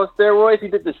Canelo was on steroids, he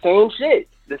did the same shit.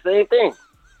 The same thing.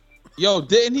 Yo,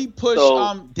 didn't he push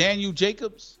Daniel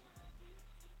Jacobs?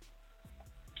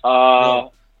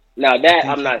 Now that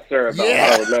I'm not sure about.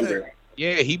 I don't remember.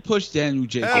 Yeah, he pushed Daniel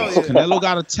Jacobs. Hell yeah. Canelo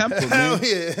got a temper, Hell man.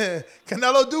 yeah.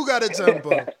 Canelo do got a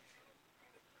temper.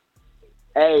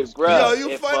 Hey, bro. Yo,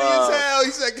 you funny as hell.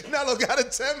 He said Canelo got a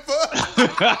temper.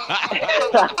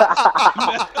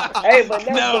 Hey, but that's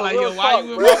No, some like, real yo, why talk,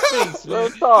 you in bro. my face, man? Real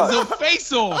talk. There's a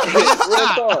face off, man. Real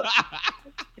Stop. talk.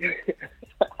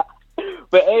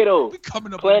 But hey, though,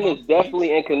 Plant is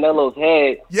definitely in Canelo's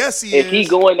head. Yes, he if is. he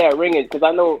go in that ring, because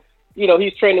I know,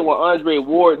 he's training with Andre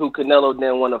Ward, who Canelo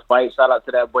didn't want to fight. Shout out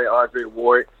to that boy Andre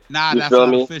Ward. Nah, You that's feel not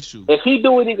me? official. If he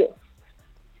do it,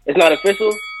 it's not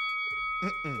official.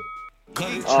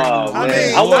 Oh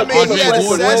man, I want to he had a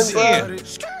win,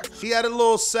 session. bro. He had a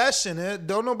little session.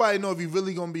 Don't nobody know if he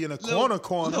really gonna be in a corner.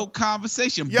 Little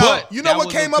conversation. Yo, but you know that what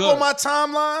was came a up good. on my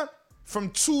timeline from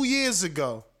 2 years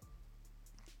ago?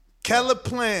 Caleb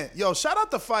Plant. Yo, shout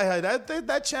out to Fight Hut.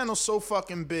 That channel's so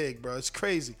fucking big, bro. It's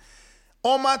crazy.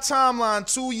 On my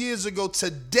timeline 2 years ago,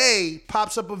 today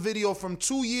pops up a video from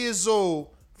 2 years old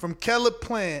from Caleb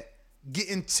Plant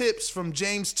getting tips from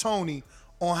James Toney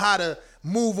on how to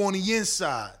move on the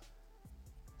inside.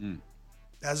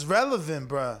 That's relevant,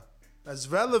 bruh. That's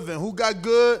relevant. Who got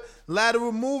good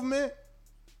lateral movement?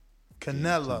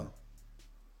 Canelo.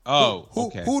 Oh, Who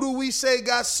okay. do we say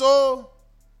got soul?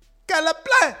 Caleb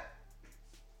Plant.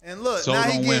 And look, So now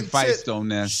he don't win getting fights, tips. though,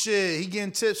 now. Shit, he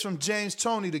getting tips from James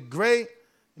Toney, the great.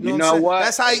 You I'm know saying?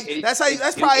 what?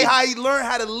 That's probably how he learned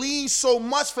how to lean so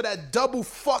much for that double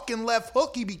fucking left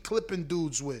hook he be clipping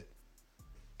dudes with.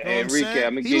 You know what I'm Enrique, saying?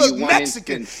 I'm gonna He give look you one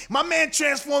Mexican. instance. My man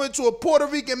transformed into a Puerto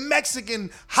Rican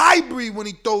Mexican hybrid when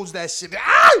he throws that shit.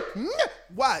 Ah!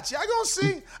 Watch, y'all gonna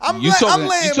see. I'm You talking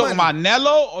laying about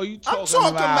Nello or you talking, I'm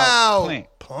talking about Plant?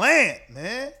 Plant,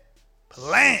 man.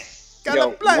 Plant. Got Yo,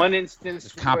 a Plant. one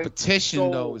instance. Competition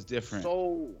though is different.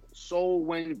 So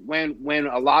when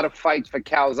a lot of fights for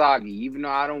Calzaghe, even though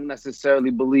I don't necessarily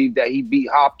believe that he beat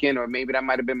Hopkins, or maybe that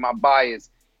might have been my bias,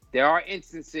 there are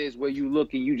instances where you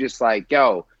look and you just like,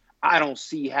 yo, I don't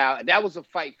see how that was a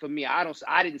fight for me. I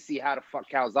didn't see how the fuck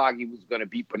Calzaghe was gonna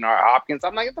beat Bernard Hopkins.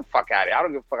 I'm like, get the fuck out of here. I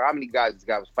don't give a fuck how many guys this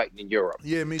guy was fighting in Europe.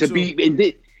 Yeah, me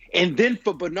too. And then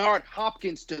for Bernard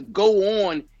Hopkins to go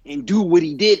on and do what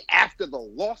he did after the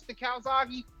loss to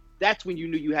Calzaghe, that's when you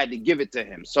knew you had to give it to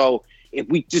him. So if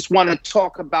we just want to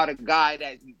talk about a guy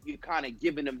that you're kind of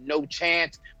giving him no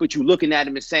chance, but you're looking at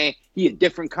him and saying he a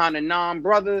different kind of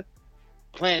non-brother,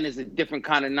 Plant is a different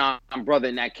kind of non-brother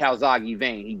in that Calzaghe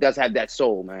vein. He does have that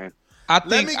soul, man.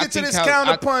 Let me get to this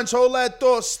counterpunch. Hold that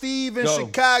thought. Steve in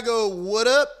Chicago, what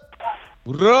up?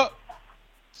 What up?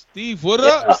 Steve, what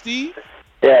up, Steve?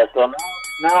 Yeah, so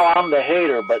now I'm the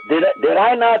hater, but did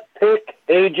I not pick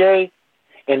AJ?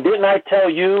 And didn't I tell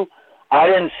you I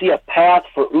didn't see a path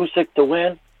for Usyk to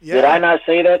win? Yeah. Did I not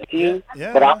say that to you?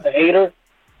 Yeah. But I'm the hater?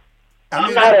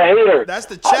 I'm not a hater. That's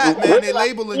the chat, man. They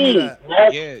labeling you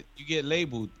that. Yeah, you get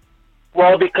labeled.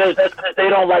 Well, because they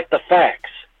don't like the facts.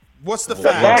 What's the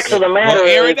facts? facts? The facts of the matter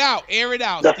air is, it out. Air it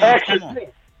out, the Steve. facts Come on.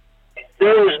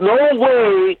 There is no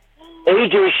way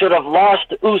AJ should have lost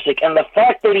to Usyk, and the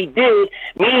fact that he did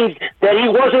means that he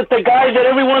wasn't the guy that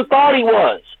everyone thought he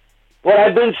was. What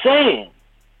I've been saying.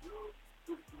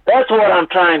 That's what I'm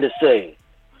trying to say.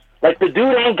 Like, the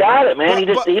dude ain't got it, man. He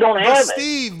don't have it.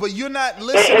 Steve, but you're not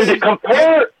listening. And to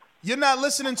compare, you're not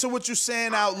listening to what you're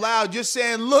saying out loud. You're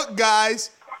saying, look,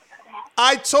 guys,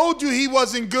 I told you he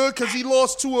wasn't good because he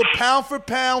lost to a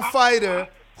pound-for-pound fighter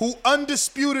who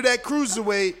undisputed at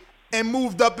cruiserweight and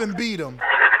moved up and beat him.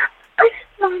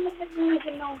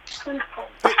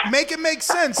 Make it make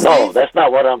sense, Steve. No, that's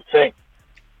not what I'm saying.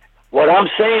 What I'm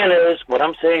saying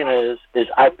is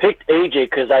I picked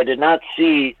AJ because I did not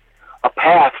see a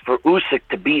path for Usyk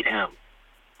to beat him.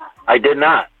 I did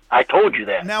not. I told you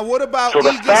that. Now, what about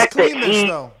Egis Klimas,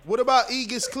 though? What about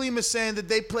Egis Klimas saying that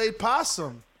they played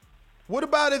possum? What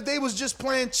about if they was just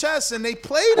playing chess and they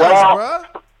played us, bro?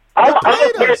 I'm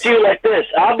going to put it to you like this.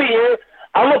 I'll be here.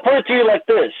 I'm going to put it to you like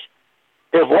this.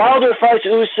 If Wilder fights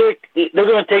Usyk, they're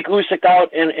going to take Usyk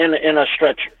out in a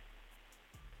stretcher.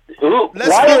 Wilder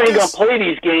ain't going to play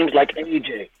these games like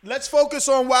AJ. Let's focus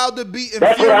on Wilder beating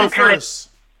Fury first.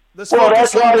 That's why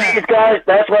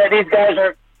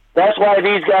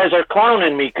these guys are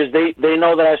clowning me because they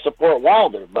know that I support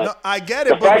Wilder. But no, I get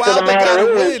it, but Wilder got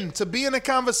to win. To be in a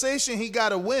conversation, he got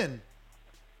to win.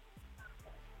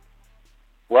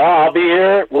 Well, I'll be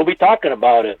here. We'll be talking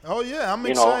about it. Oh, yeah, I'm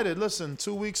excited. Listen,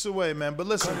 2 weeks away, man. But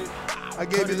listen, I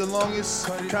gave you the longest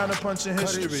counterpunch in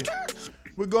history.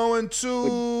 We're going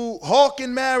to Hawk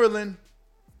in Maryland.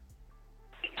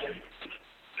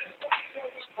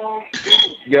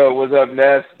 Yo, what's up,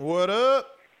 Ness? What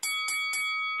up?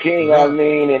 King, I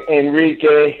mean, and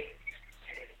Enrique.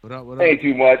 What up? Ain't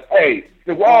too much. Hey,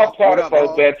 the wild part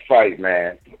about that fight,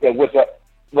 man. What's up?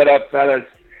 What up, fellas?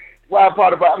 I'm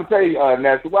gonna tell you,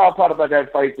 Ness, the wild part about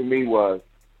that fight for me was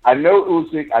I know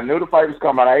Usyk, I knew the fight was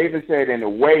coming. I even said in the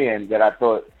weigh-in that I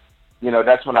thought,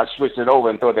 that's when I switched it over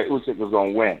and thought that Usyk was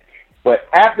gonna win. But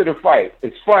after the fight,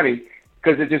 it's funny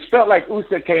because it just felt like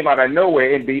Usyk came out of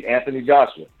nowhere and beat Anthony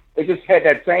Joshua. It just had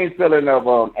that same feeling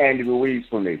of Andy Ruiz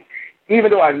for me.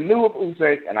 Even though I knew of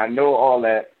Usyk and I know all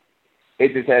that,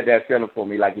 it just had that feeling for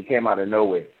me, like he came out of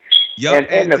nowhere. Yup, and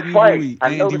in the fight,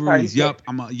 Andy Ruiz. Yup,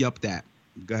 I'm a yup that.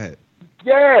 Go ahead.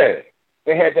 Yeah,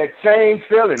 it had that same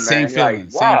feeling, man. Same feeling.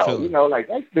 Like, wow, same feeling. Like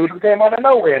that dude came out of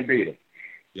nowhere and beat him.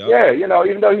 Yep. Yeah,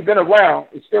 even though he's been around,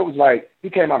 it still was like he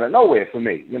came out of nowhere for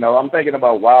me. I'm thinking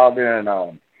about Wilder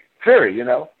and Fury.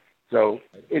 So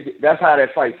that's how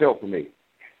that fight felt for me.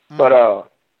 But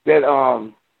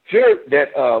Fury,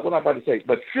 what am I about to say?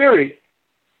 But Fury,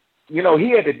 he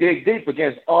had to dig deep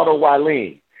against Otto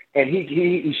Wallin, and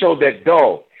he showed that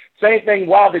dog. Same thing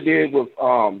Wilder did with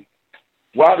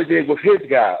his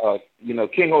guy,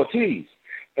 King Ortiz,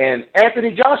 and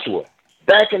Anthony Joshua.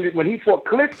 Back when he fought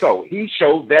Klitschko, he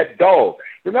showed that dog.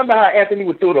 Remember how Anthony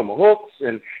would throw them hooks,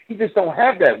 and he just don't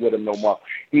have that with him no more.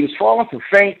 He was falling for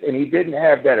feints, and he didn't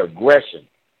have that aggression.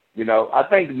 I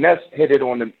think Ness hit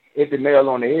the nail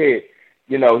on the head.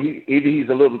 Either he's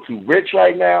a little too rich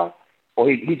right now, or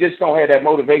he just don't have that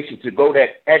motivation to go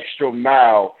that extra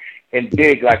mile and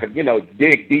dig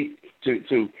dig deep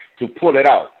to pull it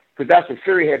out. Because that's what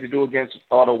Fury had to do against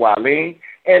Otto Wallin.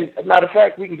 And matter of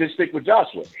fact, we can just stick with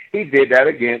Joshua. He did that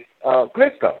against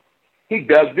Klitschko. He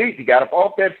dug deep. He got up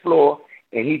off that floor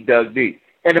and he dug deep.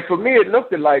 And for me, it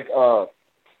looked like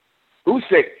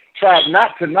Usyk tried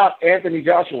not to knock Anthony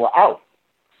Joshua out.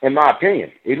 In my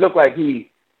opinion, it looked like he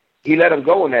let him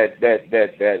go in that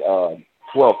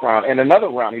 12th round. And another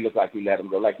round, he looked like he let him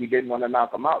go, like he didn't want to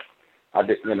knock him out.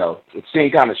 It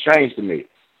seemed kind of strange to me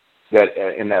that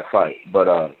in that fight.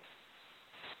 But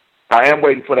I am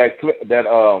waiting for that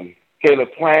Caleb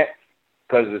Plant,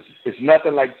 because it's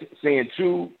nothing like seeing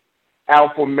two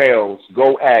alpha males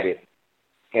go at it,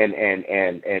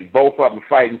 and both of them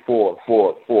fighting for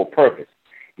a purpose.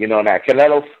 You know, now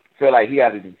Canelo feel like he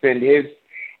had to defend his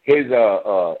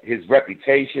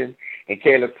reputation, and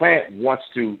Caleb Plant wants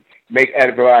to make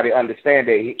everybody understand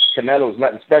that Canelo is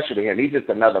nothing special to him. He's just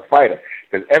another fighter.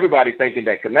 Because everybody thinking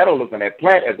that Canelo looking at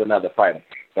Plant as another fighter.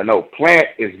 But no, Plant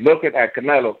is looking at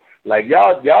Canelo like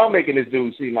y'all making this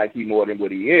dude seem like he's more than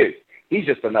what he is. He's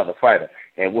just another fighter.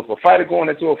 And with a fighter going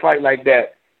into a fight like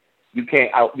that, you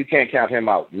can't count him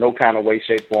out. No kind of way,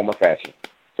 shape, form, or fashion.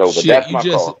 So but that's my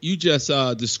call. You just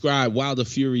described Wilder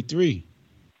Fury 3,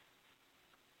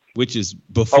 which is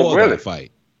before that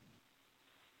fight.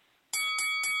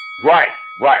 Right.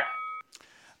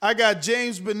 I got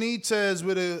James Benitez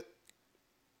with a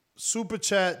super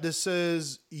chat that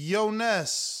says, Yo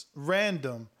Ness,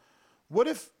 random. What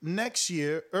if next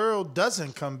year Earl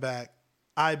doesn't come back?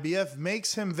 IBF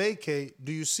makes him vacate.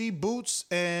 Do you see Boots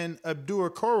and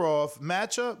Abdurakhorov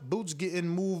matchup? Boots getting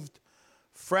moved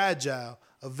fragile.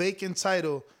 A vacant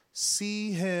title.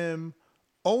 See him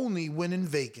only winning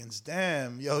vacants.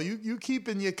 Damn, yo, you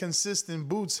keeping your consistent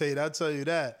Boots hate, I'll tell you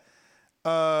that.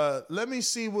 Let me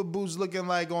see what Boots looking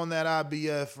like on that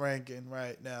IBF ranking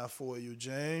right now for you,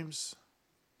 James.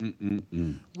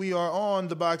 We are on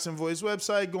the Boxing Voice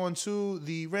website, going to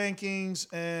the rankings,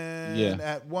 and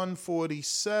at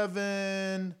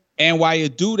 147. And while you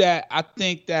do that, I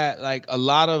think that like a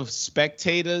lot of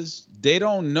spectators, they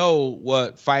don't know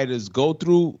what fighters go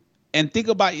through. And think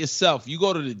about yourself. You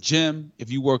go to the gym,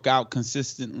 if you work out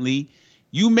consistently,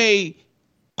 you may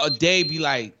a day be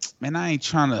like, man, I ain't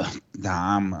trying to,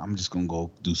 I'm just going to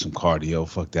go do some cardio.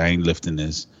 Fuck that, I ain't lifting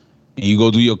this. And you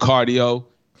go do your cardio,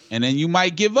 and then you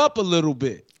might give up a little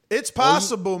bit. It's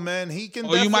possible, man. He can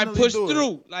definitely you might push do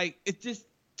through. Like, it's just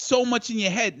so much in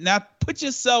your head. Now, put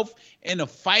yourself in a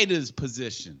fighter's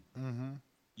position. Mm-hmm.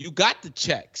 You got the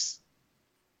checks.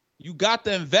 You got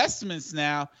the investments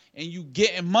now, and you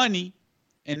getting money,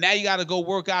 and now you got to go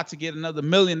work out to get another $1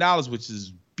 million, which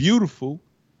is beautiful.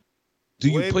 Do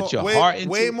you put your heart into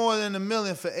way more than $1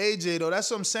 million for AJ, though?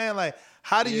 That's what I'm saying. Like,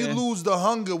 how do you lose the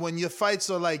hunger when your fights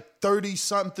are like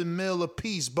 30-something mil a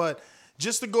piece? But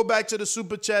just to go back to the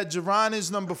super chat, Jaron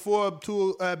is number 4.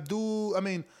 Quadratilo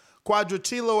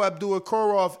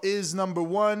Abdurakhorov is number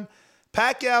 1.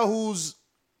 Pacquiao, who's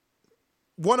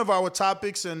one of our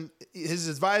topics, and his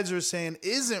advisor is saying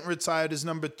isn't retired, is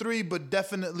number 3, but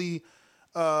definitely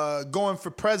going for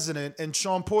president. And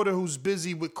Sean Porter, who's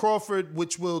busy with Crawford,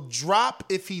 which will drop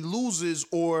if he loses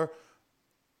or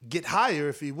get higher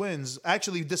if he wins.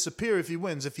 Actually disappear if he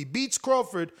wins. If he beats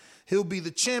Crawford, he'll be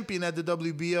the champion at the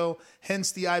WBO.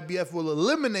 Hence, the IBF will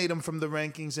eliminate him from the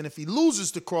rankings. And if he loses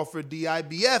to Crawford, the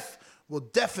IBF will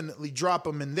definitely drop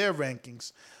him in their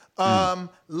rankings.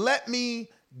 Let me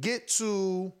get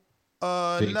to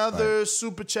another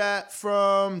super chat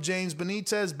from James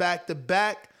Benitez, back to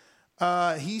back.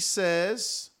 He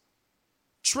says,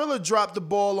 Triller dropped the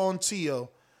ball on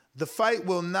Tio. The fight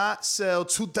will not sell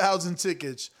 2,000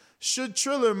 tickets. Should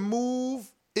Triller move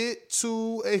it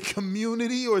to a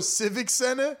community or civic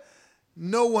center?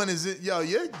 No one is it. Yo,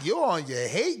 you're on your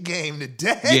hate game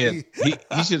today. Yeah,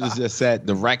 he should have just said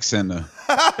the rec center.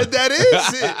 That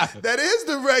is it. That is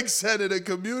the rec center, the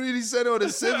community center or the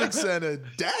civic center.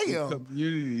 Damn.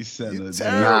 Community center.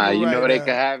 Nah, you know they could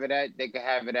have it at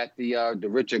the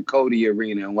Richard Cody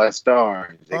Arena in West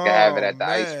Orange. They could have it at the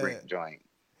ice rink joint.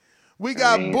 We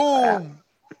got Boom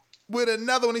with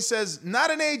another one. He says, not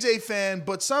an AJ fan,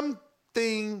 but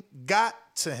something got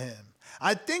to him.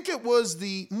 I think it was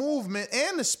the movement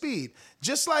and the speed.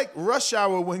 Just like Rush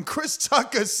Hour when Chris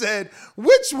Tucker said,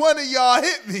 which one of y'all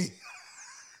hit me?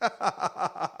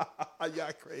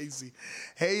 Y'all crazy.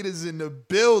 Haters in the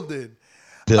building.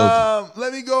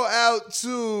 Let me go out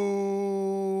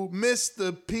to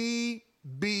Mr. PBC.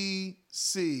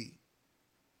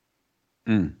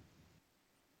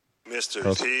 Mr.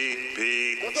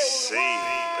 PBC,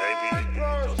 baby.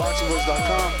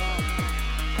 BoxingVoice.com.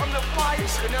 I'm the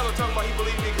finest. Canelo talking about he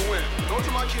believe he can win. Go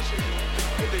to my kitchen.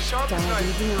 Get the sharpest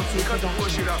knife and cut the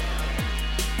bullshit up.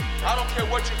 I don't care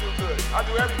what you do good. I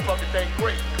do every fucking thing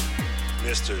great.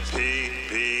 Mr.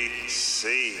 PBC,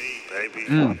 baby.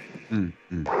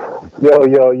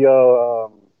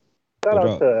 Yo. Shout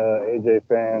out to AJ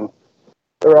fans.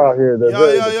 They're out here.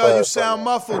 Yo, you sound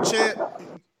muffled, champ.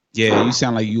 Yeah, you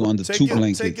sound like you under two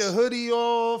blankets. Take your hoodie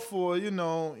off, or you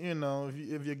know,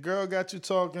 if your girl got you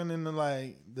talking in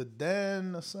the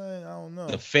den or something, I don't know.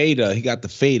 The fader, he got the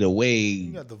fader way.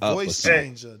 He got the voice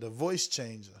changer. The voice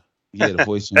changer. Yeah, the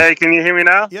voice. Hey, can you hear me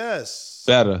now? Yes.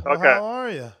 Better. Well, Okay. how are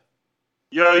you?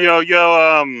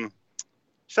 Yo.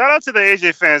 Shout out to the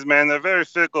AJ fans, man. They're very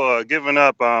fickle, giving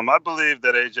up. I believe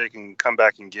that AJ can come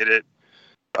back and get it.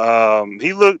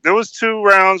 There was 2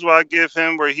 rounds where I give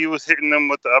him where he was hitting them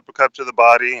with the uppercut to the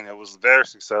body, and it was very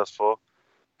successful.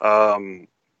 And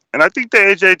I think that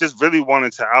AJ just really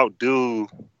wanted to outdo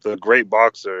the great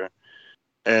boxer.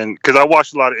 And because I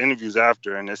watched a lot of interviews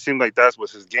after, and it seemed like that's what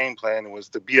his game plan was,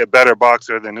 to be a better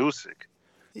boxer than Usyk.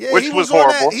 Yeah, which was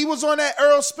horrible. He was on that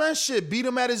Earl Spence shit. Beat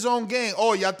him at his own game.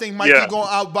 Oh, y'all think Mikey gonna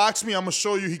outbox me? I'm gonna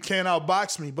show you he can't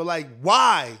outbox me. But like,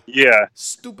 why? Yeah.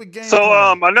 Stupid game. So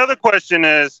another question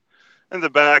is, in the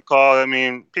back call, I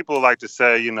mean, people like to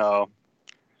say,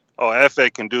 FA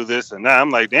can do this and that. I'm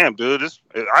like, damn, dude,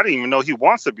 I didn't even know he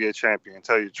wants to be a champion,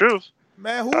 tell you the truth.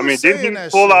 Man, didn't he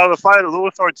pull out of the fight of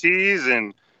Luis Ortiz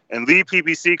and leave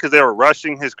PBC because they were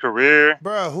rushing his career?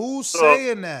 Bro, who's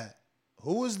saying that?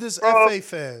 Who is this FA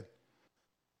fan?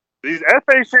 These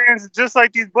FA fans, just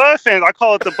like these Bud fans, I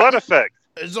call it the Bud effect.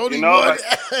 There's only one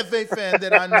FA fan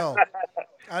that I know.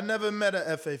 I never met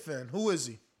a FA fan. Who is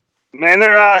he? Man,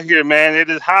 they're out here, man. They're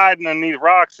just hiding underneath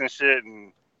rocks and shit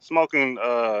and smoking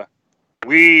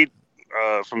weed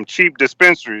from cheap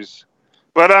dispensaries.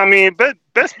 But I mean,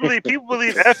 best believe people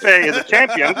believe FA is a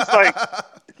champion.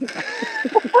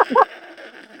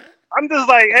 I'm just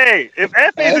like, hey, if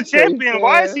FA is a champion,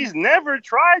 why has he never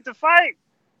tried to fight?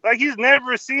 Like, he's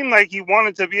never seemed like he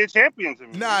wanted to be a champion to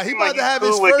me. Nah, he about to have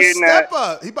his first step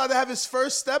up. He about to have his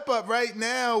first step up right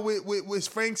now with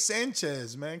Frank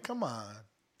Sanchez, man. Come on.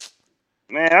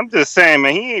 Man, I'm just saying,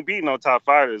 man, he ain't beating no top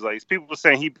fighters. Like, people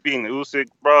saying he beating Usyk,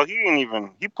 bro.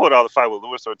 He pulled out the fight with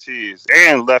Luis Ortiz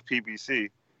and left PBC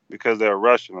because they were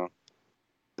rushing him.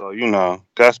 So,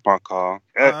 that's my call.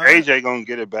 AJ gonna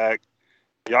get it back.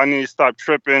 Y'all need to stop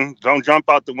tripping. Don't jump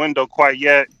out the window quite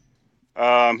yet.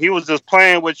 He was just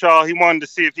playing with y'all. He wanted to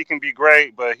see if he can be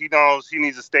great, but he knows he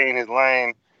needs to stay in his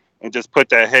lane and just put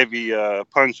that heavy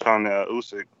punch on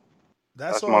Usyk.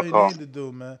 That's all he need to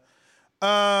do, man.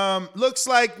 Looks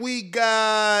like we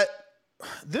got.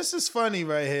 This is funny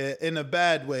right here in a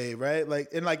bad way, right?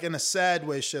 In a sad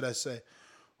way, should I say?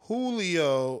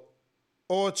 Julio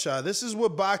Ocha. This is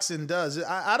what boxing does.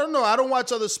 I don't know. I don't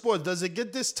watch other sports. Does it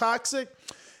get this toxic?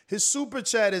 His super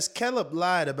chat is Caleb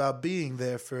lied about being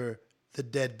there for the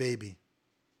dead baby.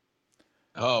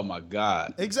 Oh my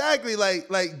God. Exactly. Like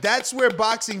that's where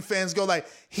boxing fans go. Like,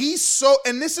 he's so,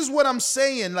 and this is what I'm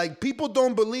saying. Like, people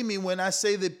don't believe me when I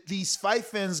say that these fight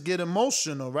fans get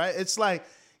emotional, right? It's like,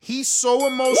 he's so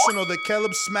emotional that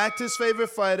Caleb smacked his favorite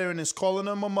fighter and is calling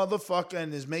him a motherfucker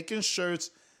and is making shirts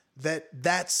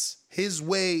that's his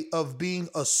way of being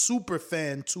a super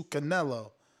fan to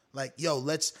Canelo. Like, yo,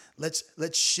 let's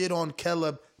shit on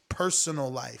Caleb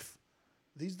personal life.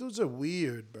 These dudes are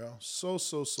weird, bro. So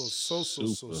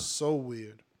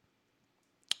weird.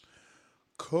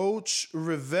 Coach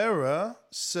Rivera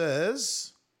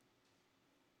says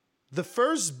the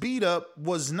first beat up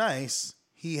was nice.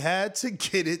 He had to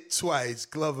get it twice.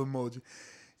 Glove emoji.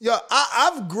 Yo,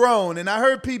 I've grown, and I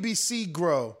heard PBC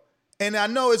grow. And I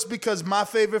know it's because my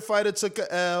favorite fighter took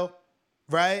a L,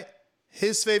 right?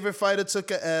 His favorite fighter took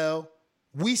a L.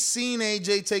 We seen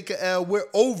AJ take a L. We're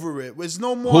over it. There's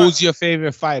no more. Who's your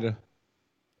favorite fighter?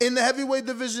 In the heavyweight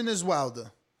division is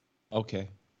Wilder. Okay.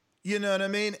 You know what I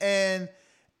mean? And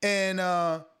in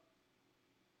the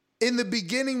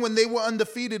beginning when they were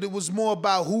undefeated, it was more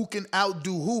about who can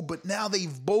outdo who. But now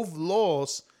they've both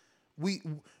lost.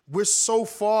 We're so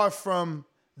far from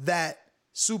that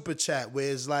super chat where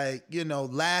it's like,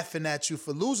 laughing at you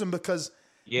for losing, because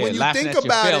when you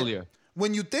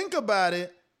think about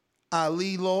it,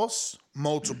 Ali lost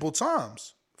multiple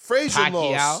times. Frazier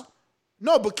lost.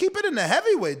 No, but keep it in the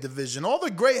heavyweight division. All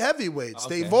the great heavyweights,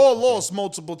 they've all lost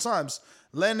multiple times.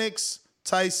 Lennox,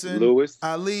 Tyson, Lewis,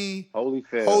 Ali,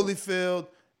 Holyfield.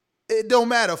 It don't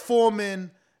matter. Foreman,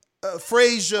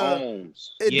 Frazier.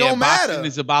 Holmes. It don't matter. Boxing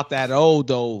is about that O,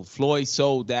 though. Floyd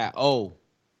sold that O.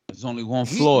 There's only one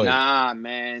Floyd. Nah,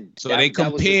 man. So they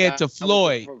compared to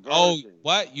Floyd. Oh,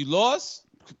 what? You lost?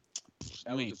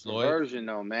 That was a perversion,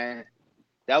 though, man.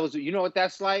 That was, you know what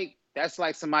that's like? That's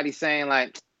like somebody saying,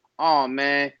 like, oh,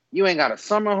 man, you ain't got a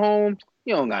summer home.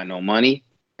 You don't got no money.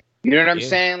 You know what I'm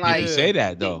saying? Like, you say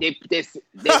that, though.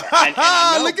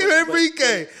 I know, look at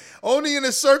Enrique. Only in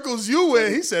the circles you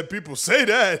in. He said people say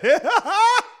that.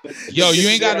 Yo, you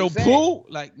ain't got no pool?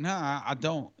 Like, nah, I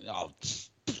don't. Oh,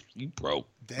 you broke.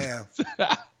 Damn.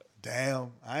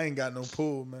 I ain't got no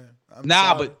pool, man.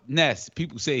 But Ness,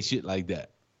 people say shit like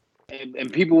that.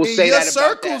 And people will in say your that about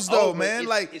circles, that. though, Oh, but man.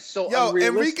 Like, it's so yo,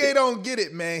 unrealistic. Enrique don't get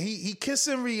it, man. He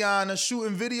kissing Rihanna,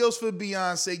 shooting videos for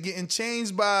Beyonce, getting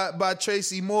changed by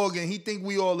Tracy Morgan. He think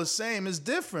we all the same. It's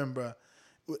different, bro.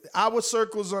 Our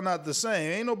circles are not the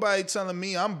same. Ain't nobody telling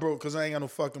me I'm broke because I ain't got no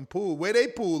fucking pool. Where they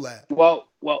pool at? Well,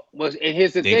 and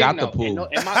here's the They thing, got the though. pool.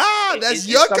 That's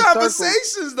in your some conversations,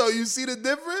 circles- though. You see the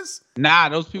difference? Nah,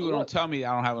 those people don't tell me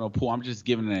I don't have no pool. I'm just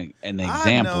giving an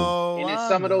example. And in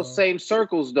some of those same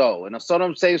circles, though, and in some of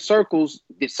them same circles,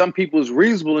 some people is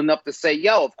reasonable enough to say,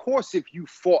 yo, of course, if you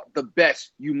fought the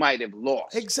best, you might have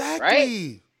lost. Exactly.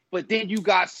 Right? But then you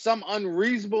got some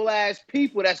unreasonable ass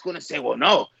people that's going to say, well,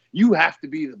 no, you have to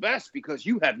be the best because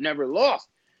you have never lost.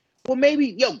 Well,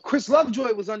 maybe, Chris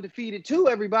Lovejoy was undefeated too,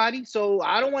 everybody. So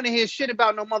I don't want to hear shit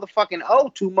about no motherfucking O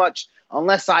too much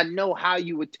unless I know how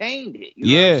you attained it.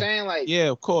 You know what I'm saying? Like, yeah,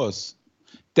 of course.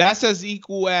 That's as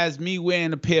equal as me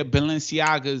wearing a pair of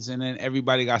Balenciagas and then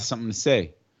everybody got something to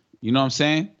say. You know what I'm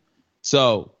saying?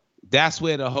 So that's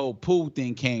where the whole pool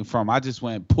thing came from. I just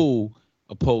went pool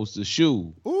opposed to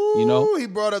shoe. Ooh, you know? he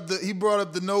brought up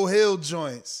the no hill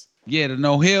joints. Yeah, the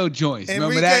no hill joints.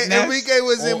 Remember that? Ness? Enrique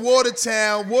was in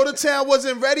Watertown. Watertown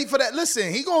wasn't ready for that.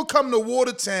 Listen, he gonna come to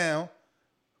Watertown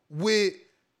with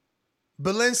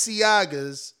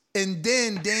Balenciagas, and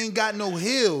then they ain't got no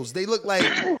heels. They look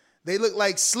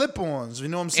like slip-ons. You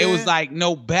know what I'm saying? It was like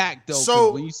no back though.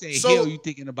 So when you say heel, you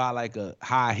thinking about like a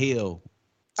high heel.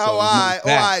 So all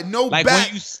right, no like back.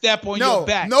 When you step on your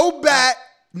back. No back.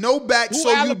 No back. Who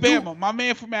so Alabama? My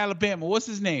man from Alabama. What's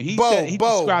his name? He Bo, said he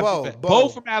described Bo, it. Bo. Bo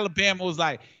from Alabama was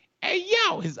like, "Hey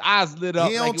yo," his eyes lit up.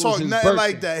 He don't talk nothing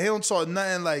like that. He don't talk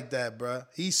nothing like that, bro.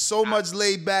 He's so much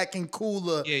laid back and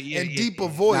cooler and deeper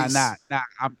voice. Nah.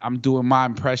 I'm doing my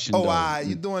impression. Oh, though.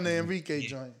 You doing the Enrique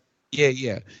joint?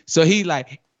 Yeah. So he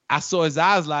I saw his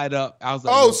eyes light up. I was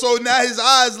like, oh, so now his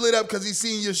eyes lit up because he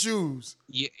seen your shoes.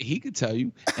 Yeah, he could tell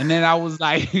you. And then I was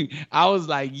like,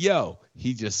 yo,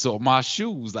 he just saw my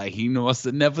shoes. Like he must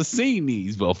have never seen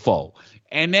these before.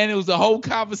 And then it was a whole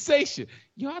conversation.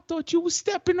 Yo, I thought you was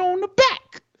stepping on the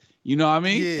back. You know what I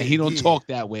mean? Yeah, and he don't talk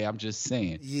that way. I'm just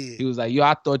saying. Yeah. He was like, yo,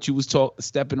 I thought you was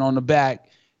stepping on the back.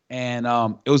 And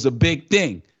it was a big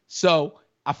thing. So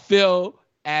I feel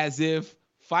as if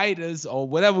fighters or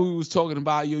whatever we was talking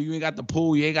about, you ain't got the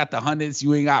pool, you ain't got the hundreds,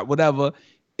 you ain't got whatever.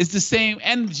 It's the same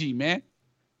energy, man.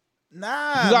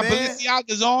 Nah, you got man.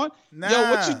 Balenciagas on. Nah.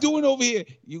 Yo, what you doing over here?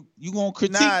 You gonna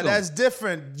critique them. That's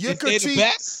different. Your Is they the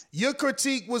best? Your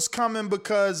critique was coming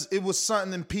because it was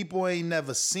something people ain't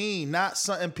never seen, not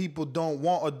something people don't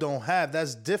want or don't have.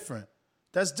 That's different.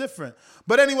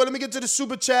 But anyway, let me get to the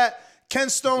super chat. Ken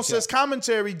Stone says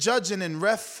commentary, judging, and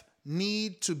ref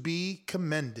need to be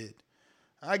commended.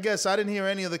 I guess I didn't hear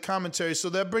any of the commentary, so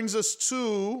that brings us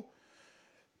to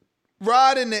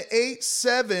Rod in the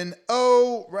 870.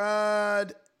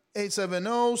 Rod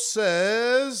 870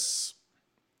 says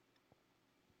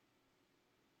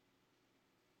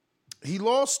he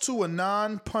lost to a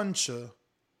non-puncher,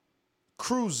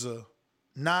 Cruiser,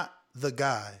 not the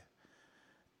guy.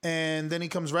 And then he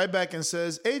comes right back and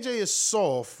says, AJ is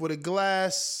soft with a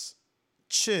glass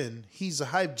chin. He's a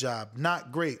hype job.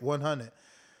 Not great. 100.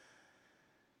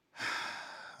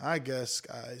 I guess,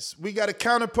 guys. We got a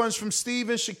counterpunch from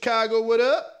Steve in Chicago. What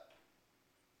up?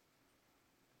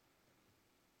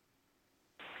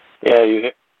 Yeah,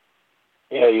 you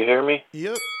hear me?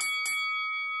 Yep.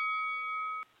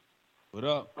 What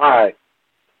up? All right.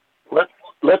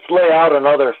 Let's lay out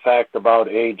another fact about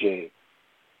AJ.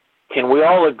 Can we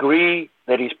all agree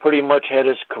that he's pretty much had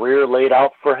his career laid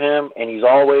out for him, and he's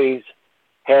always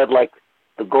had like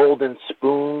the golden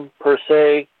spoon per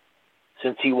se?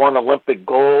 Since he won Olympic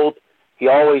gold, he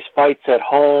always fights at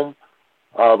home.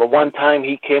 The one time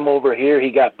he came over here, he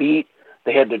got beat.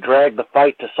 They had to drag the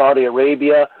fight to Saudi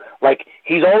Arabia. Like,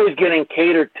 he's always getting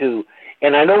catered to.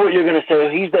 And I know what you're going to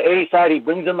say. He's the A side. He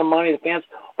brings in the money, the fans.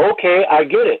 Okay, I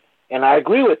get it. And I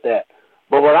agree with that.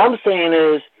 But what I'm saying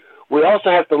is we also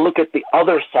have to look at the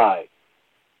other side.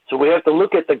 So we have to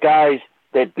look at the guys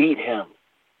that beat him,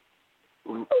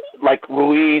 like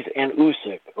Ruiz and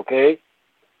Usyk, okay?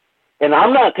 And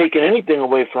I'm not taking anything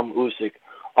away from Usyk.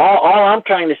 All I'm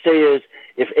trying to say is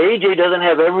if AJ doesn't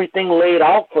have everything laid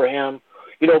out for him,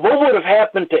 what would have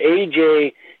happened to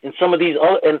AJ in some of these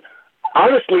other – and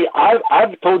honestly,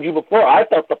 I've told you before, I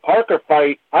thought the Parker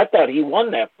fight, I thought he won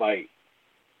that fight.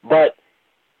 But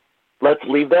let's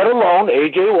leave that alone.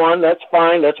 AJ won. That's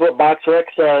fine. That's what BoxRec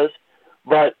says.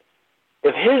 But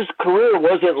if his career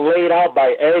wasn't laid out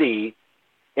by Eddie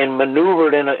and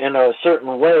maneuvered in a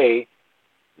certain way,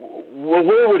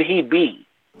 where would he be?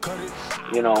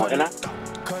 And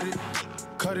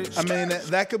I mean,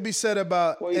 that could be said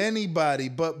about anybody,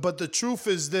 but the truth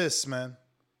is this, man.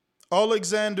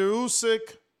 Alexander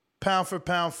Usyk, pound for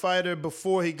pound fighter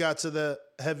before he got to the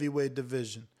heavyweight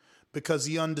division because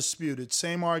he undisputed.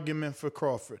 Same argument for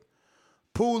Crawford.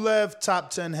 Pulev, top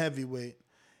 10 heavyweight.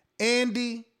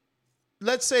 Andy,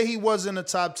 let's say he wasn't a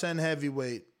top 10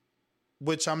 heavyweight,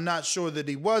 which I'm not sure that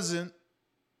he wasn't,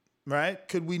 right?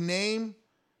 Could we name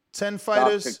 10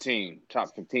 fighters?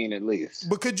 Top 15 at least.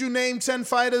 But could you name 10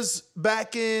 fighters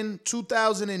back in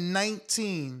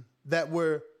 2019 that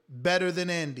were better than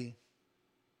Andy?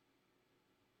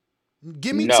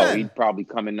 Give me 10. He'd probably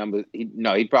come in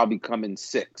he'd probably come in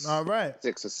 6. All right.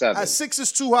 6 or 7. 6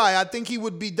 is too high. I think he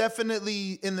would be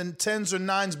definitely in the 10s or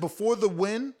 9s before the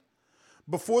win.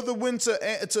 Before the win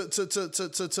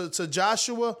to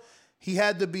Joshua, he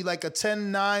had to be like a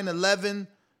 10, 9, 11,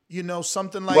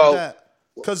 something like that.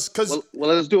 Well,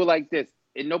 let's do it like this.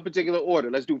 In no particular order.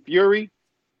 Let's do Fury,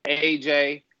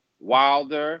 AJ,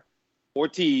 Wilder,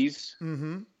 Ortiz.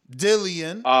 Mm-hmm.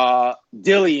 Dillian,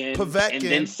 Povetkin, and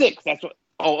then 6. That's what.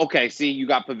 Oh, okay. See, you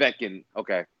got Povetkin.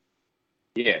 Okay,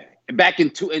 yeah. Back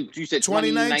in you said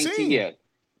 2019. Yeah,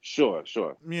 sure.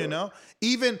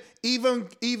 Even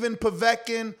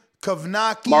Povetkin,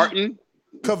 Kovnacki, Martin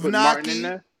in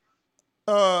there.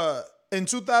 In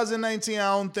 2019,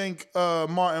 I don't think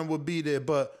Martin would be there,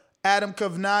 but Adam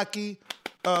Kovnacki,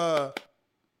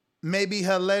 maybe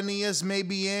Helenius,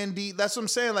 maybe Andy. That's what I'm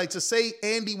saying. Like, to say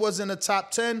Andy wasn't a top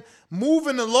 10.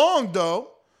 Moving along, though,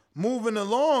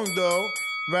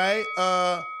 right?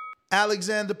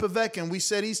 Alexander Povetkin, we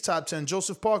said he's top 10.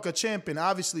 Joseph Parker, champion,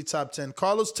 obviously top 10.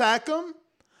 Carlos Takam,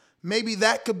 maybe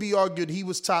that could be argued he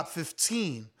was top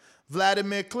 15.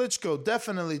 Vladimir Klitschko,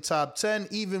 definitely top 10,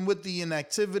 even with the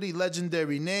inactivity,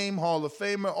 legendary name, Hall of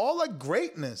Famer, all like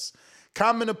greatness.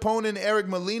 Common opponent, Eric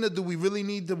Molina. Do we really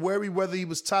need to worry whether he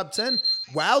was top 10?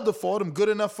 Wilder fought him. Good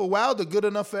enough for Wilder. Good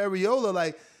enough for Areola.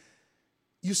 Like,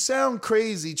 you sound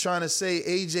crazy trying to say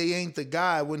AJ ain't the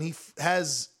guy when he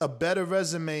has a better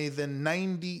resume than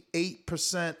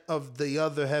 98% of the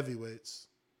other heavyweights.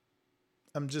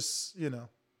 I'm just, I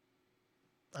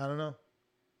don't know.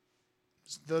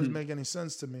 It doesn't make any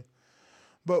sense to me.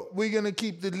 But we're going to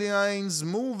keep the lines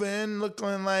moving,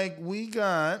 looking like we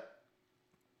got...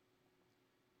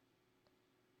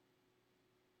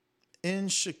 in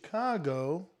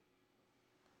Chicago,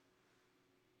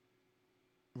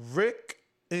 Rick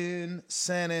in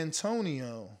San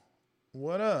Antonio.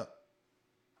 What up?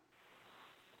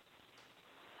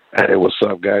 Hey, what's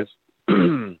up, guys?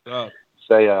 I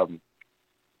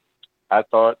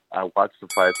watched the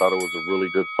fight. I thought it was a really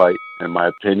good fight, in my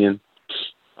opinion.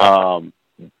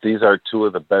 These are two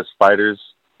of the best fighters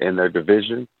in their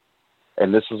division.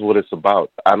 And this is what it's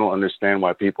about. I don't understand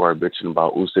why people are bitching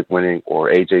about Usyk winning or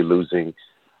AJ losing.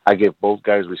 I give both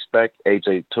guys respect.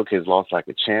 AJ took his loss like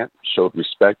a champ, showed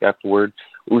respect afterward.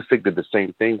 Usyk did the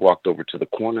same thing, walked over to the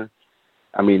corner.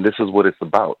 I mean, this is what it's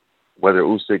about. Whether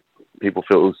people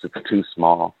feel Usyk's too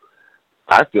small,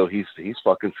 I feel he's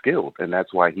fucking skilled, and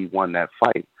that's why he won that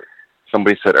fight.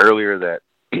 Somebody said earlier that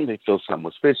they feel something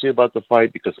was fishy about the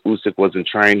fight because Usyk wasn't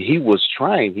trying. He was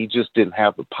trying. He just didn't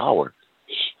have the power.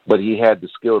 But he had the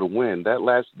skill to win. That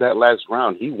last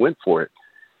round, he went for it.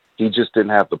 He just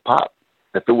didn't have the pop.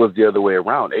 If it was the other way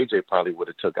around, AJ probably would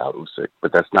have took out Usyk,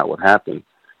 but that's not what happened.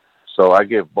 So I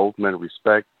give both men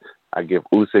respect. I give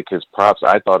Usyk his props.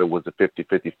 I thought it was a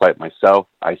 50-50 fight myself.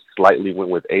 I slightly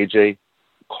went with AJ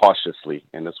cautiously,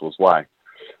 and this was why.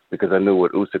 Because I knew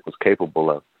what Usyk was capable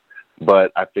of.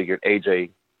 But I figured AJ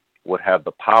would have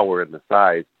the power and the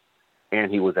size, and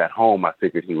he was at home. I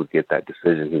figured he would get that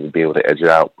decision. He would be able to edge it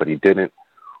out, but he didn't.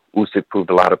 Usyk proved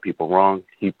a lot of people wrong.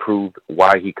 He proved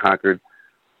why he conquered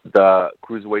the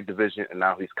cruiserweight division, and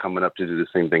now he's coming up to do the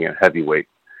same thing at heavyweight.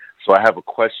 So I have a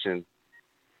question.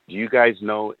 Do you guys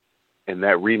know, in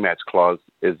that rematch clause,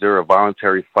 is there a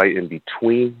voluntary fight in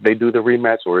between they do the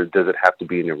rematch, or does it have to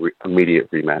be an immediate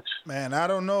rematch? Man, I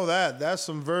don't know that. That's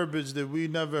some verbiage that we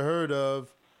never heard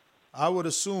of. I would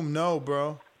assume no,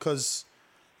 bro, because...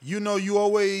 you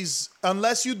always,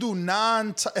 unless you do and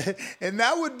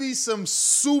that would be some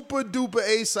super duper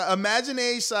A-side. Imagine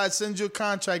A-side sends you a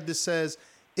contract that says,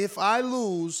 if I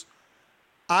lose,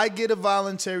 I get a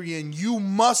voluntary and you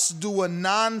must do a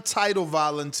non-title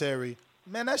voluntary.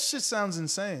 Man, that shit sounds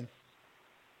insane.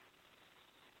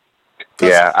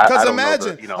 Because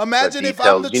imagine if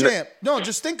I'm the champ. No,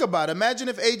 just think about it. Imagine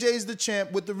if AJ is the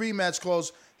champ with the rematch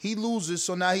clause. He loses,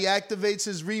 so now he activates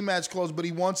his rematch clause, but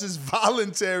he wants his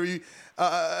voluntary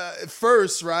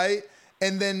first, right?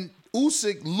 And then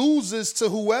Usyk loses to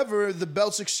whoever the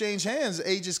belts exchange hands.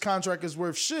 AJ's contract is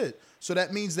worth shit. So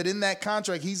that means that in that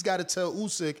contract, he's got to tell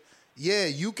Usyk, yeah,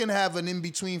 you can have an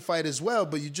in-between fight as well,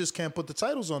 but you just can't put the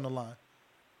titles on the line.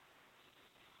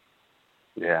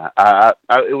 Yeah,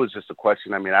 it was just a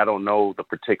question. I mean, I don't know the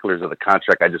particulars of the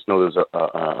contract. I just know there's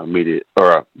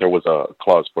there was a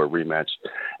clause for a rematch.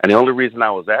 And the only reason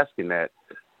I was asking that,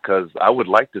 because I would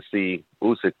like to see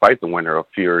Usyk fight the winner of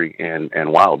Fury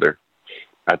and Wilder.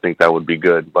 I think that would be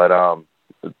good. But,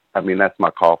 I mean, that's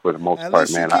my call for the most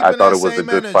part, man. I thought it was a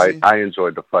good fight. I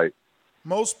enjoyed the fight.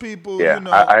 Most people, yeah, you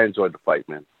know. I enjoyed the fight,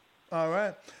 man. All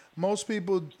right. Most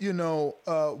people, you know,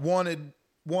 wanted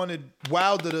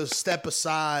Wilder to step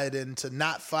aside and to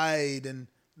not fight and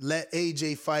let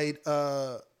AJ fight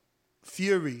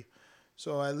Fury.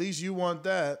 So at least you want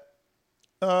that.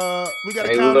 We got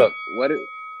to count. Look, what if,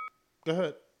 go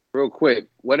ahead. Real quick.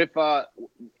 What if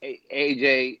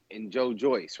AJ and Joe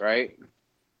Joyce, right?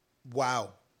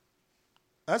 Wow.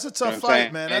 That's a tough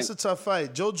fight, man. That's a tough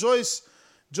fight. Joe Joyce,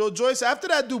 after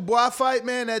that Dubois fight,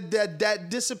 man, that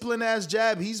disciplined-ass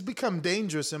jab, he's become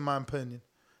dangerous in my opinion.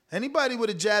 Anybody with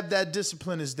a jab that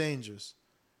discipline is dangerous.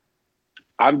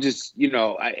 I'm just, going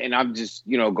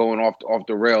off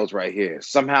the rails right here.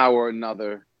 Somehow or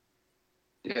another,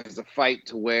 there's a fight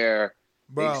to where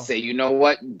they say, you know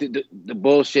what, the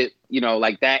bullshit,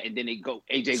 like that, and then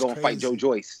AJ go and fight Joe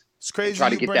Joyce. It's crazy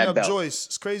you bring up Joyce.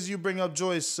 It's crazy you bring up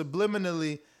Joyce.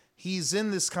 Subliminally, he's in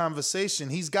this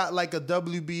conversation. He's got like a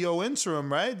WBO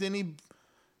interim, right? Then he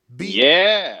beat.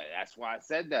 Yeah, that's why I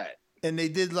said that. And they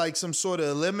did like some sort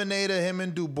of eliminator, him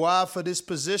and Dubois for this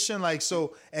position. Like,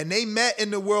 so, and they met in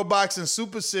the World Boxing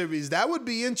Super Series. That would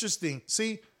be interesting.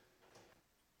 See,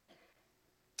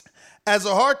 as a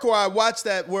hardcore, I watched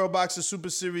that World Boxing Super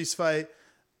Series fight.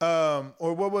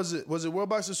 Or what was it? Was it World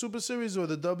Boxing Super Series or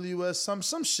the WS? Some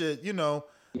shit, Yeah,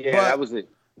 that was it.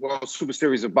 World Super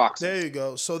Series of Boxing. There you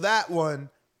go. So that one,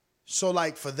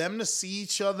 like for them to see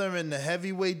each other in the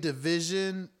heavyweight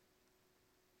division,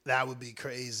 that would be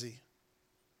crazy.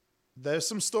 There's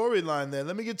some storyline there.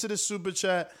 Let me get to the super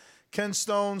chat. Ken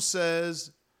Stone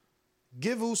says,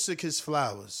 give Usyk his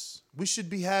flowers. We should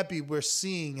be happy we're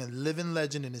seeing a living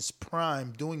legend in his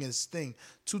prime doing his thing.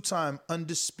 2-time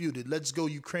undisputed. Let's go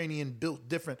Ukrainian, built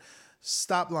different.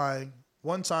 Stop lying.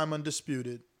 1-time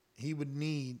undisputed. He would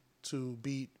need to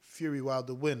beat Fury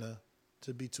Wilder winner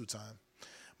to be 2-time.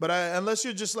 But unless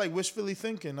you're just like wishfully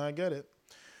thinking, I get it.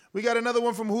 We got another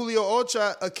one from Julio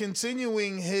Ocha,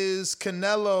 continuing his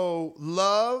Canelo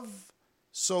love.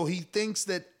 So he thinks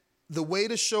that the way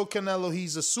to show Canelo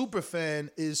he's a super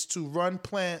fan is to run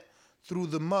Plant through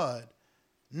the mud.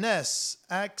 Ness,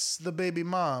 ask the baby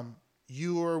mom,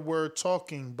 you were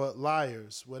talking but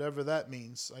liars, whatever that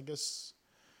means. I guess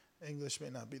English may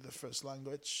not be the first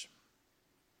language.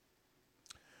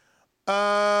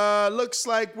 Looks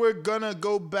like we're gonna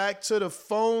go back to the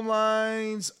phone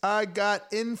lines. I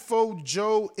got Info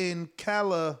Joe in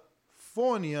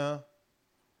California.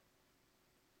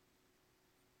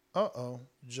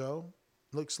 Joe.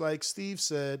 Looks like Steve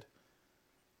said,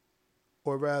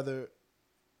 or rather,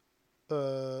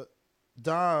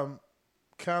 Dom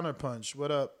Counterpunch.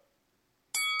 What up?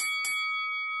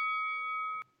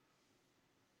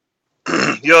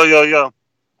 Yo.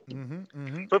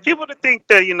 For people to think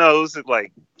that, this is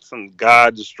like some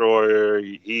God destroyer,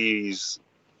 he's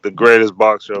the greatest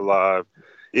boxer alive.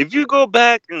 If you go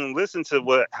back and listen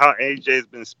to how AJ's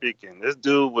been speaking, this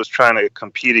dude was trying to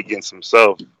compete against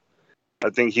himself. I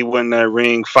think he went in that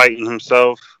ring fighting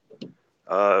himself.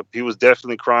 He was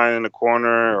definitely crying in the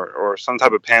corner or some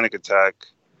type of panic attack.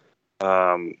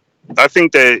 I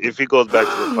think that if he goes back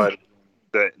to the fight,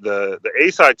 the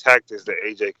A-side tactics that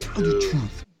AJ can do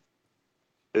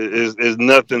is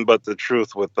nothing but the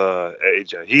truth with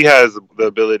AJ. He has the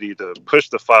ability to push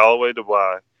the fight all the way to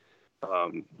wide,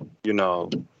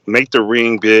 make the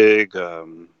ring big,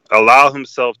 allow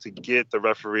himself to get the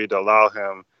referee to allow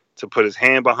him to put his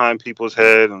hand behind people's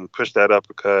head and push that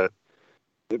uppercut.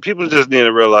 People just need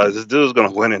to realize this dude's going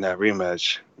to win in that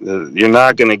rematch. You're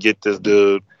not going to get this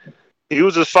dude. He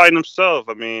was just fighting himself.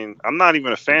 I mean, I'm not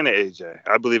even a fan of AJ.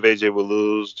 I believe AJ will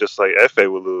lose just like F.A.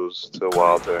 will lose to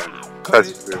Wilder.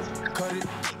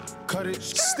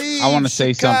 Steve, I want to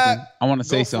say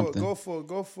something. Go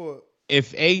for it.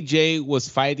 If AJ was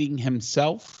fighting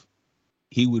himself,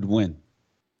 he would win.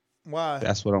 Why?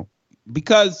 That's what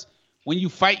because when you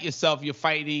fight yourself, you're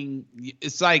fighting.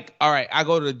 It's like, all right, I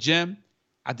go to the gym.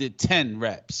 I did 10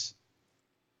 reps.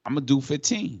 I'm going to do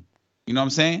 15. You know what I'm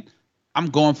saying? I'm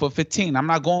going for 15. I'm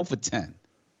not going for 10.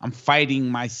 I'm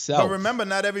fighting myself. But remember,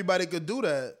 not everybody could do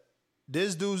that.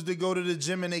 There's dudes that go to the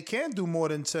gym and they can't do more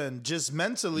than 10. Just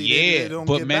mentally, Yeah, they don't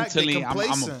but get mentally, back. They're I'm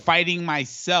complacent. fighting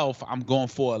myself. I'm going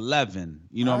for 11.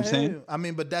 You know what I'm hear saying? you. I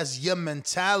mean, but that's your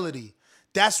mentality.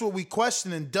 That's what we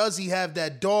questioning. Does he have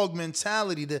that dog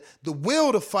mentality, the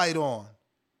will to fight on?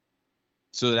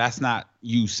 So that's not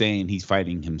you saying he's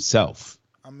fighting himself.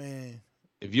 I mean,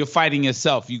 if you're fighting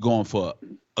yourself, you're going for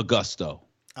Augusto.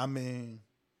 I mean,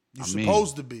 you're I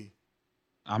supposed to be.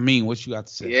 I mean, what you got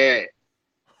to say? Yeah.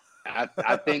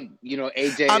 I think,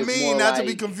 AJ I is mean, more not like, to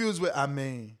be confused with, I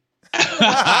mean.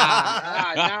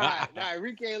 Nah,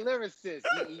 Enrique a lyricist.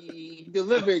 He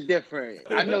delivered different.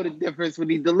 I know the difference when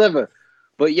he deliver.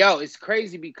 But, yo, it's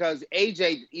crazy because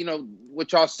AJ,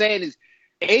 what y'all saying is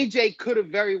AJ could have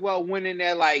very well went in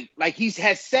there like he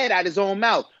has said out his own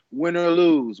mouth, win or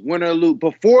lose, win or lose.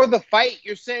 Before the fight,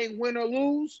 you're saying win or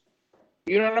lose?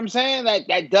 You know what I'm saying?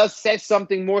 That does say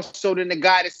something more so than the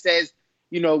guy that says,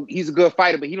 he's a good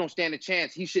fighter, but he don't stand a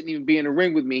chance. He shouldn't even be in the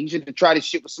ring with me. He should have tried his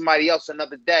shit with somebody else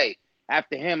another day.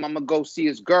 After him, I'm going to go see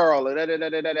his girl.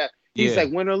 He's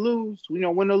like, win or lose. Win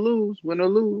or lose, win or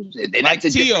lose. And Like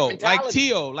that's a Tio. different Like mentality.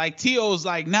 Tio. Like Tio's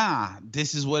like, nah,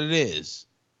 this is what it is.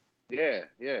 Yeah.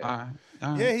 All right.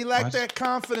 Yeah, he lacked that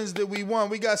confidence that we want.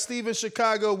 We got Steve in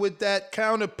Chicago with that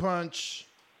counterpunch.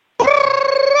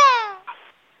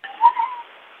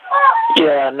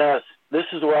 Yeah, Ness, this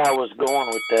is where I was going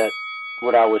with that,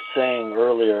 what I was saying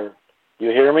earlier. You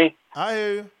hear me? I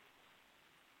hear you.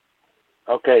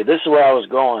 Okay, this is where I was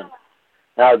going.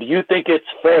 Now, do you think it's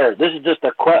fair? This is just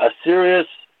a serious,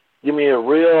 give me a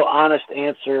real honest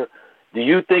answer. Do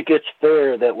you think it's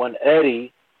fair that when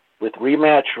Eddie, with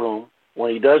Rematch Room,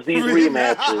 when he does these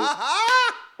rematches,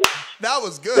 that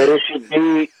was good. that it should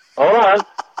be, hold on,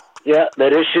 yeah,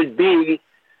 that it should be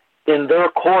in their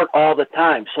court all the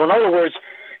time. So in other words,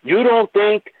 you don't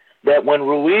think that when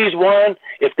Ruiz won,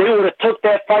 if they would have took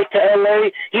that fight to LA,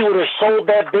 he would have sold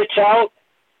that bitch out?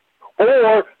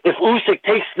 Or if Usyk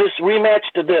takes this rematch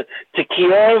to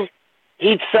Kiev,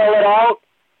 he'd sell it out?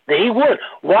 He would.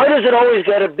 Why does it always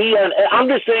got to be on? I'm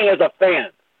just saying as a fan.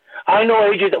 I know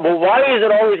AJ, but why is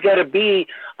it always got to be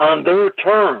on their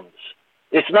terms?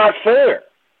 It's not fair.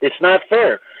 It's not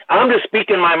fair. I'm just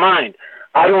speaking my mind.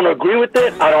 I don't agree with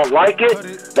it. I don't like it.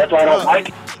 That's why I don't like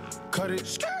it.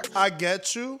 I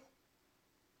get you.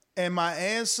 And my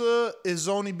answer is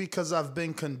only because I've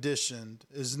been conditioned.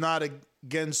 It's not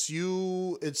against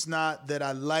you. It's not that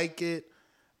I like it.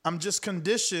 I'm just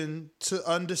conditioned to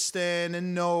understand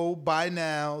and know by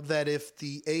now that if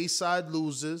the A side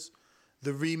loses,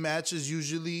 the rematch is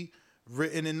usually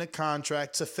written in the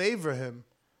contract to favor him.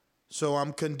 So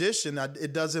I'm conditioned.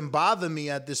 It doesn't bother me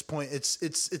at this point.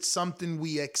 It's something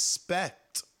we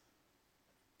expect.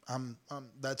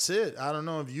 That's it. I don't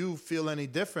know if you feel any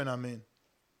different. I mean,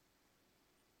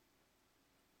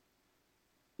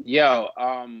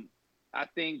 I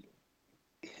think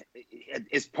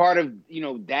it's part of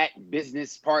that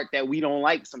business part that we don't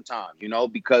like sometimes.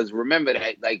 Because remember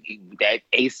that that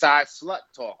A side slut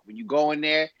talk when you go in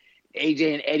there,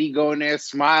 AJ and Eddie go in there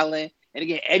smiling. And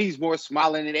again, Eddie's more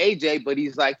smiling than AJ, but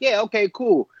he's like, yeah, okay,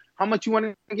 cool. How much you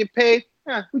want to get paid?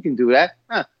 We can do that.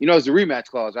 It's a rematch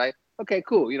clause, right? Okay,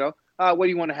 cool. What do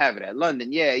you want to have it at?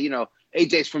 London. Yeah,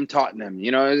 AJ's from Tottenham,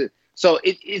 So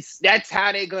that's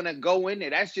how they're going to go in there.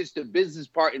 That's just the business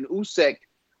part. In Usyk,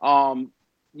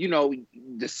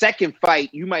 the second fight,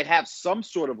 you might have some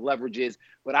sort of leverages,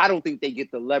 but I don't think they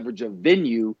get the leverage of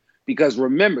venue because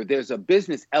remember, there's a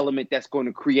business element that's going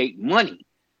to create money.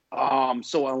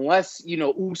 So unless,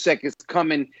 Usyk is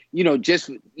coming,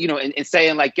 and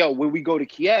saying like, yo, when we go to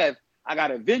Kiev, I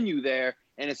got a venue there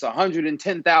and it's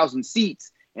 110,000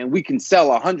 seats and we can sell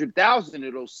 100,000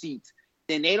 of those seats,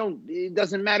 then it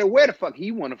doesn't matter where the fuck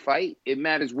he want to fight. It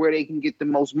matters where they can get the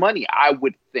most money, I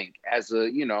would think, as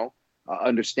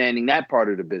understanding that part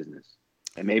of the business.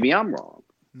 And maybe I'm wrong.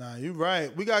 Nah, you're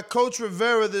right. We got Coach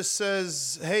Rivera that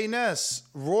says, hey, Ness,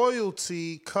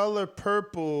 royalty, color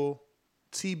purple,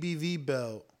 TBV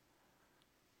belt.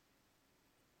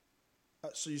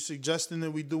 So you suggesting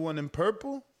that we do one in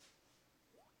purple?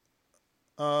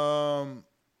 Wow.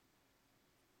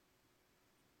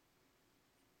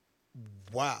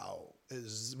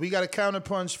 We got a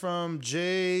counterpunch from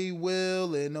J.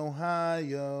 Will in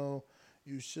Ohio.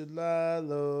 You should lie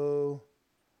low.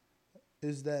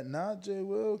 Is that not J.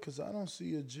 Will? Because I don't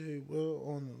see a J. Will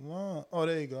on the line. Oh,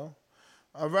 there you go.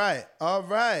 All right.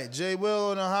 J.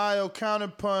 Will in Ohio,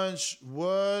 counterpunch.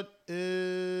 What is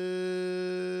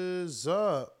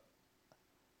up?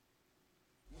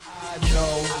 I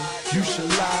know you should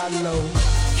lie low.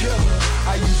 Killer,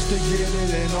 I used to get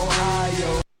it in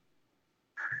Ohio.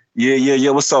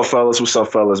 Yeah. What's up, fellas,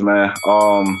 man?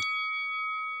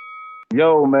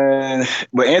 Yo, man,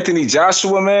 but Anthony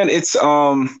Joshua, man, it's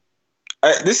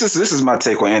this is my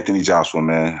take on Anthony Joshua,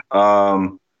 man.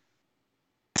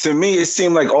 To me, it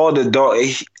seemed like all the dog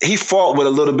he fought with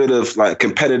a little bit of like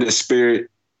competitive spirit.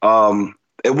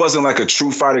 It wasn't like a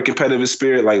true fighter competitive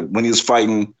spirit, like when he was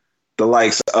fighting the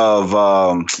likes of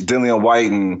Dillian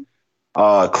White and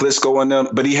Klitschko and them,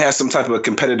 but he had some type of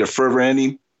competitive fervor in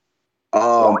him.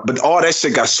 But all that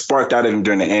shit got sparked out of him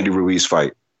during the Andy Ruiz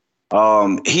fight.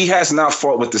 He has not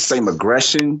fought with the same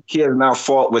aggression. He has not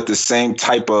fought with the same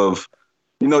type of,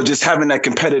 just having that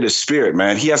competitive spirit,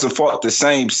 man. He hasn't fought the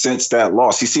same since that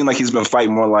loss. He seemed like he's been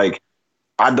fighting more like,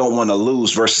 I don't want to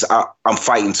lose versus I'm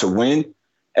fighting to win.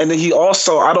 And then he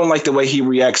also, I don't like the way he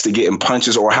reacts to getting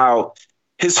punches or how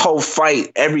his whole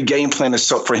fight, every game plan is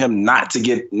for him not to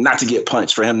get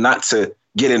punched, for him not to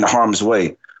get into harm's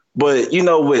way. But,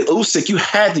 with Usyk, you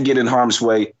had to get in harm's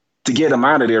way to get him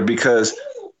out of there because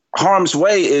harm's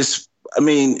way is,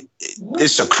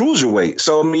 it's a cruiserweight.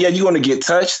 So, yeah, you're going to get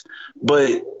touched.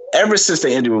 But ever since the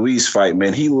Andy Ruiz fight,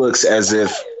 man, he looks as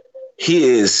if he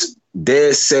is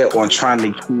dead set on trying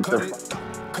to keep the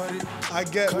fight. I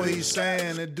get what he's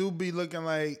saying. It do be looking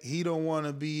like he don't want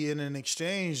to be in an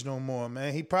exchange no more,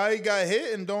 man. He probably got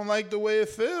hit and don't like the way it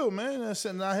feel, man. That's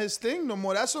not his thing no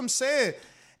more. That's what I'm saying.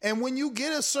 And when you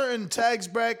get a certain tax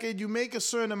bracket, you make a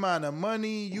certain amount of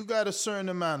money, you got a certain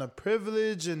amount of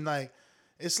privilege, and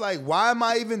it's like, why am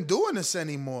I even doing this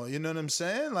anymore? You know what I'm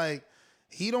saying? Like,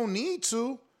 he don't need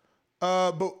to,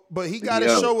 but he got to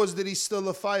show us that he's still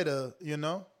a fighter,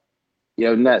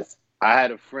 Yo, Ness, I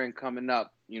had a friend coming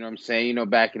up, you know what I'm saying?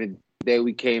 Back in the day,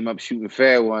 we came up shooting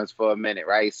fair ones for a minute,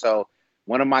 right? So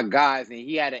one of my guys, and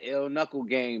he had an ill knuckle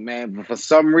game, man, but for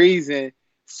some reason,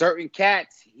 certain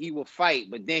cats, he will fight,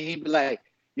 but then he'd be like,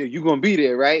 yo, you gonna be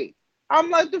there, right? I'm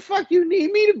like, the fuck you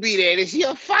need me to be there? This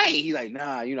your fight. He's like,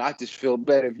 nah, I just feel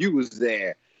better if you was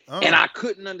there. Oh. And I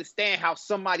couldn't understand how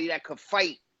somebody that could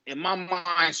fight, in my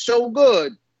mind, so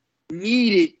good,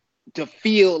 needed to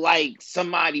feel like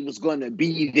somebody was going to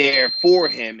be there for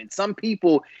him. And some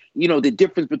people, the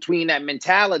difference between that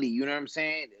mentality, you know what I'm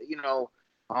saying?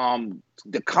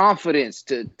 The confidence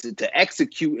to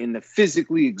execute and to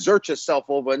physically exert yourself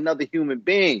over another human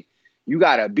being. You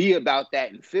got to be about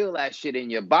that and feel that shit in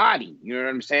your body. You know what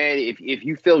I'm saying? If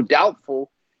you feel doubtful,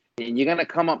 then you're going to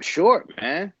come up short,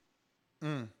 man.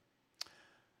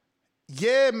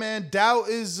 Yeah, man. Doubt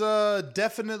is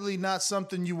definitely not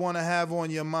something you want to have on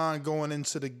your mind going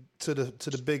into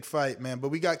the big fight, man. But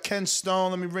we got Ken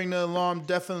Stone. Let me ring the alarm.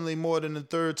 Definitely more than the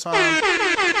third time.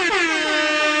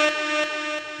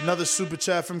 Another super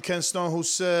chat from Ken Stone who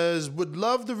says, would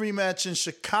love the rematch in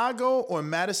Chicago or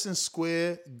Madison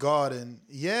Square Garden.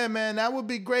 Yeah, man, that would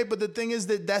be great. But the thing is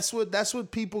that's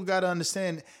what people got to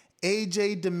understand.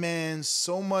 AJ demands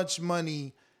so much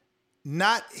money,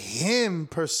 not him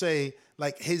per se,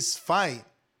 like his fight.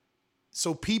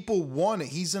 So people want it.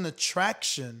 He's an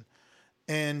attraction.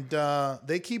 And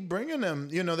they keep bringing him,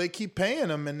 they keep paying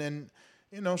him. And then,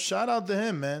 shout out to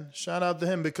him, man. Shout out to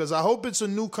him because I hope it's a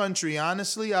new country.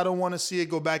 Honestly, I don't want to see it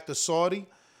go back to Saudi.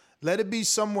 Let it be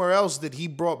somewhere else that he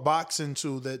brought boxing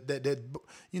to,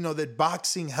 that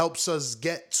boxing helps us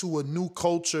get to a new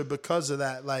culture because of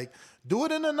that. Like, do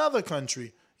it in another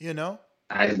country,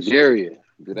 Nigeria.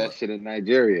 Do that shit in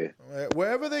Nigeria.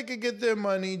 Wherever they could get their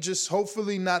money, just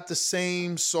hopefully not the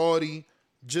same Saudi,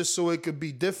 just so it could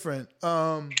be different.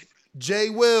 Jay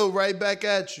Will, right back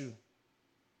at you.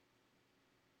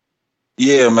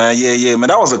 Yeah, man.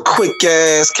 That was a quick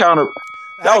ass counter.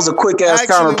 That was a quick ass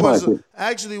counterpunch.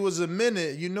 Actually, was a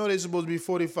minute. They're supposed to be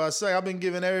 45 seconds. I've been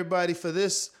giving everybody for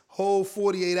this whole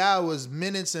 48 hours,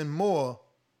 minutes and more.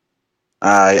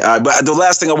 All right. But the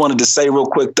last thing I wanted to say real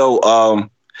quick, though,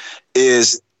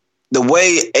 is the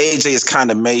way AJ has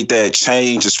kind of made that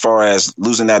change as far as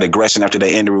losing that aggression after that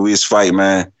Andy Ruiz fight,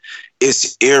 man.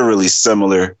 It's eerily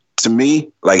similar to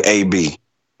me, like AB.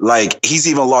 Like, he's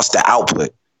even lost the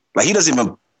output. Like, he doesn't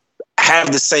even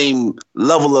have the same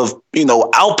level of,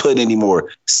 output anymore,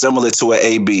 similar to an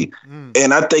AB.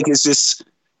 And I think it's just,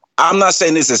 I'm not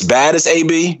saying it's as bad as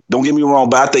AB. Don't get me wrong,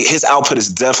 but I think his output has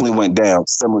definitely went down,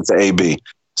 similar to AB.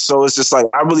 So it's just like,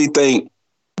 I really think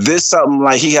this something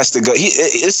like he has to go.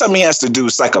 It's something he has to do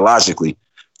psychologically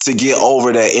to get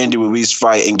over that Andy Ruiz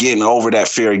fight and getting over that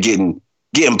fear of getting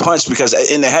punched. Because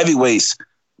in the heavyweights,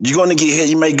 you're going to get hit.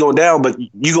 You may go down, but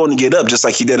you're going to get up just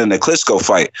like he did in the Klitschko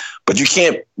fight. But you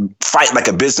can't fight like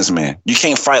a businessman. You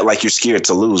can't fight like you're scared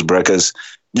to lose, bro, because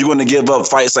you're going to give up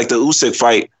fights like the Usyk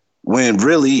fight when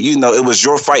really, it was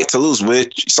your fight to lose,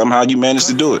 which somehow you managed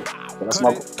to do it. That's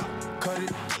my.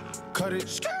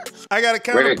 I got a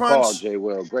Great call, counterpunch J.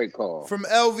 Will. Great call. from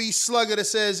LV Slugger that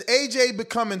says AJ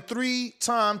becoming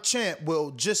 3-time champ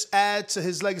will just add to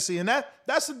his legacy. And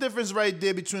that's the difference right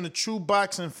there between a true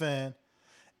boxing fan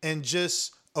and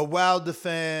just a Wilder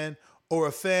fan or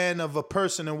a fan of a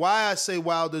person. And why I say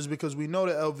Wilder is because we know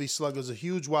that LV Slugger is a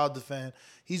huge Wilder fan.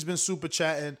 He's been super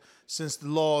chatting since the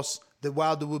loss that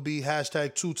Wilder would be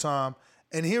hashtag 2-time.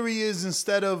 And here he is,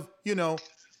 instead of,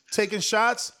 taking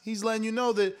shots, he's letting you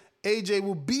know that AJ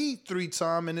will be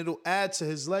 3-time and it'll add to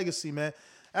his legacy, man.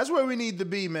 That's where we need to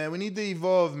be, man. We need to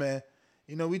evolve, man.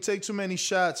 We take too many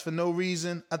shots for no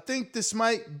reason. I think this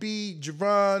might be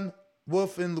Javon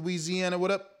Wolf in Louisiana.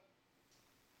 What up?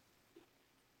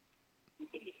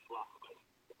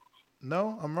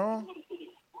 No, I'm wrong?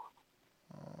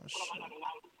 Oh, shit.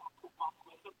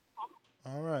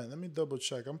 All right, let me double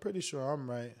check. I'm pretty sure I'm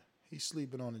right. He's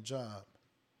sleeping on the job.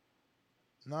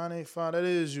 985, that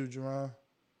is you, Jerron.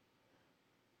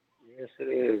 Yes, it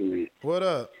is me. What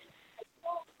up?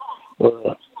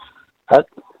 Well, I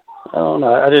don't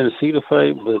know. I didn't see the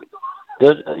fight, but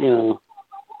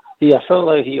I felt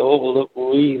like he overlooked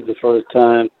Ruiz the first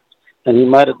time, and he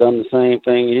might have done the same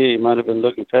thing here. He might have been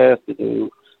looking past the dude.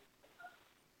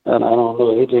 And I don't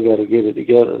know. AJ got to get it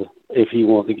together if he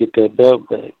wants to get that belt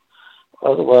back.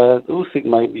 Otherwise, Usyk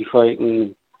might be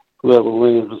fighting whoever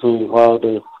wins between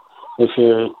Wilder and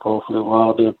Fury. Hopefully,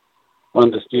 Wilder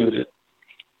undisputed.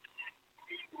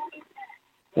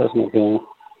 That's my game.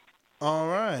 All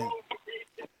right.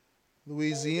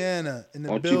 Louisiana in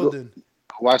the building.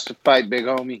 Watch the fight, big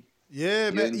homie.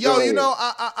 Yeah, man. Yo,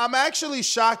 I'm actually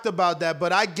shocked about that,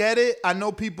 but I get it. I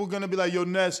know people going to be like, yo,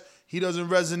 Ness, he doesn't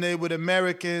resonate with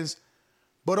Americans.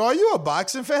 But are you a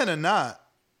boxing fan or not?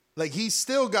 Like, he's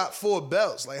still got 4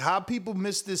 belts. Like, how people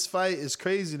miss this fight is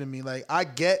crazy to me. Like, I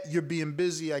get you're being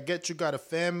busy. I get you got a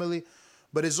family.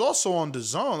 But it's also on the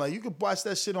zone. Like, you could watch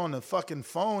that shit on the fucking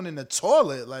phone in the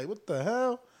toilet. Like, what the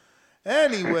hell?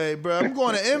 Anyway, bro, I'm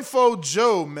going to Info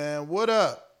Joe, man. What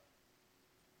up?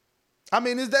 I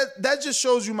mean, that just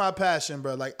shows you my passion,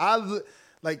 bro. Like, I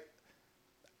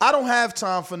don't have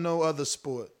time for no other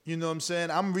sport. You know what I'm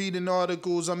saying? I'm reading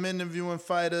articles. I'm interviewing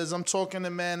fighters. I'm talking to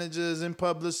managers and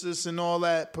publicists and all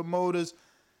that, promoters,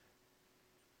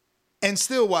 and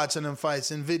still watching them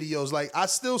fights and videos. Like, I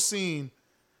still seen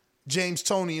James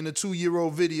Toney in a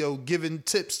 2-year-old video giving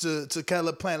tips to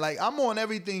Caleb Plant. Like, I'm on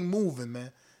everything moving,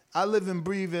 man. I live and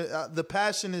breathe it. The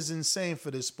passion is insane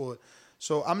for this sport.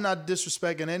 So I'm not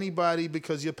disrespecting anybody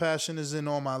because your passion isn't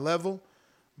on my level.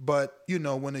 But,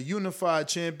 when a unified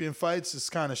champion fights, it's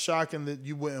kind of shocking that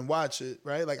you wouldn't watch it,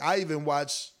 right? Like, I even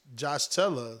watched Josh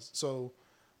Taylor. So,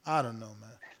 I don't know,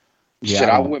 man. Yeah, shit,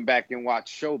 I went back and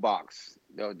watched Showbox.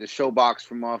 The Showbox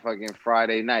from motherfucking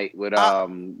Friday night with, you know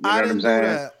what I'm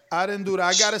saying? I didn't do that.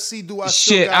 I got to see, do I Shit,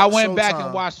 still got I went Showtime? back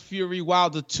and watched Fury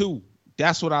Wilder 2.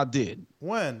 That's what I did.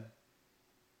 When?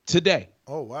 Today.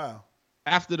 Oh, wow.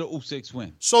 After the Usyk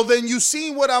win. So then you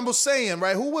seen what I was saying,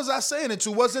 right? Who was I saying it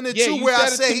to? Wasn't it you you where I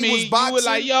said said it to he me. was boxing? You were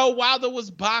like, yo, Wilder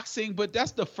was boxing, but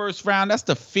that's the first round. That's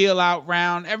the feel-out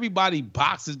round. Everybody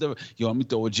boxes. Let me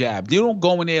throw a jab. They don't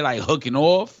go in there like hooking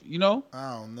off, I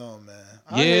don't know, man.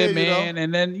 Yeah, man.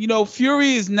 And then,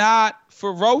 Fury is not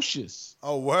ferocious.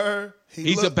 Oh, word?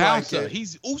 He's a bouncer. Like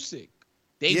He's Usyk.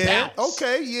 They bounce.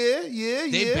 Okay,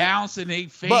 yeah. They bounce and they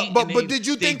feint. But did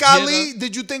you think Ali?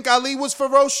 Did you think Ali was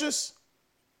ferocious?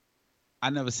 I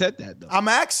never said that though. I'm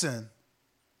asking.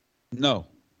 No.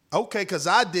 Okay, because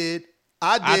I did.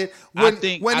 When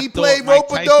he thought played Mike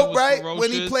Rope a Tyson Dope, was right? ferocious.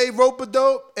 When he played Rope a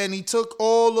Dope and he took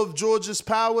all of George's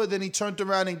power, then he turned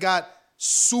around and got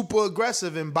super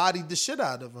aggressive and bodied the shit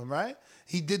out of him, right?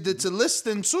 He did that to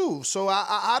Liston too. So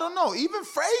I don't know. Even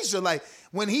Frazier, like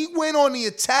when he went on the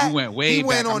attack, he went way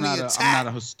back. On I'm not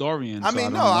a historian. I mean,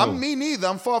 so no, I'm me neither.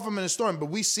 I'm far from an historian, but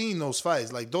we seen those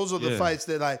fights. Like those are the fights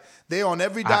that like they on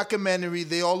every documentary.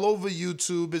 They all over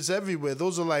YouTube. It's everywhere.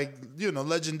 Those are like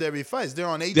legendary fights. They're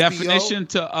on HBO. Definition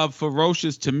of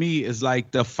ferocious to me is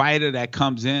like the fighter that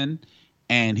comes in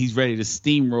and he's ready to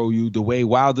steamroll you the way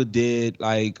Wilder did.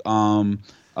 Like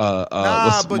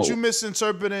but you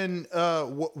misinterpreting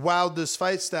Wilder's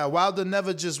fight style. Wilder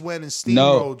never just went and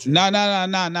steamrolled you. No,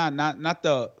 not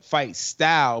the fight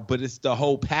style, but it's the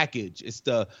whole package. It's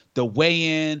the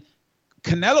weigh-in.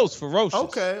 Canelo's ferocious.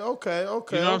 Okay. You know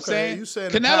what I'm saying? You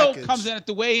saying Canelo comes in at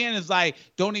the weigh-in is like,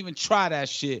 don't even try that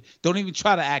shit. Don't even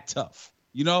try to act tough.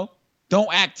 Don't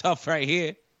act tough right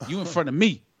here. You in front of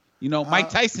me. Mike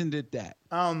Tyson did that.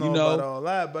 I don't know about all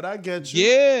that, but I get you.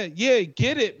 Yeah,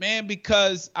 get it, man,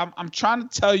 because I'm trying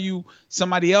to tell you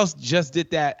somebody else just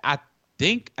did that. I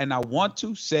think, and I want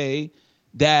to say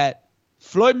that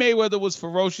Floyd Mayweather was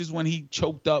ferocious when he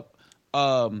choked up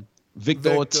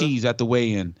Victor Ortiz at the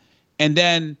weigh-in. And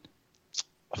then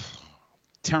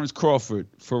Terrence Crawford,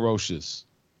 ferocious.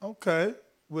 Okay.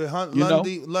 With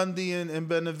Lundy and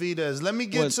Benavidez. Let me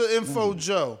get to Info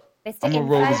Joe. I'm going to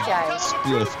roll this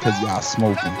spliff because y'all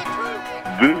smoking.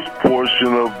 This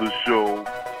portion of the show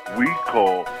we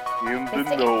call In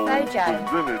the Know,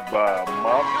 presented by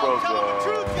my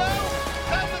brother.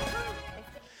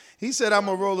 He said, I'm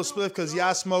going to roll a spliff because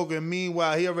y'all smoking.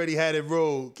 Meanwhile, he already had it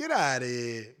rolled. Get out of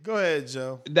here. Go ahead,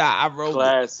 Joe. Nah, I rolled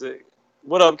Classic.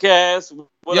 What up, Cass?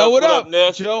 What up,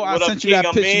 Ness? Joe, I what sent up, you that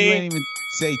King picture. Amin? You ain't even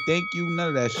say thank you, none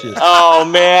of that shit. Oh,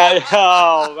 man.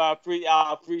 Oh,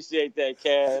 I appreciate that,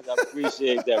 Cass. I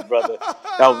appreciate that, brother.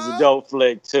 That was a dope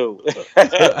flick, too.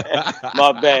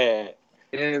 My bad.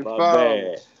 My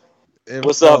bad.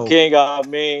 What's up, King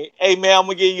Amin? Hey, man, I'm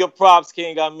going to give you your props,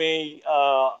 King Amin.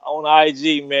 On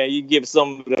IG, man, you give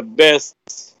some of the best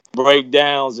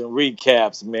breakdowns and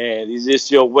recaps, man. It's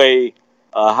just your way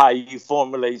how you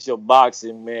formulate your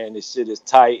boxing, man. This shit is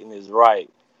tight and is right.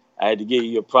 I had to give you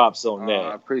your props on that.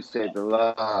 I appreciate the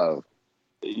love.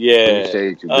 Yeah.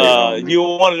 Appreciate you, baby. You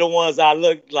were one of the ones I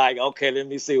looked like, okay, let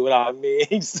me see what I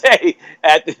mean say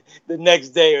at the next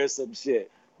day or some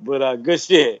shit. But good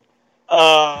shit.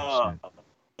 On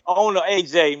the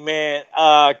AJ, man,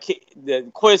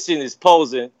 the question is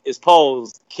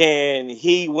posed, can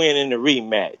he win in the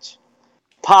rematch?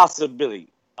 Possibility.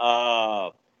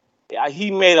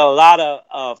 He made a lot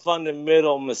of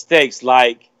fundamental mistakes,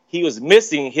 like he was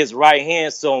missing his right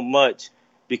hand so much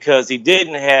because he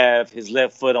didn't have his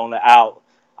left foot on the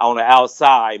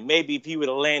outside. Maybe if he would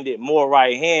have landed more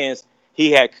right hands,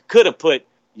 he could have put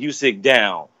Usyk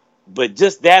down. But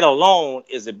just that alone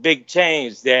is a big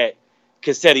change that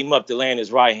could set him up to land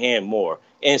his right hand more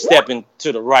and step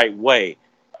into the right way.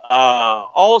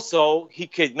 Also, he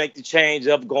could make the change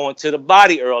of going to the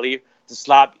body earlier to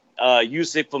stop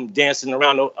Usyk from dancing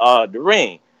around the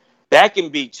ring. That can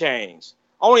be changed.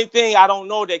 Only thing I don't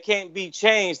know that can't be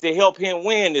changed to help him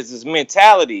win is his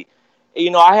mentality. You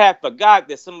know, I had forgot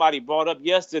that somebody brought up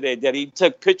yesterday that he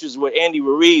took pictures with Andy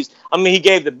Ruiz. I mean, he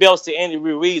gave the belts to Andy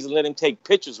Ruiz and let him take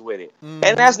pictures with it. Mm-hmm.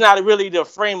 And that's not really the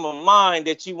frame of mind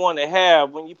that you want to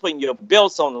have when you're putting your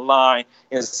belts on the line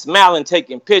and smiling,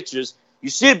 taking pictures.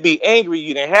 You should be angry.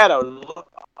 You done had a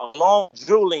long,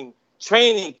 drooling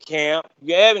training camp.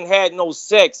 You haven't had no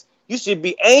sex. You should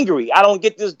be angry. I don't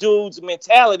get this dude's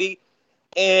mentality.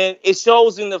 And it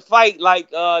shows in the fight,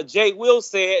 like Jay Will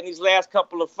said in these last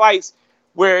couple of fights,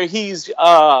 where he's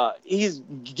trying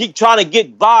to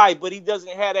get by, but he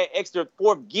doesn't have that extra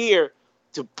fourth gear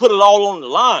to put it all on the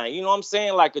line. You know what I'm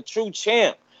saying? Like a true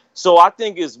champ. So I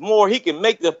think it's more he can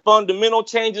make the fundamental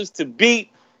changes to beat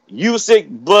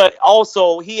Usyk, but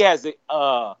also he has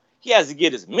to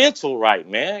get his mental right,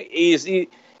 man. He's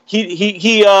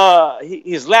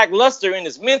lackluster in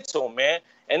his mental, man.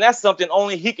 And that's something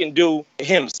only he can do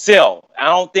himself. I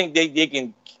don't think they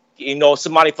can,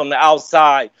 somebody from the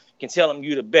outside can tell him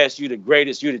you the best, you the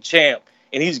greatest, you the champ,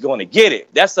 and he's going to get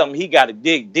it. That's something he got to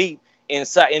dig deep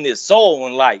inside in his soul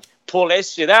and like pull that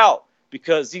shit out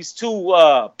because he's too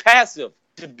passive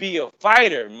to be a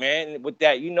fighter, man. With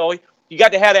that, you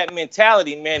got to have that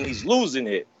mentality, man. He's losing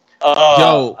it.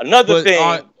 Another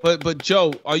thing. But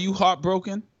Joe, are you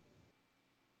heartbroken?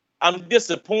 I'm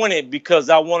disappointed because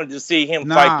I wanted to see him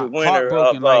fight the winner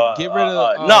of. Get rid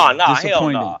of. Hell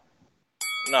no.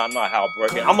 No, I'm not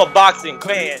heartbroken. I'm a boxing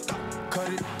fan.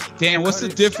 Dan, what's the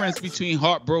difference between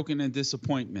heartbroken and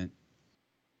disappointment?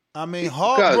 I mean,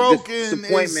 heartbroken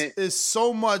is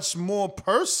so much more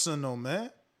personal,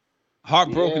 man.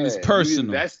 Heartbroken is personal.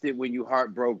 You invested when you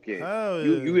heartbroken. Yeah.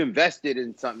 You invested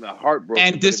in something heartbroken.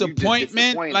 And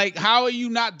disappointment, like how are you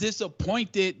not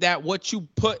disappointed that what you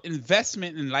put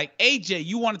investment in? Like AJ,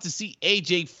 you wanted to see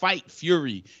AJ fight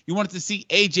Fury. You wanted to see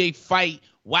AJ fight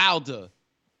Wilder.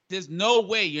 There's no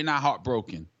way you're not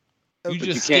heartbroken. You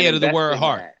just scared of the word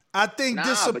heart. I think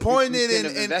disappointed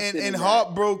and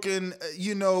heartbroken,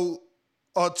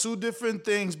 are two different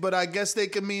things, but I guess they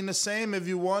could mean the same if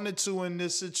you wanted to in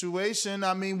this situation.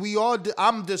 I mean,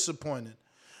 I'm disappointed,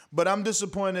 but I'm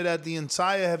disappointed at the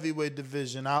entire heavyweight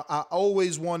division. I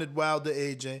always wanted Wilder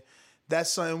AJ. That's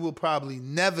something we'll probably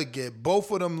never get.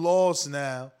 Both of them lost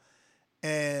now,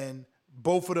 and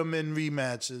both of them in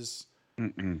rematches.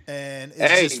 And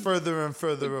it's just further and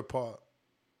further apart.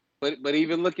 But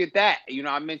even look at that.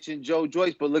 I mentioned Joe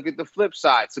Joyce, but look at the flip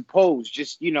side. Suppose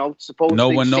no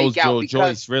one knows Joe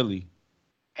Joyce really.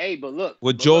 Hey, but look.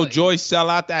 Would Joe Joyce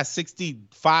sell out that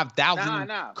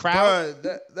 65,000 crowd?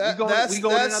 We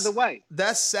going another way.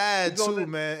 That's sad too,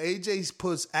 man. AJ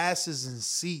puts asses in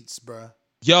seats, bro.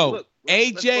 Yo,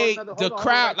 AJ, the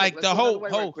crowd, like the whole,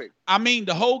 I mean,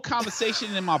 the whole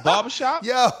conversation in my barbershop.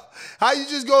 Yo, how you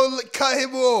just go cut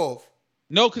him off?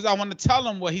 No, because I want to tell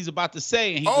him what he's about to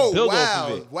say, and he can build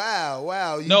off of it.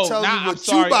 Wow. You no, tell me what I'm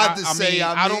sorry. you about to say.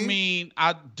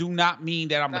 I do not mean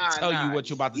that I'm gonna tell you what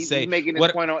you're about to say. He's making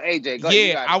this point on AJ. Go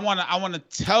ahead, I wanna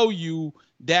tell you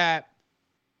that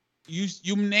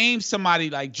you named somebody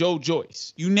like Joe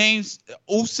Joyce. You named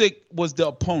Usyk was the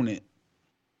opponent,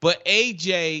 but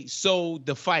AJ sold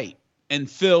the fight and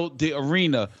filled the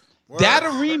arena. That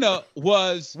arena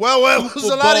was it was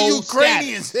a lot of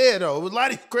Ukrainians here though. It was a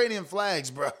lot of Ukrainian flags,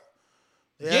 bro.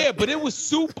 Yeah, but it was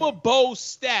Super Bowl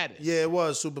status. Yeah, it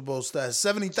was Super Bowl status.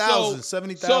 70,000.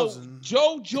 So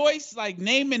Joe Joyce, like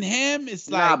naming him, it's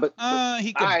like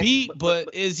he could beat,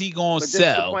 but is he gonna sell? This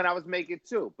is the point I was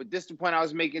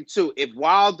making too. If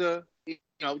Wilder,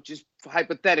 just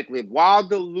hypothetically, if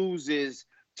Wilder loses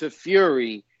to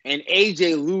Fury and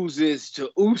AJ loses to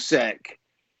Usyk,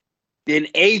 then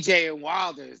AJ and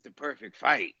Wilder is the perfect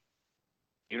fight.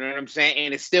 You know what I'm saying?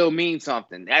 And it still means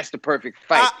something. That's the perfect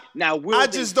fight. I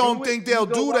just don't think they'll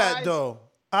do that, though.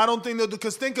 I don't think they'll do,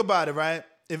 because think about it, right?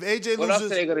 If AJ loses... What else are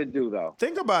they going to do, though?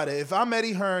 Think about it. If I'm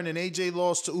Eddie Hearn and AJ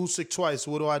lost to Usyk twice,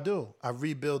 what do? I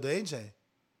rebuild AJ.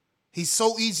 He's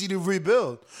so easy to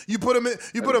rebuild. You put him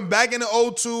back in the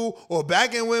O2 or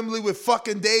back in Wembley with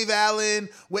fucking Dave Allen,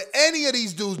 with any of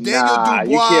these dudes. Daniel Dubois.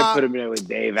 You can't put him there with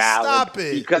Dave Allen. Stop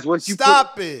it. Because once you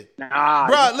Stop it.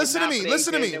 Bro, listen to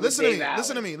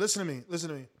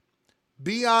me.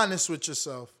 Be honest with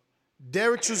yourself.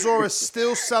 Derek Chisora is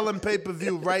still selling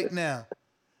pay-per-view right now.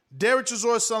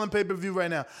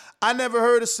 I never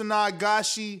heard of Sanaa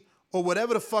Gashi or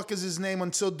whatever the fuck is his name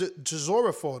until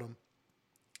Chisora fought him.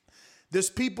 There's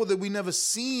people that we never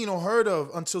seen or heard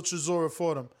of until Chisora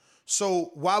fought him.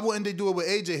 So why wouldn't they do it with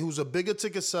AJ, who's a bigger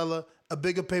ticket seller, a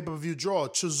bigger pay-per-view draw?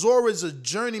 Chisora is a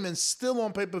journeyman still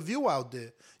on pay-per-view out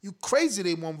there. You crazy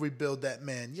they won't rebuild that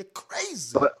man. You're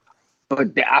crazy. But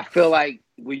I feel like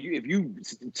if you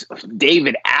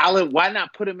David Allen, why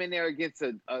not put him in there against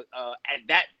at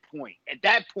that point,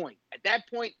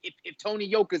 if Tony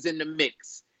Yoka's in the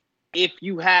mix? If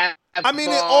you have,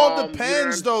 it all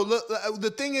depends, though. Look, the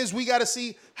thing is, we got to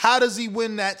see how does he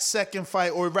win that second fight,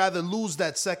 or rather lose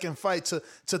that second fight, to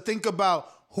think about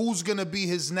who's gonna be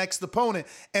his next opponent.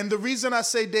 And the reason I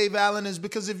say Dave Allen is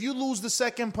because if you lose the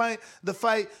second fight,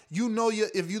 if you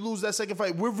lose that second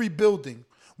fight, we're rebuilding.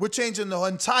 We're changing the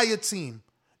entire team.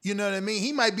 You know what I mean?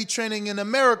 He might be training in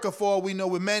America for all we know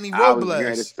with Manny Robles. I was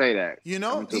going to say that. You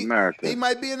know, America. He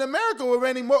might be in America with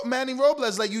Manny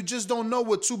Robles. Like, you just don't know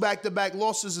what 2 back-to-back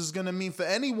losses is going to mean for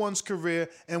anyone's career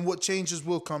and what changes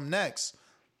will come next.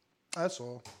 That's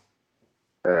all.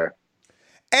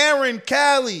 Aaron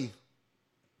Cali.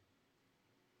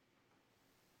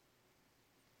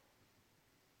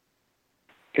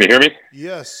 Can you hear me?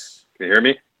 Yes. Can you hear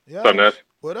me? Yeah. What's up, Ness?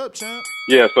 What up, champ?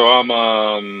 Yeah, so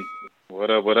I'm what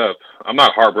up? I'm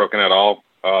not heartbroken at all.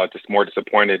 Just more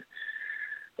disappointed.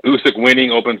 Usyk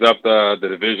winning opens up the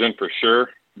division for sure.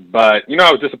 But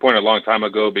I was disappointed a long time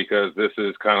ago because this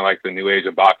is kind of like the new age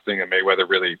of boxing, and Mayweather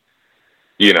really,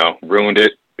 ruined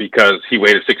it because he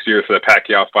waited 6 years for the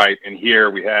Pacquiao fight, and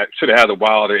here we should have had the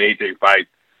Wilder AJ fight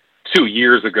 2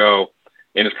 years ago,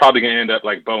 and it's probably going to end up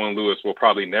like Bo and Lewis. We'll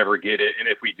probably never get it, and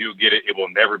if we do get it, it will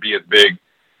never be as big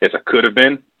as it could have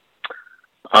been.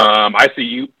 I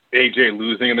see AJ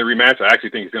losing in the rematch. I actually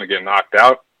think he's going to get knocked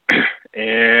out,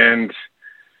 and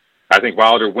I think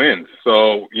Wilder wins.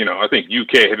 So, I think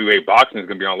UK heavyweight boxing is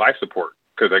going to be on life support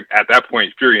because at that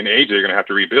point, Fury and AJ are going to have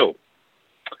to rebuild.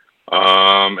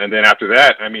 And then after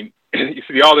that, you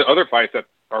see all the other fights that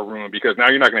are ruined because now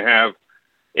you're not going to have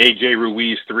AJ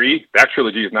Ruiz 3. That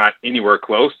trilogy is not anywhere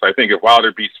close. I think if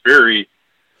Wilder beats Fury,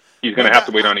 he's going to have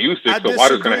to wait on Usyk. So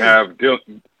Wilder's going to have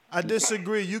I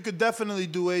disagree. You could definitely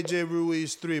do AJ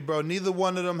Ruiz 3, bro. Neither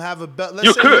one of them have a belt.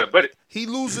 But he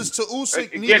loses to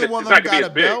Usyk. Neither one of them got a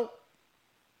belt.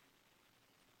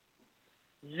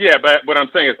 Yeah, but what I'm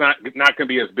saying is not going to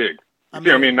be as big. You see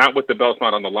what I mean? Not with the belt's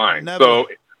not on the line. Never. So,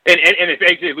 and if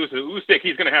AJ loses to Usyk,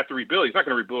 he's going to have to rebuild. He's not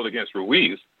going to rebuild against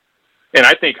Ruiz. And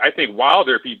I think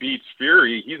Wilder, if he beats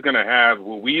Fury, he's going to have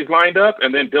Ruiz lined up,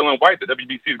 and then Dylan White. The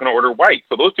WBC is going to order White.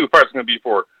 So those two fights are going to be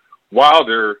for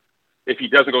Wilder. If he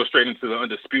doesn't go straight into the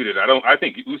undisputed, I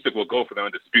think Usyk will go for the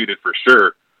undisputed for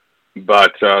sure.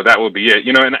 But that will be it,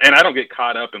 And I don't get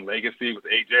caught up in legacy with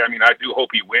AJ. I do hope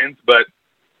he wins, but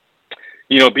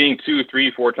being 2,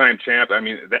 3, 4-time champ,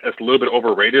 that's a little bit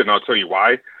overrated, and I'll tell you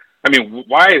why.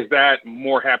 Why is that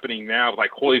more happening now?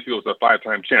 Like Holyfield's a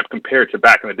 5-time champ compared to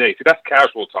back in the day. See, that's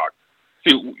casual talk.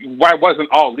 See, why wasn't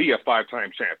Ali a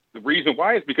 5-time champ? The reason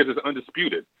why is because it's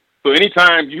undisputed. So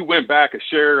anytime you win back a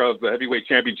share of the heavyweight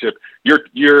championship,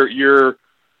 you're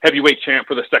heavyweight champ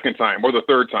for the second time or the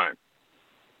third time.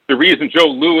 The reason Joe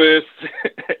Louis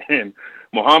and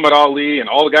Muhammad Ali and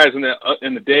all the guys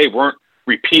in the day weren't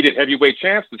repeated heavyweight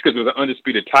champs is because it was an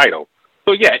undisputed title.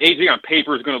 So yeah, AJ on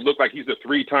paper is going to look like he's a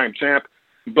 3-time champ,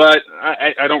 but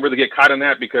I don't really get caught in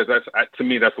that because to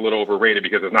me that's a little overrated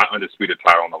because it's not undisputed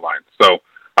title on the line. So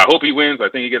I hope he wins. I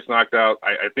think he gets knocked out.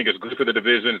 I think it's good for the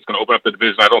division. It's going to open up the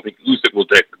division. I don't think Usyk will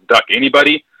duck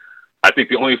anybody. I think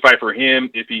the only fight for him,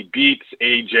 if he beats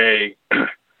AJ,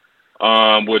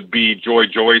 would be Joy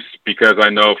Joyce because I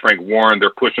know Frank Warren, they're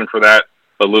pushing for that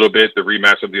a little bit, the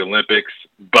rematch of the Olympics,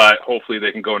 but hopefully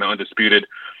they can go into undisputed.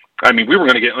 I mean, we were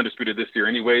going to get undisputed this year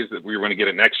anyways. We were going to get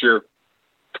it next year.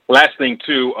 Last thing,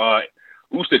 too,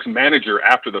 Usyk's manager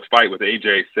after the fight with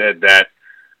AJ said that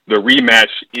the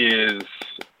rematch is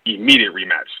immediate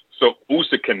rematch. So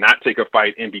Usyk cannot take a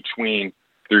fight in between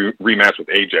the rematch with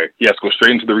AJ. He has to go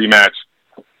straight into the rematch,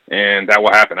 and that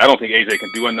will happen. I don't think AJ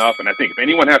can do enough, and I think if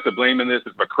anyone has to blame in this,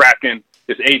 it's McCracken,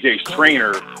 it's AJ's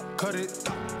trainer. Cut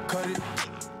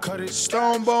it.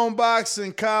 Stone Bone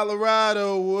Boxing,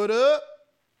 Colorado. What up?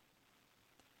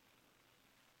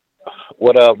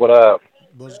 What up?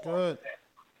 What's good?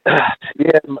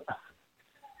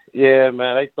 Yeah,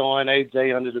 man. They throwing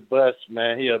AJ under the bus,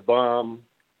 man. He a bum.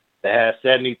 They had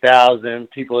 70,000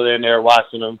 people in there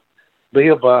watching him. But he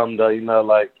a bum, though,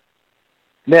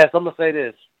 Ness, I'm going to say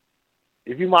this.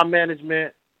 If you my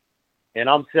management and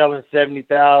I'm selling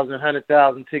 70,000,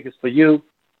 100,000 tickets for you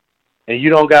and you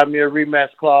don't got me a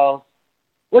rematch clause,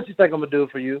 what you think I'm going to do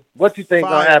for you? What you think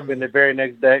going to happen the very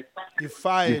next day? You're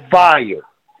fired. You're fired.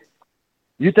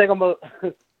 You think I'm going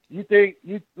to...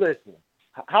 listen,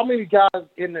 how many guys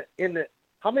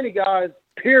how many guys,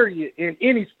 period, in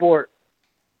any sport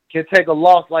can take a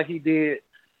loss like he did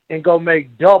and go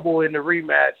make double in the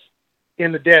rematch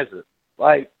in the desert?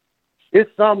 It's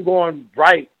something going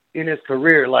right in his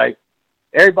career.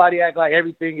 Everybody act like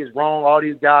everything is wrong. All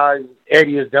these guys,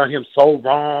 Eddie has done him so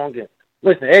wrong. And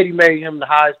listen, Eddie made him the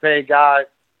highest paid guy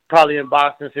probably in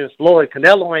boxing since Floyd.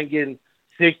 Canelo ain't getting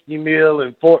 60 mil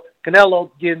and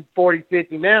Canelo getting 40,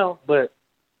 50 now, but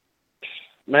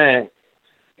man,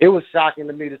 it was shocking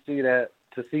to me to see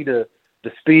the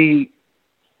speed,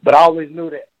 but I always knew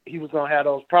that he was going to have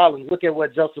those problems. Look at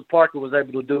what Joseph Parker was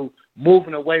able to do,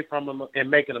 moving away from him and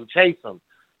making him chase him.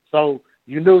 So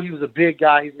you knew he was a big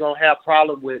guy. He's going to have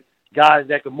problems with guys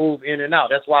that could move in and out.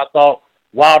 That's why I thought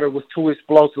Wilder was too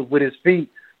explosive with his feet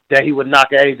that he would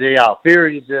knock AJ out.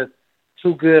 Fury is just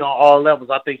too good on all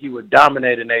levels. I think he would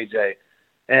dominate an AJ.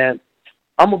 And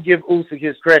I'm going to give Usyk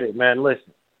his credit, man.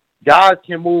 Listen, guys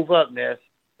can move up, Ness,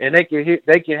 and they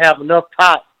can have enough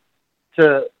pop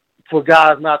for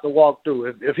guys not to walk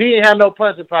through. If he ain't had no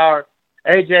punching power,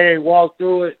 AJ ain't walked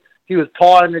through it. He was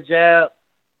parting the jab,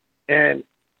 and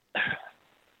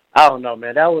I don't know,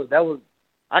 man. That was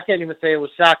I can't even say it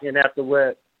was shocking after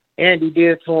what Andy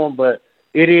did to him, but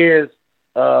it is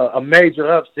a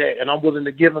major upset, and I'm willing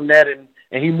to give him that. And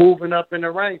he moving up in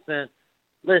the ranks. And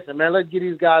listen, man, let's give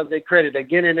these guys their credit. They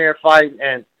get in there fighting,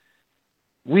 and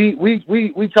we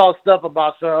talk stuff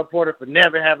about Sean Porter for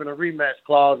never having a rematch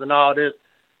clause and all this,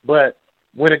 but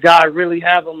when a guy really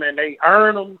have them and they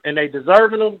earn them and they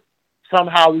deserving them,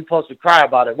 somehow we supposed to cry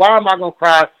about it. Why am I gonna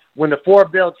cry when the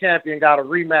 4-belt champion got a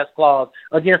rematch clause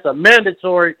against a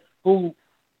mandatory who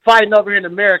fighting over here in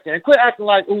America? And quit acting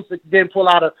like Usyk didn't pull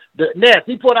out of the Ness.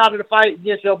 He pulled out of the fight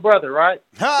against your brother, right?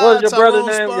 What was your brother's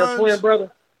name? Sponge. Your twin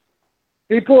brother?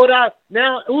 He pulled out.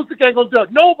 Now Usyk ain't gonna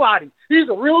duck nobody. He's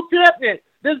a real champion.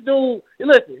 This dude,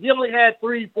 listen, he only had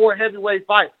 3-4 heavyweight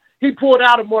fights. He pulled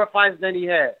out of more fights than he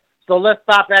had. So let's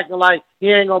stop acting like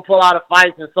he ain't gonna pull out of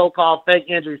fights and so-called fake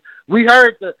injuries. We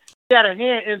heard he had a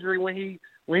hand injury when he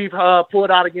pulled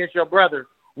out against your brother.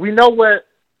 We know what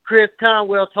Chris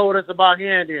Conwell told us about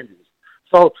hand injuries.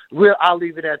 So I'll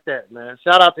leave it at that, man.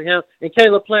 Shout out to him. And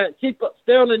Caleb Plant,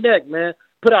 stay on the neck, man.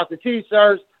 Put out the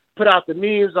T-shirts, put out the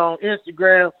memes on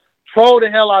Instagram, troll the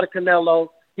hell out of Canelo.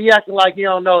 He acting like he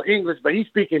don't know English, but he's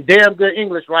speaking damn good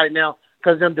English right now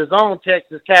because them DAZN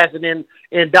checks is cashing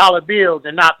in dollar bills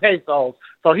and not pesos.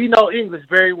 So he know English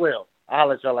very well. I'll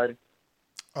let y'all later.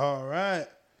 All right.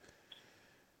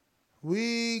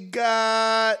 We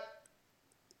got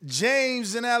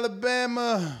James in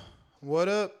Alabama. What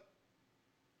up?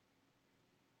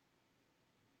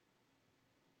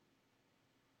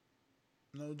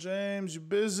 No, James, you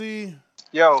busy?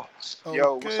 Yo, Okay.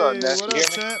 what's up, Ness? What You up,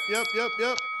 hear me? champ?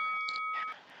 Yep.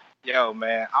 Yo,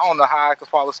 man, I don't know how I can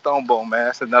follow Stonebone, man.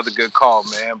 That's another good call,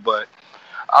 man. But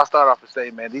I'll start off and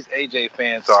say, man, these AJ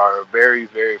fans are very,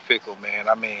 very fickle, man.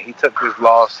 I mean, he took his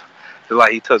loss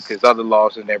like he took his other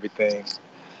loss and everything.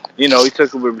 You know, he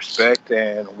took it with respect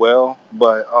and well,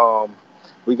 but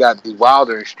we got the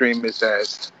wilder extremists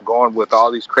that's going with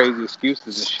all these crazy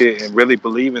excuses and shit and really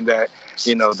believing that,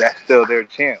 you know, that's still their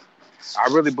champ.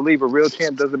 I really believe a real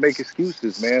champ doesn't make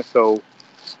excuses, man. So,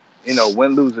 you know,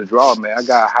 win, lose, or draw, man, I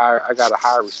got a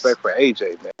higher respect for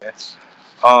AJ, man.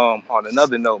 On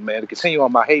another note, man, to continue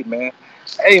on my hate, man.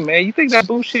 Hey, man, you think that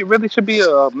Boots shit really should be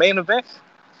a main event?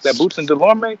 That Boots and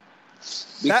Delorme?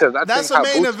 Because that's a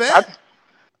main event?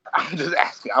 I'm just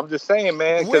asking. I'm just saying,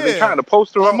 man, because they're trying to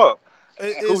poster him up.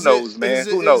 Who knows, man?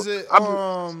 Who knows? Is it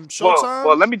Showtime?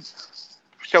 Well, let me.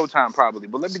 Showtime probably,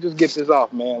 but let me just get this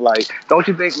off, man. Like, don't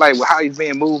you think, like, with how he's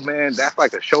being moved, man, that's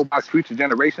like a Showbox Future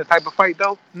Generation type of fight,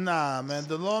 though? Nah, man.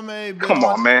 Delorme. Come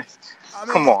on, man.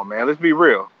 Come on, man. Let's be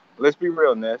real. Let's be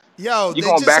real, Ness. Yo, you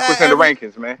going backwards in the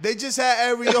rankings, man. They just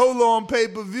had Areola on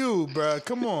pay-per-view, bro.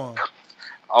 Come on.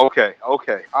 Okay. All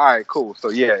right, cool.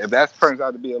 So, yeah, if that turns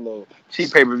out to be a little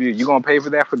cheap pay-per-view, you going to pay for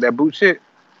that boot shit?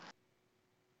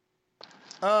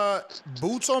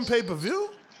 Boots on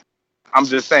pay-per-view? I'm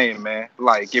just saying, man.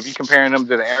 Like, if you're comparing them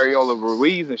to the Areola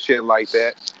Ruiz and shit like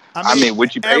that, I mean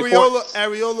would you pay for it?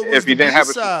 Areola was if you didn't have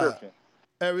a subscription?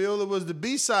 Areola was the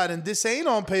B-side, and this ain't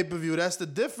on pay-per-view. That's the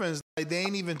difference. Like, they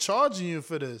ain't even charging you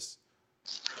for this.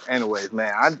 Anyways,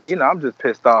 man, I'm just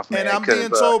pissed off, man. And I'm being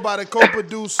told by the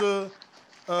co-producer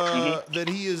that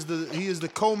he is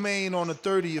the co-main on the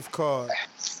 30th card.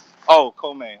 Oh,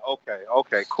 co-main.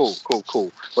 Okay, cool.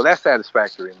 Well, that's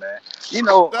satisfactory, man. You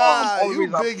know, you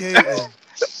big hater.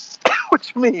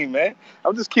 What you mean, man?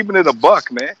 I'm just keeping it a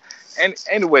buck, man. And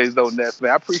anyways, though, Ness,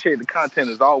 man, I appreciate the content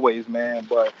as always, man.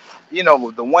 But, you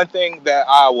know, the one thing that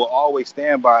I will always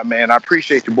stand by, man, I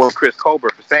appreciate your boy Chris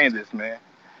Colbert for saying this, man.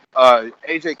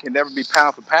 AJ can never be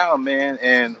pound for pound, man,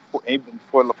 and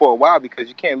for a while because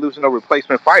you can't lose no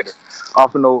replacement fighter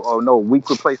off of no weak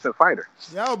replacement fighter.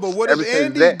 Yo, but what if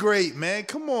Andy great, man?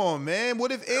 Come on, man.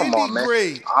 What if Andy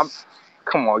great?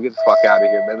 Come on, get the fuck out of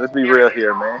here, man. Let's be real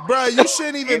here, man. Bro, you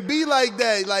shouldn't even be like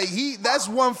that. Like that's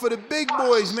one for the big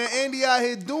boys, man. Andy out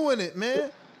here doing it,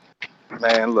 man.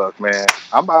 Man, look, man.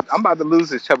 I'm about to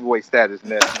lose this Chubberweight status,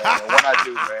 Ness, man. What I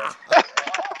do, man.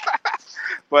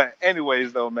 But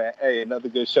anyways, though, man, hey, another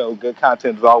good show, good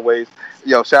content as always.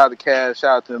 Yo, shout out to Cass,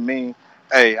 shout out to me.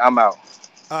 Hey, I'm out.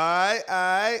 All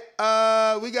right.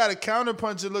 We got a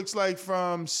counterpunch, it looks like,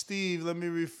 from Steve. Let me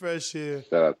refresh here.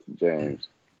 Shout out to James.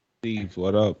 Steve,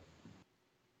 what up?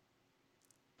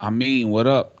 What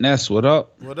up? Ness, what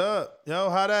up? What up?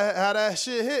 Yo, how that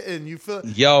shit hitting? You feel?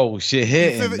 Yo, shit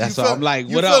hitting. That's all. I'm like,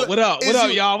 what up,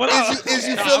 y'all? What up? Is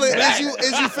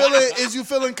you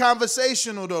feeling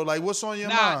conversational though? Like, what's on your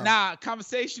mind? Nah,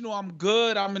 conversational. I'm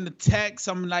good. I'm in the text.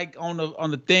 I'm like on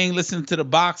the thing, listening to the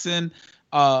boxing,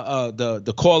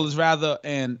 the callers rather,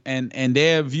 and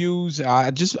their views.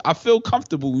 I feel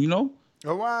comfortable, you know.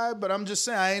 All right, but I'm just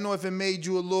saying, I ain't know if it made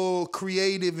you a little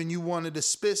creative and you wanted to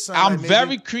spit something. I'm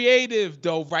very creative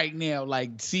though right now.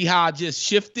 Like, see how I just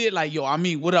shifted? Like, yo,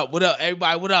 what up?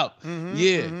 Everybody, what up? I'm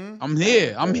here.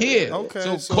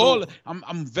 Okay. So call it.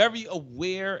 I'm very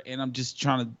aware, and I'm just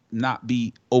trying to not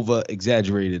be over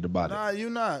exaggerated about it. Nah,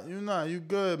 you're not. You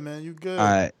good, man. You good. All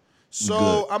right.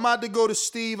 So I'm about to go to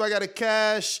Steve. I got a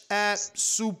Cash App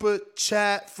super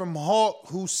chat from Hawk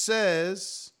who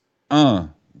says,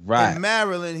 right. In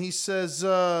Maryland, he says,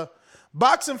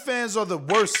 boxing fans are the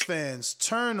worst fans.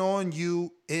 Turn on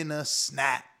you in a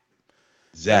snap.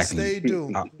 Exactly. Yes, they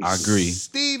do. I agree.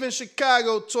 Steve in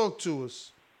Chicago, talk to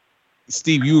us.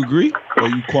 Steve, you agree? Or are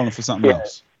you calling for something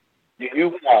else? Yeah,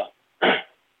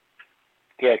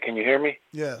 can you hear me?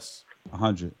 Yes.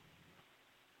 100.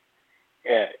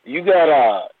 Yeah, you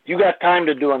got time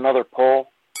to do another poll?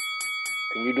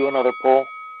 Can you do another poll?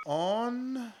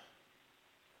 On?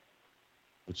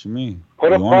 What you mean?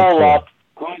 Put a poll up.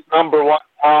 Who's number one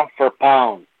pound for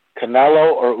pound,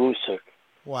 Canelo or Usyk?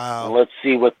 Wow. And let's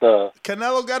see what the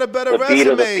Canelo got a better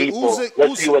resume. Usyk.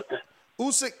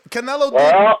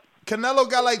 Canelo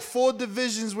got like 4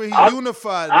 divisions where he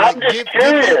unified. I'm just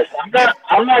curious.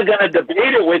 I'm not gonna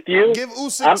debate it with you. Give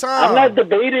Usyk time. I'm not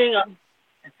debating.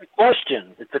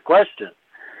 It's a question.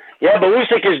 Yeah, but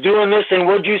Usyk is doing this in,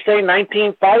 what'd you say,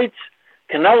 19 fights?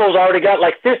 Canelo's already got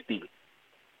like 50.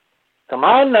 Come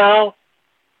on now.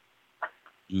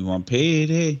 You want paid,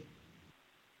 hey?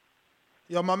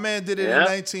 Yo, my man did it in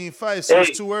 19 fights, so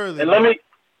it's too early. And let me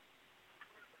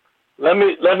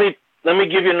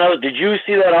give you another. Did you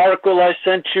see that article I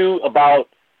sent you about?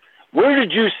 Where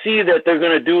did you see that they're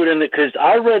going to do it in? Because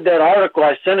I read that article.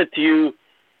 I sent it to you.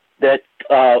 That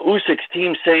Usyk's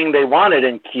team saying they want it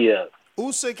in Kiev.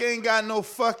 Usyk ain't got no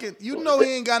fucking. You know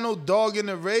he ain't got no dog in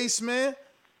the race, man.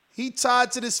 He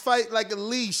tied to this fight like a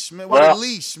leash, man. With a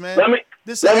leash, man.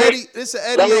 This is an Eddie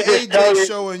and AJ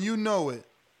show, and you know it.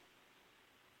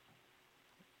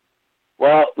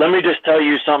 Well, let me just tell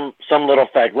you some little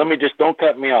fact. Don't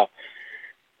cut me off.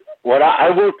 I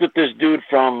worked with this dude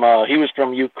he was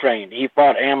from Ukraine. He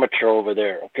fought amateur over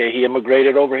there. Okay, he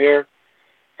immigrated over here.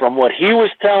 From what he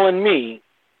was telling me,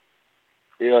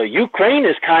 Ukraine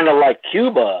is kind of like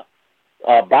Cuba.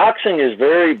 Boxing is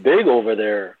very big over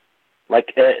there.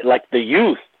 Like the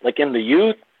youth, like in the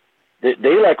youth,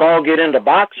 they like all get into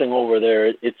boxing over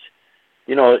there. It's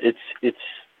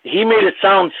he made it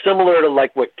sound similar to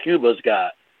like what Cuba's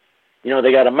got.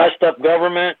 They got a messed up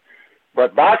government,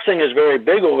 but boxing is very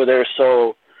big over there.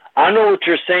 So I know what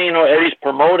you're saying. Eddie's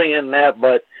promoting in that,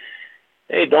 but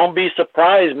hey, don't be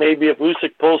surprised. Maybe if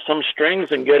Usyk pulls some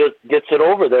strings and gets it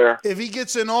over there. If he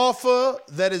gets an offer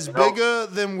that is bigger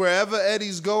than wherever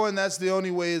Eddie's going, that's the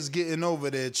only way it's getting over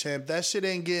there, champ. That shit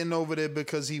ain't getting over there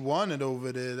because he wanted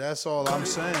over there. That's all I'm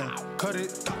saying. Cut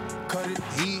it.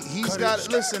 He's got.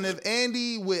 Listen, if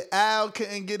Andy with Al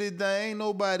couldn't get it done, ain't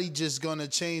nobody just gonna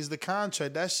change the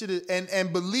contract. That shit is.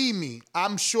 And believe me,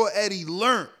 I'm sure Eddie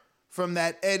learned from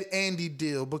that Andy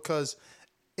deal, because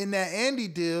in that Andy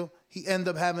deal, he ended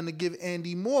up having to give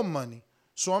Andy more money.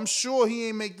 So I'm sure he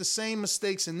ain't make the same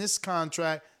mistakes in this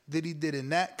contract that he did in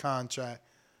that contract.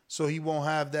 So he won't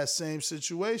have that same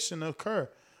situation occur.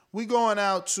 We going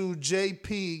out to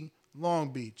JP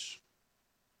Long Beach.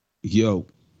 Yo.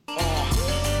 Long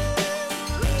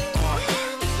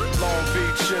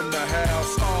Beach in the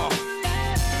house.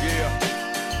 Yeah.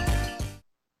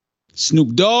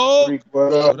 Snoop Dogg. Rick,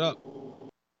 what up?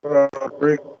 What up,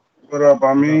 Rick? What up,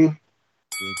 I mean?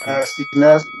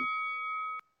 Nasty.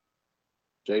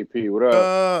 JP, what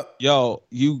up? Yo,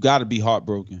 you got to be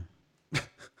heartbroken.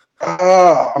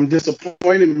 I'm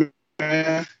disappointed,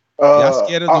 man. Y'all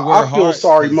scared of the word I feel heart?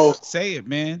 sorry most. Say it,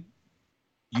 man.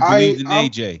 You believe in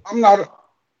AJ.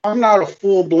 I'm not a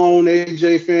full-blown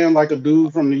AJ fan like a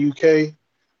dude from the UK,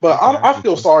 but I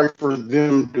feel sorry for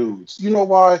them dudes. You know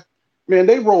why? Man,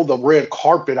 they rolled the red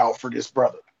carpet out for this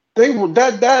brother. They were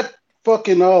that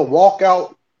fucking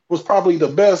walkout was probably the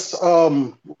best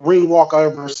ring walk I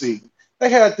ever seen. They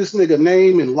had this nigga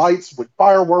name and lights with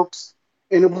fireworks,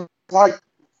 and it was like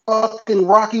fucking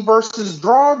Rocky versus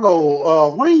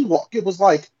Drago ring walk. It was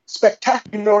like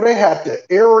spectacular. They had the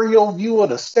aerial view of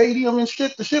the stadium and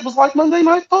shit. The shit was like Monday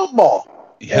Night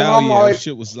Football. Hell yeah, that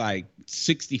shit was like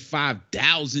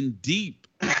 65,000 deep.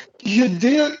 You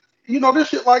did, this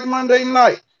shit like Monday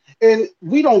night. And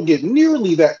we don't get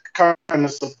nearly that kind of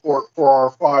support for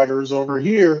our fighters over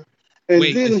here. And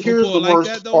wait, then here's the like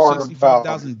worst part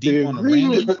about it. The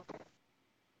agreement.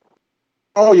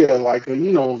 Oh yeah, like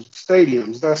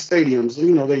stadiums. That's stadiums.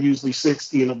 They're usually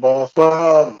 60 and above.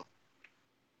 But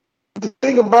the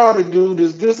thing about it, dude,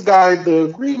 is this guy. The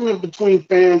agreement between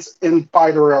fans and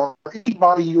fighter, or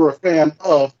anybody you're a fan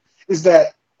of, is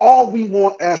that all we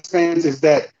want as fans is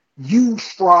that you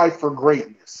strive for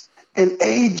greatness. And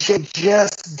AJ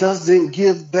just doesn't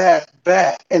give that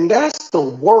back. And that's the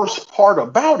worst part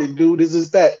about it, dude,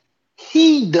 is that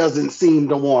he doesn't seem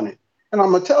to want it. And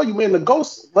I'm going to tell you, man, the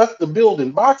Ghost left the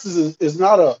building. Boxing is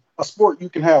not a sport you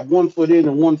can have 1 foot in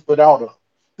and 1 foot out of.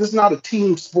 This is not a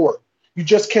team sport. You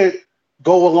just can't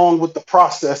go along with the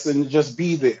process and just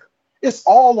be there. It's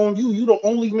all on you. You're the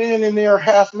only man in there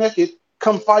half naked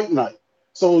come fight night.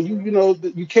 So,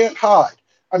 you can't hide.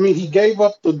 I mean, he gave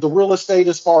up the real estate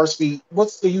as far as feet.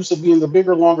 What's the use of being the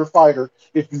bigger, longer fighter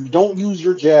if you don't use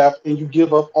your jab and you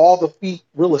give up all the feet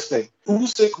real estate?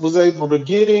 Usyk was able to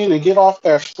get in and get off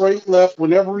that straight left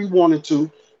whenever he wanted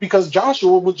to because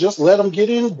Joshua would just let him get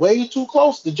in way too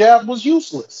close. The jab was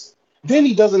useless. Then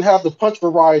he doesn't have the punch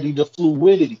variety, the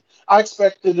fluidity. I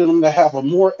expected him to have a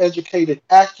more educated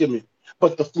acumen,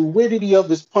 but the fluidity of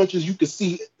his punches,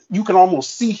 you can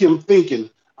almost see him thinking,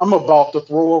 I'm about to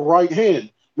throw a right hand.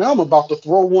 Now I'm about to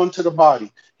throw one to the body.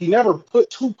 He never put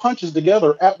two punches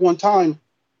together at one time,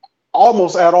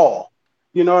 almost at all.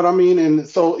 You know what I mean? And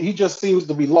so he just seems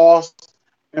to be lost.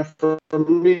 And for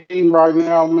me right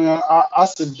now, man, I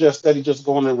suggest that he just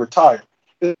go in and retire.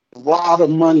 There's a lot of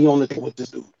money on the table with this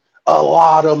dude. A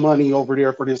lot of money over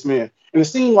there for this man. And it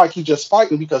seemed like he's just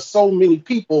fighting because so many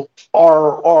people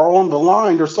are on the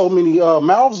line. There's so many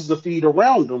mouths to feed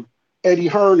around him. Eddie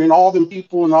Hearn and all them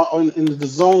people in the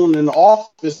zone in the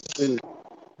office,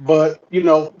 but he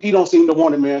don't seem to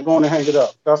want it, man. Go on and hang it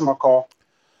up. That's my call.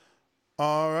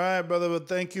 All right, brother. Well,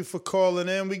 thank you for calling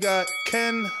in. We got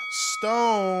Ken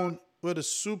Stone with a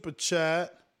super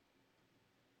chat.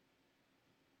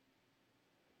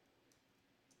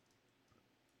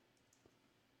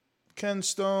 Ken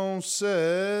Stone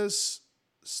says,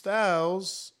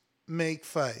 styles make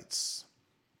fights.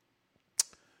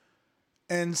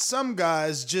 And some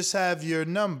guys just have your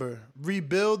number.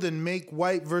 Rebuild and make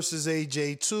White versus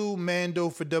AJ 2. Mando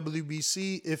for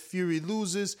WBC. If Fury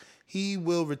loses, he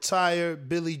will retire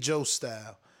Billy Joe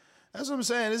style. That's what I'm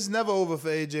saying. It's never over for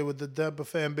AJ with the type of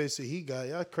fan base that he got.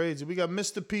 Y'all crazy. We got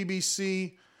Mr.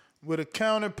 PBC with a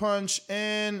counterpunch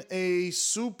and a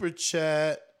super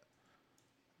chat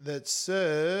that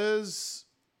says,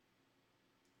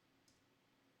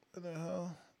 what the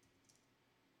hell?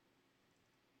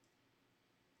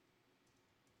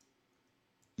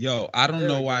 Yo, I don't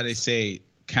know why they say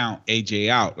count AJ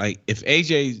out. Like, if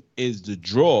AJ is the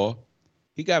draw,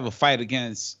 he got to have a fight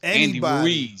against Andy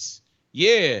Ruiz.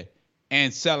 Yeah.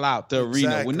 And sell out the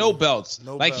arena with no belts.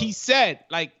 He said,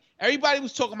 like, everybody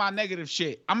was talking about negative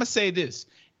shit. I'm going to say this.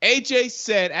 AJ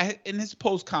said in his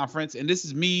post conference, and this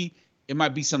is me, it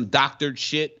might be some doctored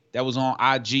shit that was on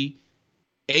IG.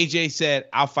 AJ said,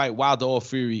 I'll fight Wilder or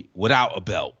Fury without a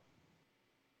belt.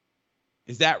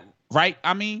 Is that right?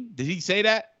 I mean, did he say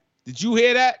that? Did you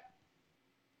hear that?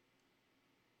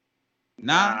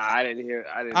 Nah, I didn't hear.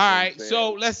 All right,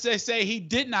 so let's just say he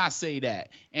did not say that,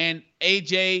 and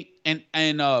AJ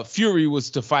and Fury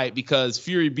was to fight because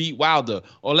Fury beat Wilder,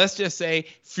 or let's just say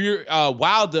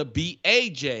Wilder beat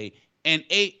AJ and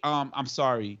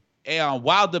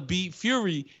Wilder beat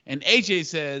Fury, and AJ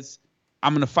says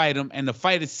I'm gonna fight him, and the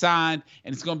fight is signed,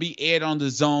 and it's gonna be aired on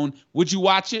the Zone. Would you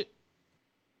watch it?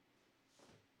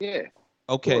 Yeah.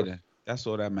 Okay, then that's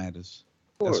all that matters.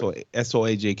 That's all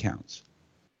AJ counts.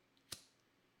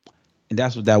 And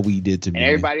that's what that weed did to me. And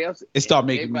everybody else. It started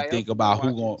making me think about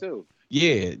who going.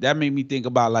 Yeah, that made me think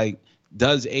about, like,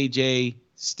 does AJ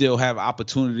still have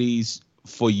opportunities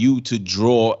for you to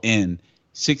draw in?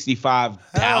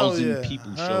 65,000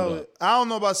 people showed up. I don't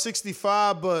know about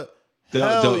 65, but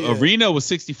the arena was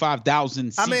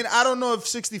 65,000 seats. I mean, I don't know if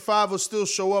 65 will still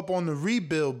show up on the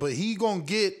rebuild, but he gonna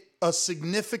get a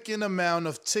significant amount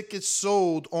of tickets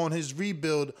sold on his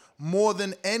rebuild, more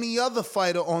than any other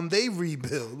fighter on their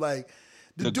rebuild. Like,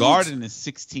 the Garden is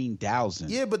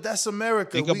 16,000. Yeah, but that's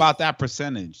America. Think about that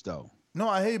percentage, though. No,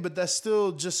 I hate, but that's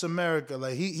still just America.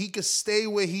 Like, he could stay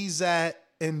where he's at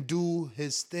and do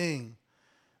his thing.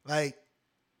 Like,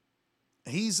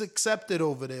 he's accepted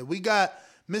over there. We got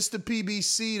Mr.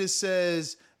 PBC that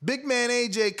says, big man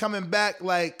AJ coming back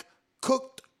like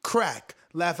cooked crack.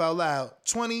 Laugh out loud.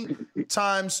 20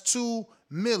 times 2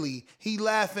 milli. He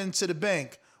laughing to the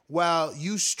bank while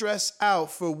you stress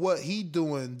out for what he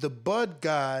doing. The Bud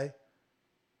guy,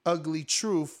 ugly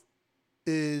truth,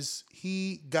 is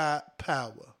he got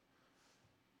power.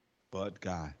 Bud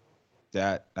guy.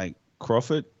 That, like,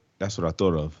 Crawford? That's what I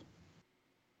thought of.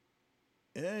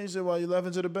 Yeah, he said, while you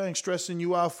laughing to the bank, stressing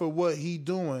you out for what he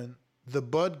doing. The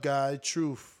Bud guy,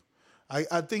 truth.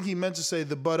 I think he meant to say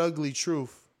the Bud ugly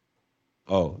truth.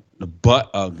 Oh, the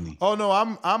butt ugly. Oh no,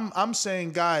 I'm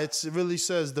saying, guy. It really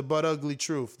says the butt ugly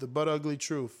truth. The butt ugly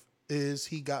truth is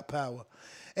he got power.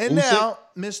 And now,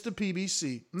 Mr.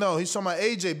 PBC. No, he's talking about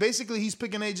AJ. Basically, he's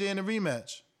picking AJ in a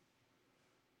rematch.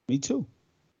 Me too.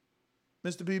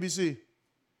 Mr. PBC.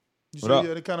 You What up?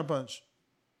 see the counter punch.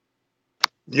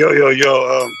 Yo.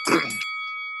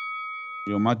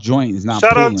 Yo, my joint is not.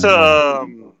 Shout pulling, out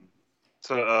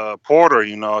to Porter.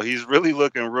 You know, he's really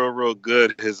looking real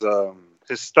good.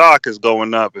 His stock is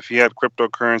going up. If he had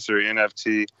cryptocurrency or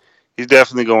NFT, he's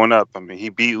definitely going up. I mean, he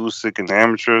beat Usyk in the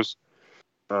amateurs,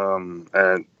 and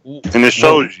it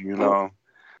shows you know.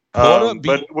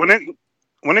 But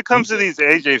when it comes to these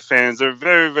AJ fans, they're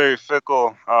very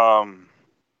fickle.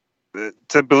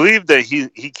 To believe that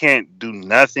he can't do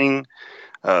nothing,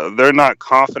 they're not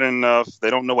confident enough. They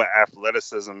don't know what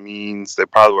athleticism means. They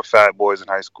probably were fat boys in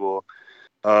high school.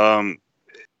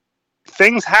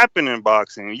 Things happen in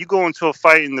boxing. You go into a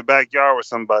fight in the backyard with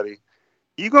somebody,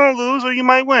 you're going to lose or you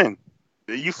might win.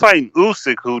 You fighting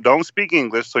Usyk, who don't speak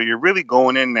English, so you're really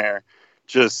going in there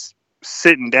just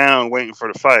sitting down waiting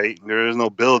for the fight. There is no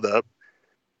build-up.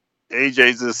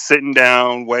 AJ's just sitting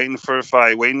down waiting for a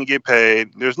fight, waiting to get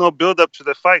paid. There's no build-up to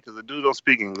the fight because the dude don't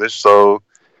speak English. So,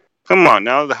 come on.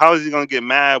 Now, how is he going to get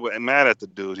mad at the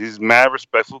dude? He's mad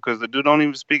respectful because the dude don't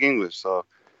even speak English. So,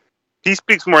 he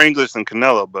speaks more English than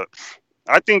Canelo, but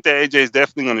I think that AJ is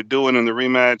definitely going to do it in the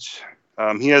rematch.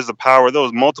 He has the power. There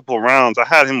was multiple rounds. I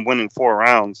had him winning 4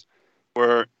 rounds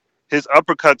where his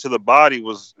uppercut to the body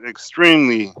was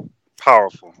extremely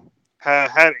powerful.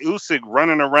 Had Usyk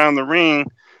running around the ring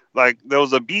like there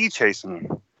was a bee chasing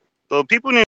him. So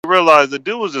people need to realize the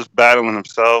dude was just battling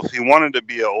himself. He wanted to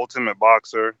be an ultimate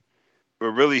boxer, but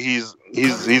really he's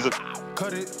a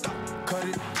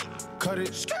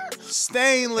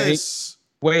Stainless.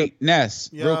 Wait, Ness,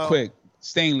 Yo. real quick.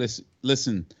 Stainless,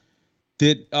 listen.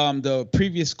 Did the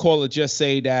previous caller just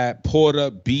say that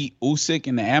Porter beat Usyk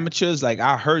in the amateurs? Like,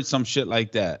 I heard some shit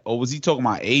like that. Or was he talking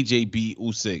about AJ beat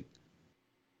Usyk?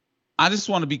 I just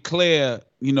want to be clear,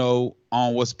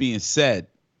 on what's being said.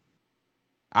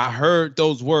 I heard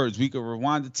those words. We could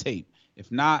rewind the tape.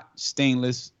 If not,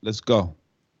 Stainless, let's go.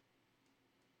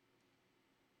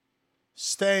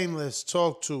 Stainless,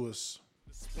 talk to us.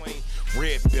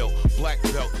 Red belt, black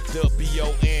belt,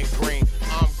 WO and green.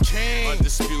 I'm king.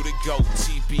 Undisputed GOAT,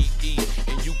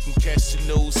 TBE. And you can catch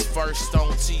the news first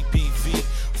on TBV.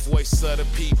 Voice of the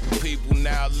people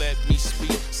now let me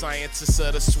speak. Scientists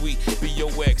of the sweet,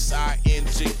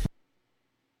 BOXING.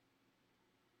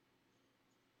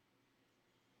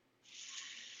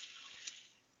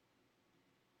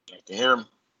 Y'all can hear me?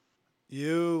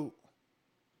 You.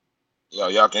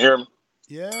 Y'all can hear me?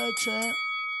 Yeah, champ.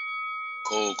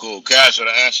 Cool. Casual,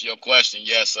 to answer your question,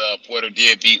 yes, Porter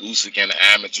did beat Usyk in the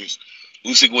amateurs.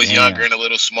 Usyk was younger and a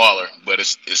little smaller, but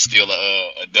it's still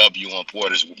a W on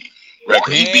Porter's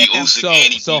record. He beat Usyk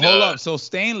and he beat, hold up. So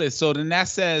Stainless. So then that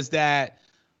says that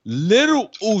little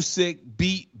Usyk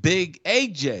beat big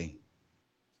AJ.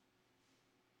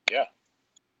 Yeah.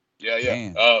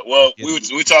 Damn. Well,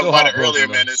 we talked about it earlier,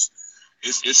 man. It's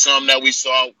something that we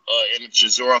saw in the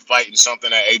Chisora fight and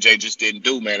something that AJ just didn't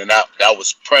do, man, and that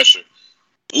was pressure.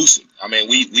 Usyk. I mean,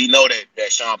 we know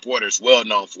that Sean Porter is well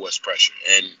known for his pressure,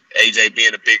 and AJ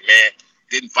being a big man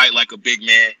didn't fight like a big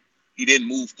man. He didn't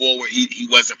move forward. He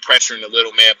wasn't pressuring the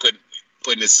little man,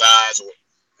 putting his size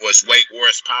or his weight or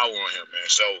his power on him, man.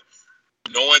 So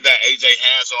knowing that AJ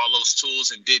has all those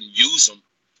tools and didn't use them,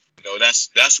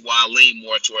 that's why I lean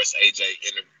more towards AJ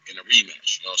in the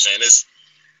rematch. You know what I'm saying?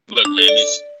 Look, man,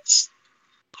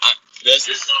 that's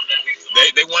just something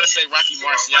that they want to say Rocky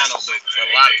Marciano, but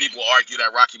a lot of people argue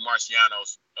that Rocky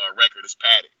Marciano's record is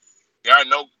padded. I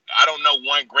don't know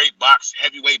one great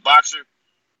heavyweight boxer.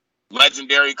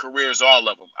 Legendary careers, all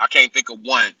of them. I can't think of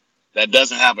one that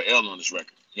doesn't have an L on his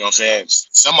record. You know what I'm saying?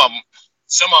 Some of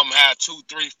them had 2,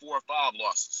 3, 4, 5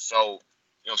 losses. So, you know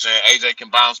what I'm saying? AJ can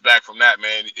bounce back from that,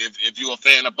 man. If you're a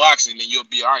fan of boxing, then you'll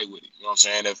be all right with it. You know what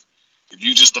I'm saying? If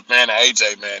you're just a fan of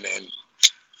AJ, man, then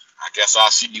I guess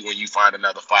I'll see you when you find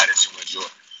another fighter to enjoy.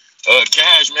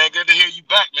 Cash, man, good to hear you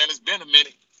back, man. It's been a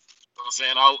minute. You know what I'm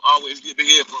saying? Always good to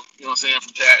hear from, from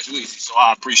Cash Weezy, so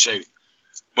I appreciate it.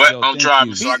 But I'm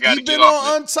driving, so I got to get off. He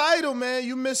been on Untitled, man.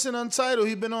 You missing Untitled.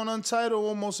 He been on Untitled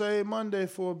almost every Monday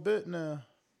for a bit now.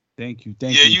 Thank you.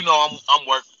 Yeah,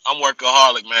 I'm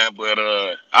workaholic, man. But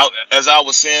as I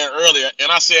was saying earlier,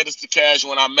 and I said this to Cash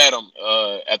when I met him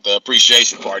at the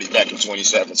appreciation party back in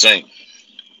 2017.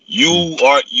 You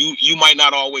might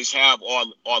not always have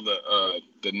all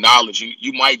the knowledge.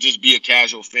 You might just be a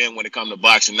casual fan when it comes to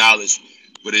boxing knowledge,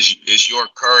 but it's your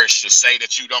courage to say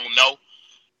that you don't know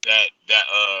that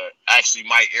actually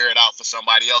might air it out for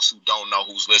somebody else who don't know,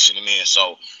 who's listening in.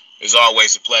 So it's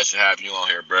always a pleasure to have you on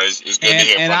here, bro. It's good to hear from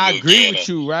you. And I agree with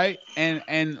you, right?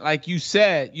 And like you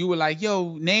said, you were like,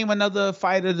 yo, name another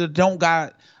fighter that don't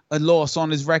got a loss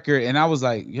on his record. And I was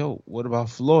like, yo, what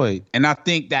about Floyd? And I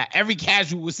think that every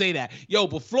casual would say that, yo,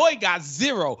 but Floyd got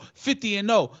 0,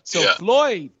 50-0. So yeah.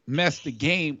 Floyd messed the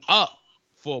game up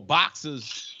for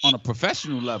boxers on a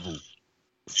professional level.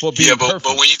 For being but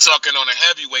when you're talking on a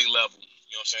heavyweight level,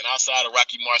 you know what I'm saying, outside of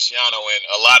Rocky Marciano, and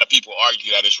a lot of people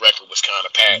argue that his record was kind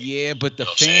of padded. Yeah, but the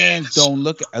fans don't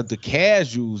look at the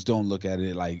casuals don't look at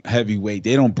it like heavyweight.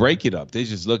 They don't break it up. They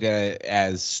just look at it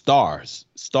as star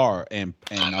and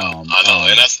I know.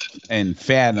 And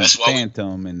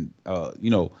Phantom and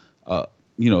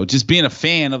just being a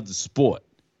fan of the sport.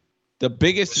 The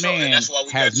biggest man has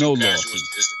no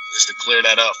losses. Just to clear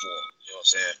that up for him. You know what I'm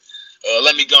saying?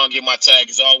 Let me go and get my tag.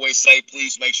 As always say,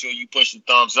 please make sure you push the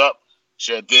thumbs up.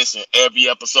 Share this in every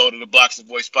episode of the Boxing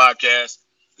Voice podcast.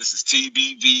 This is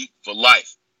TBV for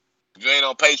life. If you ain't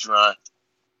on Patreon,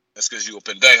 that's because you a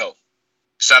pendejo.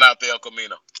 Shout out to El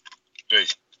Camino.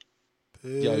 Peace.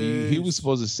 Yo, he was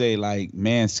supposed to say like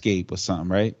Manscaped or something,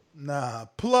 right? Nah,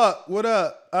 Pluck, what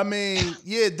up? I mean,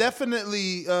 yeah,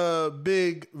 definitely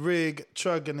Big Rig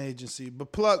Trucking Agency.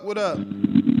 But Pluck, what up?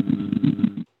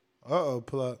 Uh-oh,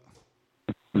 Pluck.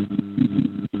 All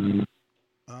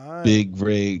right. Big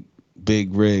Rig.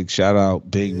 Shout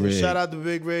out Big Rig. Shout out to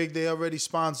Big Rig. They already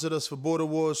sponsored us for Border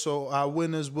Wars, so our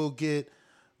winners will get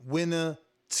winner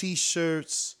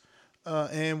T-shirts,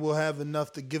 and we'll have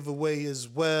enough to give away as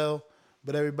well.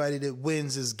 But everybody that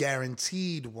wins is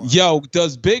guaranteed one. Yo,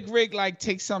 does Big Rig like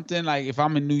take something like if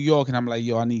I'm in New York and I'm like,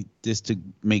 yo, I need this to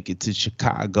make it to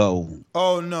Chicago?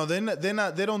 Oh no, they're not.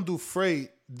 They don't do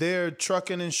freight. They're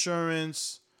trucking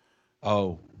insurance.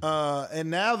 Oh. And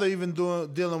now they're even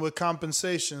dealing with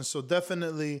compensation. So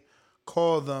definitely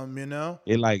call them, you know?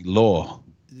 They like law.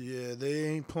 Yeah, they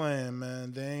ain't playing,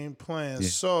 man. They ain't playing. Yeah.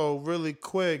 So, really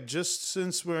quick, just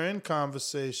since we're in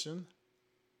conversation.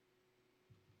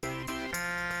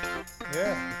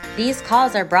 Yeah. These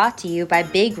calls are brought to you by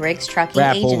Big Rigs Trucking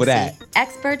Rap over Agency. that.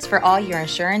 Experts for all your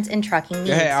insurance and trucking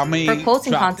needs. Yeah, I mean, for quotes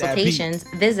and drop that consultations,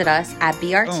 visit us at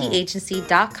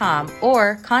brtagency.com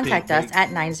or contact Big us Rig. at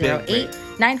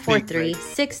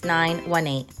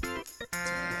 908-943-6918.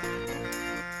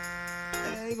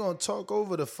 Ain't gonna talk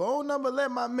over the phone number. Let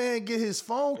my man get his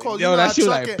phone call. Yo, that's you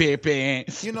like pimping.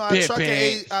 You know, our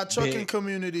trucking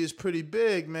community is pretty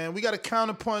big, man. We got a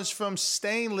counterpunch from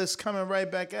Stainless coming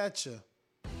right back at you.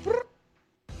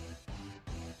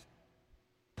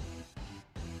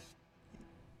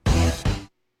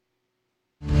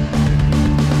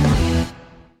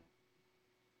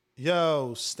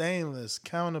 Yo, Stainless,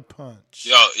 counterpunch.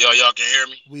 Y'all can hear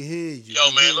me? We hear you.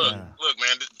 Yo, man, look,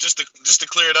 man, just to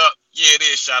clear it up, yeah, it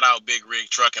is shout out Big Rig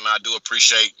Trucking. I do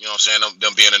appreciate, you know what I'm saying,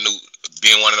 them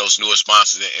being one of those newer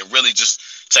sponsors and really just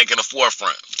taking the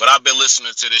forefront. But I've been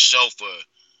listening to this show for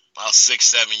about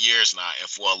 6-7 years now, and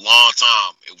for a long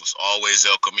time it was always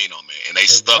El Camino, man. And they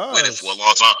stuck with it for a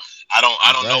long time. I don't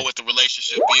know what the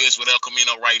relationship is with El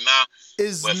Camino right now.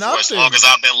 It's but nothing. For as long as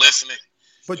I've been listening.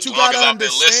 But you gotta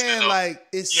understand, like,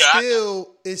 it's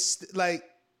like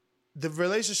the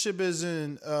relationship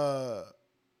isn't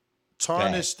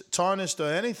tarnished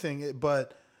or anything,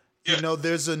 but you know,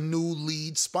 there's a new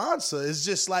lead sponsor. It's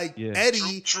just like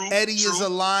Eddie. Eddie is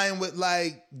aligned with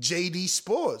like JD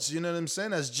Sports. You know what I'm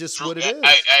saying? That's just what it is.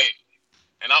 Hey,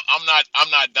 and I'm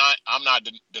not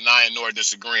denying nor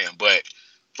disagreeing, but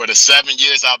for the 7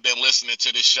 years I've been listening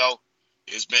to this show,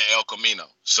 it's been El Camino.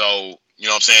 So you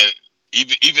know what I'm saying.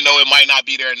 Even though it might not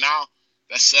be there now,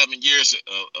 that's 7 years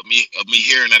of me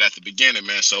hearing that at the beginning,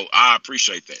 man. So I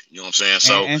appreciate that. You know what I'm saying?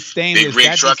 So and Stainless, Big Rig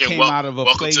that Trucking, just came out of a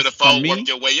welcome place to the phone. for me. Work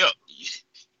your way up.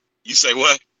 You say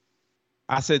what?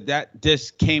 I said that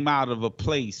just came out of a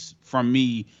place from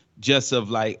me, just of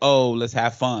like, oh, let's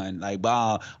have fun. Like,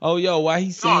 oh, yo, why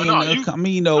he saying El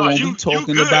Camino when we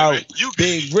talking about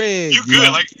Big Rig? You good?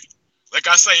 Like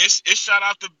I say, it's shout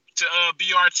out to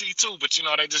BRT too, but you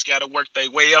know they just got to work their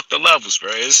way up the levels,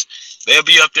 bro. They'll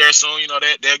be up there soon. You know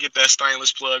they'll get that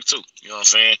Stainless plug too. You know what I'm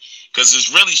saying? Because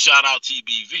it's really shout out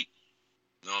TBV. You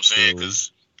know what I'm saying?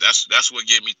 Because that's what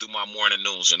get me through my morning,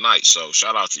 noons, and nights. So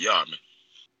shout out to y'all, man.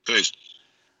 Peace.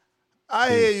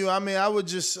 I hear you. I mean, I would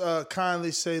just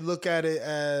kindly say, look at it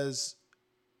as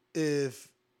if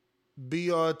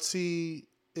BRT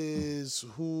is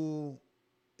who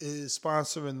is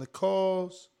sponsoring the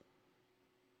calls,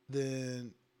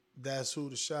 then that's who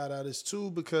the shout out is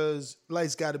to, because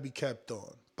lights got to be kept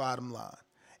on, bottom line.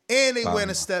 And they went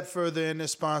a step further in their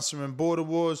sponsoring Border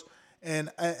Wars.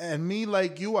 And me,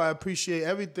 like you, I appreciate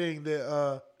everything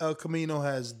that El Camino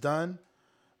has done.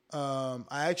 I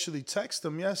actually texted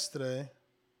him yesterday,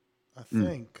 I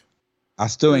think. I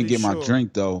still ain't Pretty get my sure.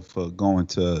 drink, though, for going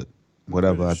to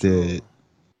whatever I did.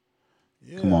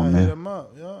 Yeah, Come on, I man. hit him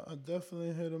up. Yeah, I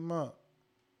definitely hit him up.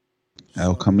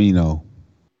 El Camino.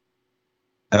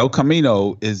 El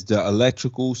Camino is the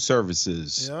electrical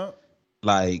services. Yeah.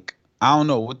 Like, I don't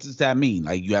know, what does that mean?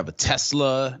 Like, you have a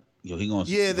Tesla, he gonna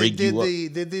Yeah, they rig did you up.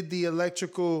 they did the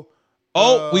electrical.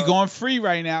 We going free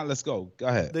right now. Let's go. Go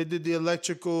ahead. They did the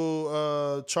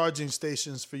electrical charging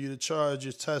stations for you to charge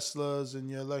your Teslas and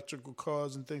your electrical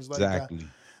cars and things like Exactly. that.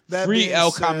 That Free being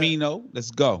El said, Camino. Let's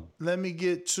go. Let me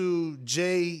get to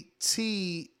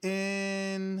JT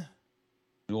in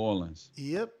New Orleans.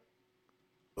 Yep.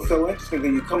 So interesting that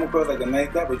you come across like a nice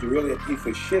guy, but you're really a piece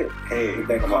of shit. Hey, with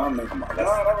that comment. Come on. No,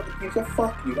 that was a piece of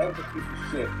fuck you. That was a piece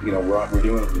of shit. You know, we're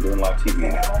doing live TV.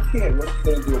 Man, I don't care. What you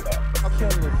gonna do about it? I'll kill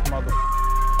this mother.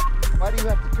 Why do you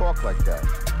have to talk like that?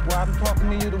 Well, I'm talking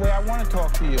to you the way I want to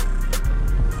talk to you.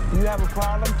 You have a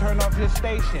problem? Turn off your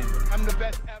station. I'm the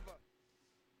best ever.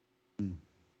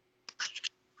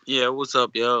 Yeah, what's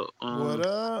up, yo? What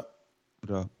up?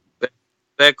 What up?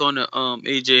 Back on the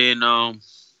AJ and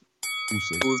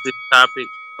who's this topic?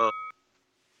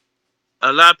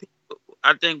 A lot of people,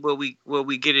 I think, what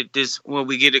we get it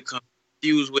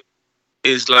confused with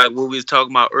is like what we was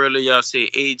talking about earlier. Y'all say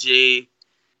AJ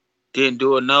didn't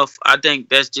do enough. I think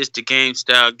that's just the game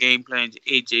plan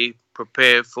AJ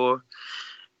prepared for,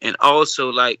 and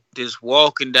also like this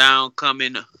walking down,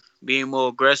 coming, being more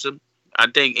aggressive. I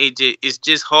think AJ, it's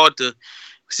just hard to,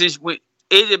 since when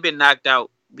AJ been knocked out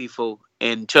before,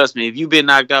 and trust me, if you've been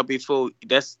knocked out before,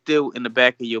 that's still in the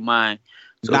back of your mind.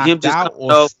 So him Knocked just out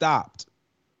or stopped?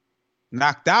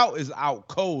 Knocked out is out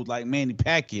cold like Manny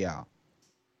Pacquiao.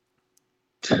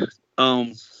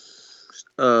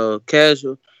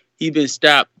 Casual. He's been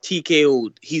stopped,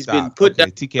 TKO'd. He's been put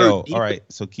down. TKO. All right,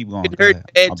 so keep going. Been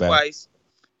hurt bad twice.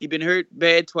 He's been hurt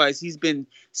bad twice. He's been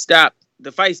stopped.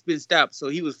 The fight's been stopped, so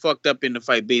he was fucked up in the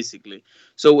fight, basically.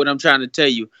 So what I'm trying to tell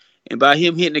you, and by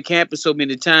him hitting the campus so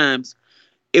many times,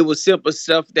 it was simple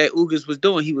stuff that Ugas was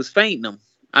doing. He was fainting them.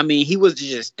 I mean, he was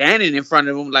just standing in front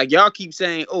of him. Like, y'all keep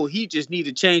saying, oh, he just need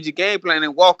to change the game plan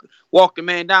and walk the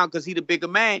man down because he the bigger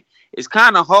man. It's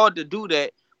kind of hard to do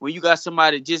that when you got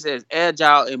somebody just as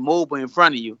agile and mobile in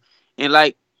front of you. And,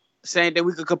 like, saying that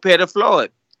we could compare to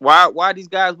Floyd. Why these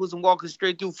guys wasn't walking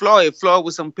straight through Floyd? Floyd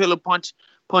was some pillar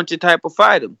puncher type of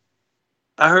fighter.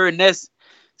 I heard Ness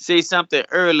say something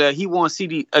earlier. He won't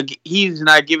see he's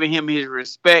not giving him his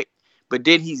respect. But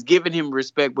then he's giving him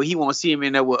respect, but he won't see him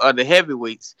in there with other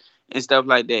heavyweights and stuff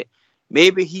like that.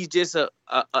 Maybe he's just a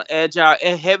agile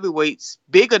heavyweight,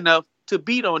 big enough to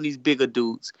beat on these bigger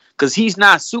dudes, because he's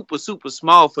not super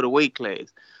small for the weight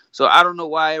class. So I don't know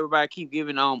why everybody keep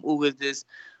giving Usyk this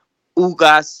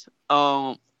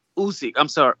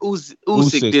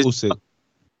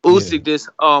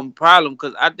problem,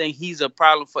 because I think he's a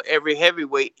problem for every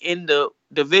heavyweight in the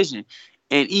division.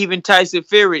 And even Tyson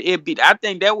Fury, I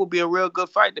think that would be a real good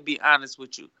fight, to be honest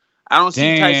with you. I don't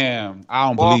see Tyson. I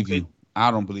don't believe you.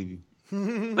 I don't believe you.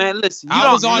 Man, listen. I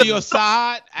was on your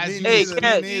side. As you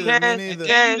you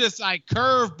just like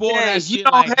curveball that shit. You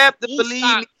don't have to believe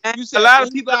me, man. A lot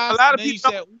of people. I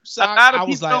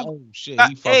was like, oh shit,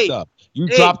 he fucked up. You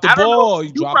dropped the ball.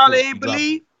 You probably ain't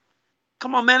believe.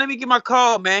 Come on, man. Let me get my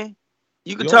call, man.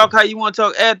 You can talk how you want to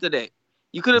talk after that.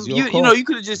 You could have, you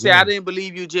could have just said, "I didn't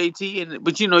believe you, JT,"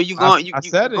 but you going a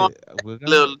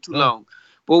little too long.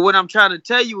 But what I'm trying to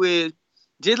tell you is,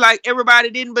 just like everybody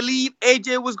didn't believe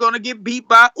AJ was gonna get beat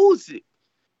by Usyk,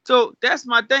 so that's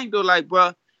my thing though. Like,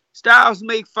 bro, Styles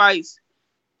make fights.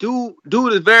 Dude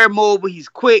is very mobile. He's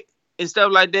quick and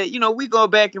stuff like that. You know, we go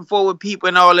back and forth with people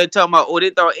and all that talking about, oh, they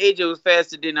thought AJ was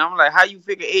faster than them. I'm like, how you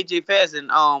figure AJ fast? And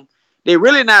they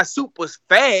really not super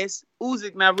fast.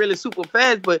 Usyk not really super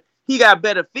fast, but he got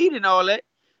better feet and all that.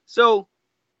 So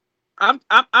I'm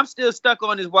still stuck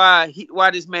on this why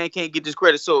this man can't get this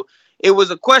credit. So it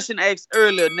was a question asked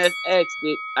earlier. Ness asked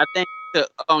it, I think, to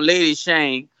Lady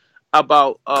Shane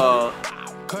about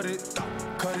cut it.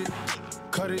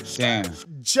 Damn.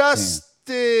 Justin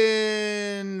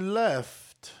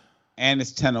left. And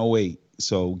it's 10:08.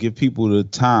 So give people the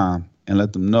time and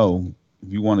let them know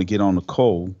if you want to get on the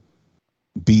call,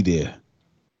 be there.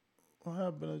 What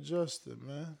happened to Justin,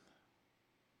 man?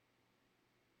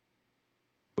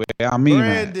 I mean,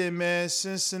 Brandon, man,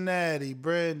 Cincinnati.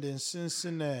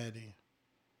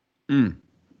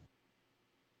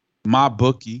 My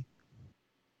bookie.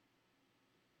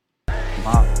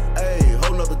 Hey,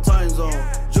 whole nother time zone.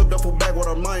 Jumped up for back with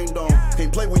our mind on.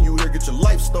 Can't play when you here, get your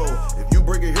life stole. If you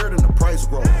bring it here, then the price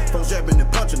grow. Folks jabbing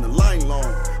and punching the line long.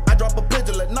 I drop a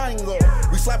pigeon, let 9 go.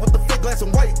 We slap with the fake glass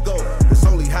and white go. This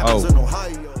only happens in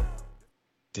Ohio.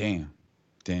 Damn.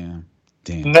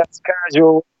 That's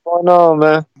casual. What's going on,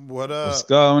 man? What up? What's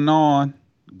going on?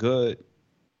 Good.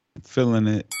 I'm feeling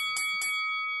it.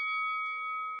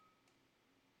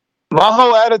 My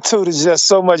whole attitude is just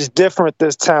so much different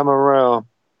this time around.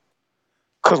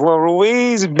 Because when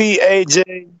Ruiz beat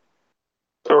AJ,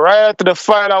 right after the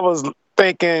fight, I was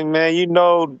thinking, man, you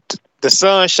know, the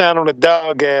sun shine on the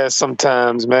dog ass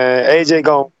sometimes, man. AJ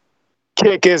gonna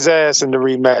kick his ass in the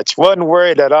rematch. Wasn't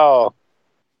worried at all.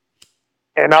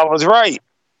 And I was right.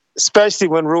 Especially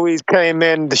when Ruiz came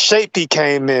in, the shape he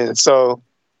came in. So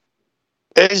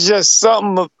it's just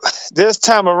something this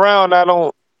time around.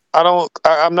 I'm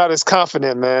not as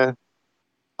confident, man.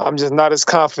 I'm just not as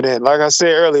confident. Like I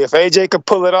said earlier, if AJ could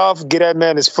pull it off, get that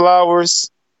man his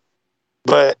flowers.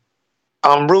 But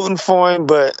I'm rooting for him,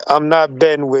 but I'm not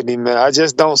betting with him, man. I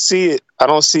just don't see it. I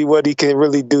don't see what he can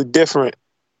really do different.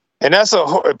 And that's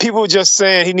people just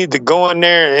saying he need to go in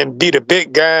there and be the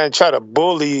big guy and try to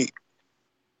bully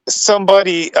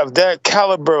somebody of that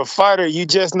caliber of fighter. You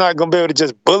just not gonna be able to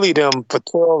just bully them for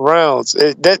 12 rounds.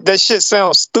 That shit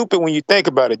sounds stupid when you think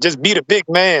about it. Just be the big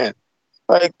man.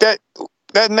 Like that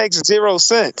makes zero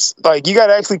sense. Like, you got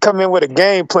to actually come in with a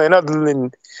game plan other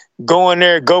than go in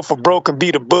there, go for broke and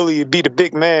be the bully, be the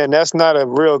big man. That's not a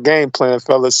real game plan,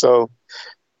 fellas. So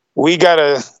we got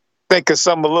to think of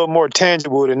something a little more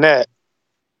tangible than that.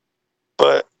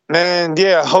 But, man,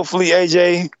 yeah, hopefully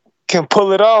AJ can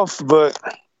pull it off. But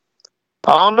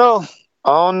I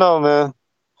don't know, man.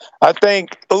 I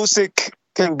think Usyk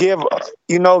can give,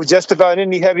 just about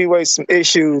any heavyweight some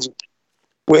issues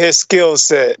with his skill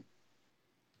set.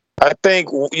 I think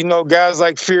guys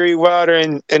like Fury, Wilder,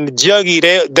 and the Juggy,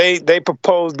 they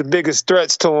propose the biggest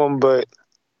threats to him, but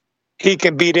he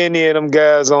can beat any of them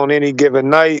guys on any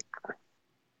given night.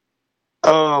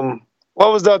 What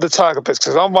was the other topic?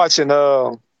 Because I'm watching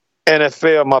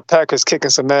NFL. My Packers kicking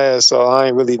some ass, so I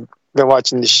ain't really been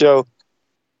watching the show.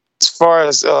 As far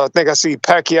as I think I see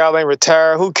Pacquiao ain't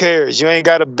retired. Who cares? You ain't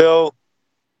got a belt.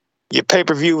 Your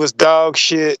pay-per-view was dog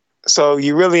shit. So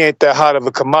you really ain't that hot of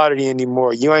a commodity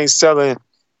anymore. You ain't selling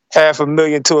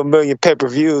 500,000 to 1 million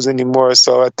pay-per-views anymore.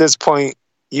 So at this point,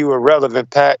 you irrelevant,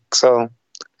 Pac. So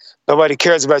nobody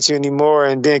cares about you anymore.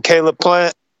 And then Caleb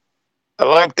Plant, I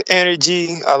like the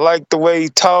energy. I like the way he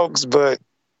talks, but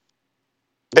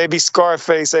baby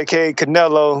Scarface, a.k.a.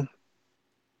 Canelo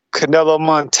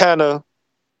Montana,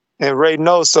 and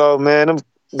Reynoso, man,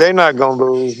 they not going to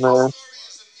lose, man.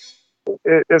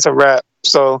 It's a wrap.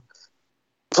 So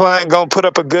Plant gonna put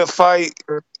up a good fight,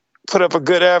 put up a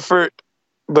good effort,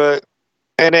 but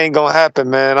it ain't gonna happen,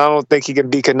 man. I don't think he can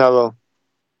beat Canelo.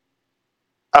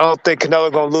 I don't think Canelo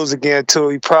gonna lose again too.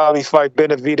 He probably fight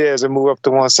Benavidez and move up to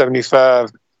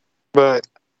 175. But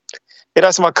yeah,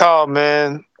 that's my call,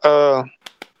 man.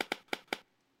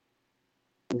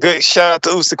 Good shout out to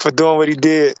Usyk for doing what he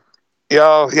did.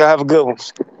 Y'all have a good one.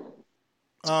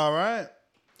 All right.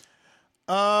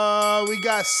 We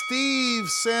got Steve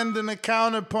sending a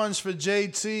counterpunch for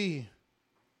JT.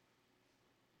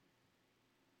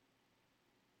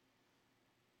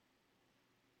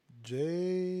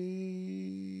 JT.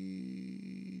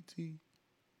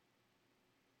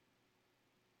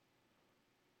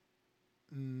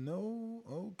 No.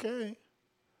 Okay.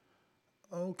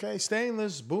 Okay.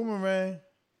 Stainless. Boomerang.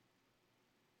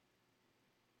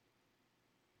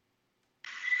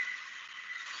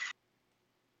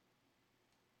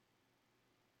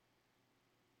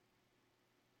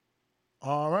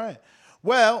 All right.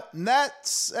 Well,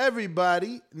 that's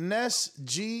everybody. Ness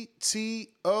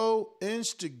GTO,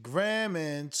 Instagram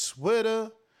and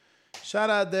Twitter.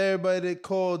 Shout out to everybody that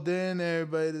called in,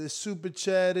 everybody that super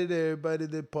chatted, everybody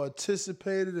that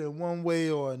participated in one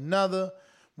way or another.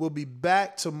 We'll be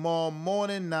back tomorrow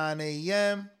morning, 9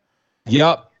 a.m.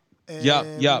 Yup. And Yup.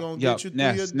 we're going to get you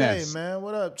through your day, Ness. man.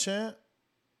 What up, champ?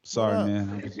 Sorry,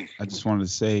 man. I just wanted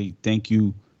to say thank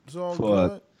you It's all for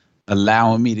good.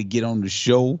 allowing me to get on the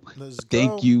show.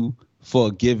 Thank you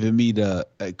for giving me the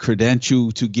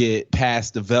credential to get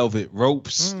past the velvet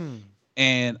ropes.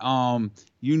 And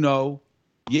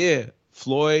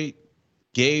Floyd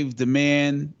gave the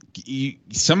man.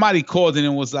 Somebody called in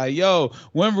and was like, "Yo,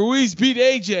 when Ruiz beat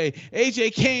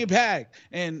AJ came back,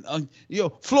 and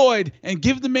Floyd, and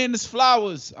give the man his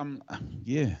flowers."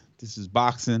 This is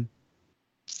boxing.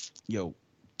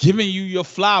 Giving you your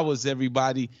flowers,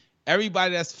 everybody.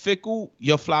 Everybody that's fickle,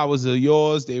 your flowers are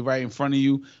yours. They right in front of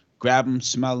you. Grab them,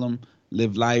 smell them,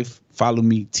 live life. Follow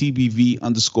me,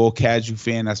 TBV_casual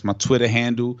fan. That's my Twitter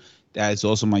handle. That is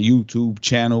also my YouTube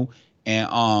channel. And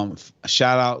a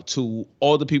shout out to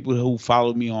all the people who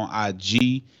follow me on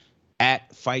IG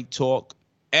at Fight Talk.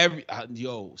 As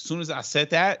soon as I said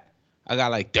that, I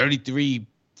got like 33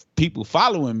 people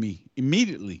following me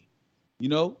immediately.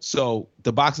 So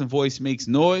the boxing voice makes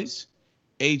noise.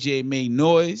 AJ made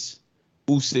noise.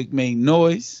 Usyk made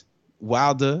noise.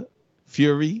 Wilder,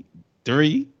 Fury,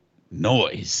 3,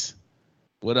 noise.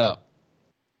 What up?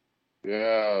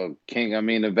 Yo, King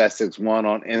Amin of Essex 1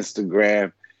 on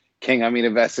Instagram. King Amin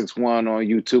of Essex 1 on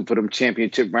YouTube for them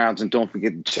championship rounds. And don't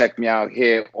forget to check me out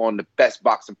here on the best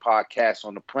boxing podcast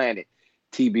on the planet,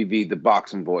 TBV, the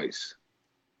Boxing Voice.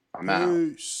 I'm out.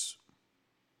 Peace.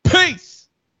 Peace.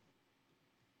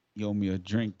 You owe me a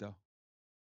drink, though.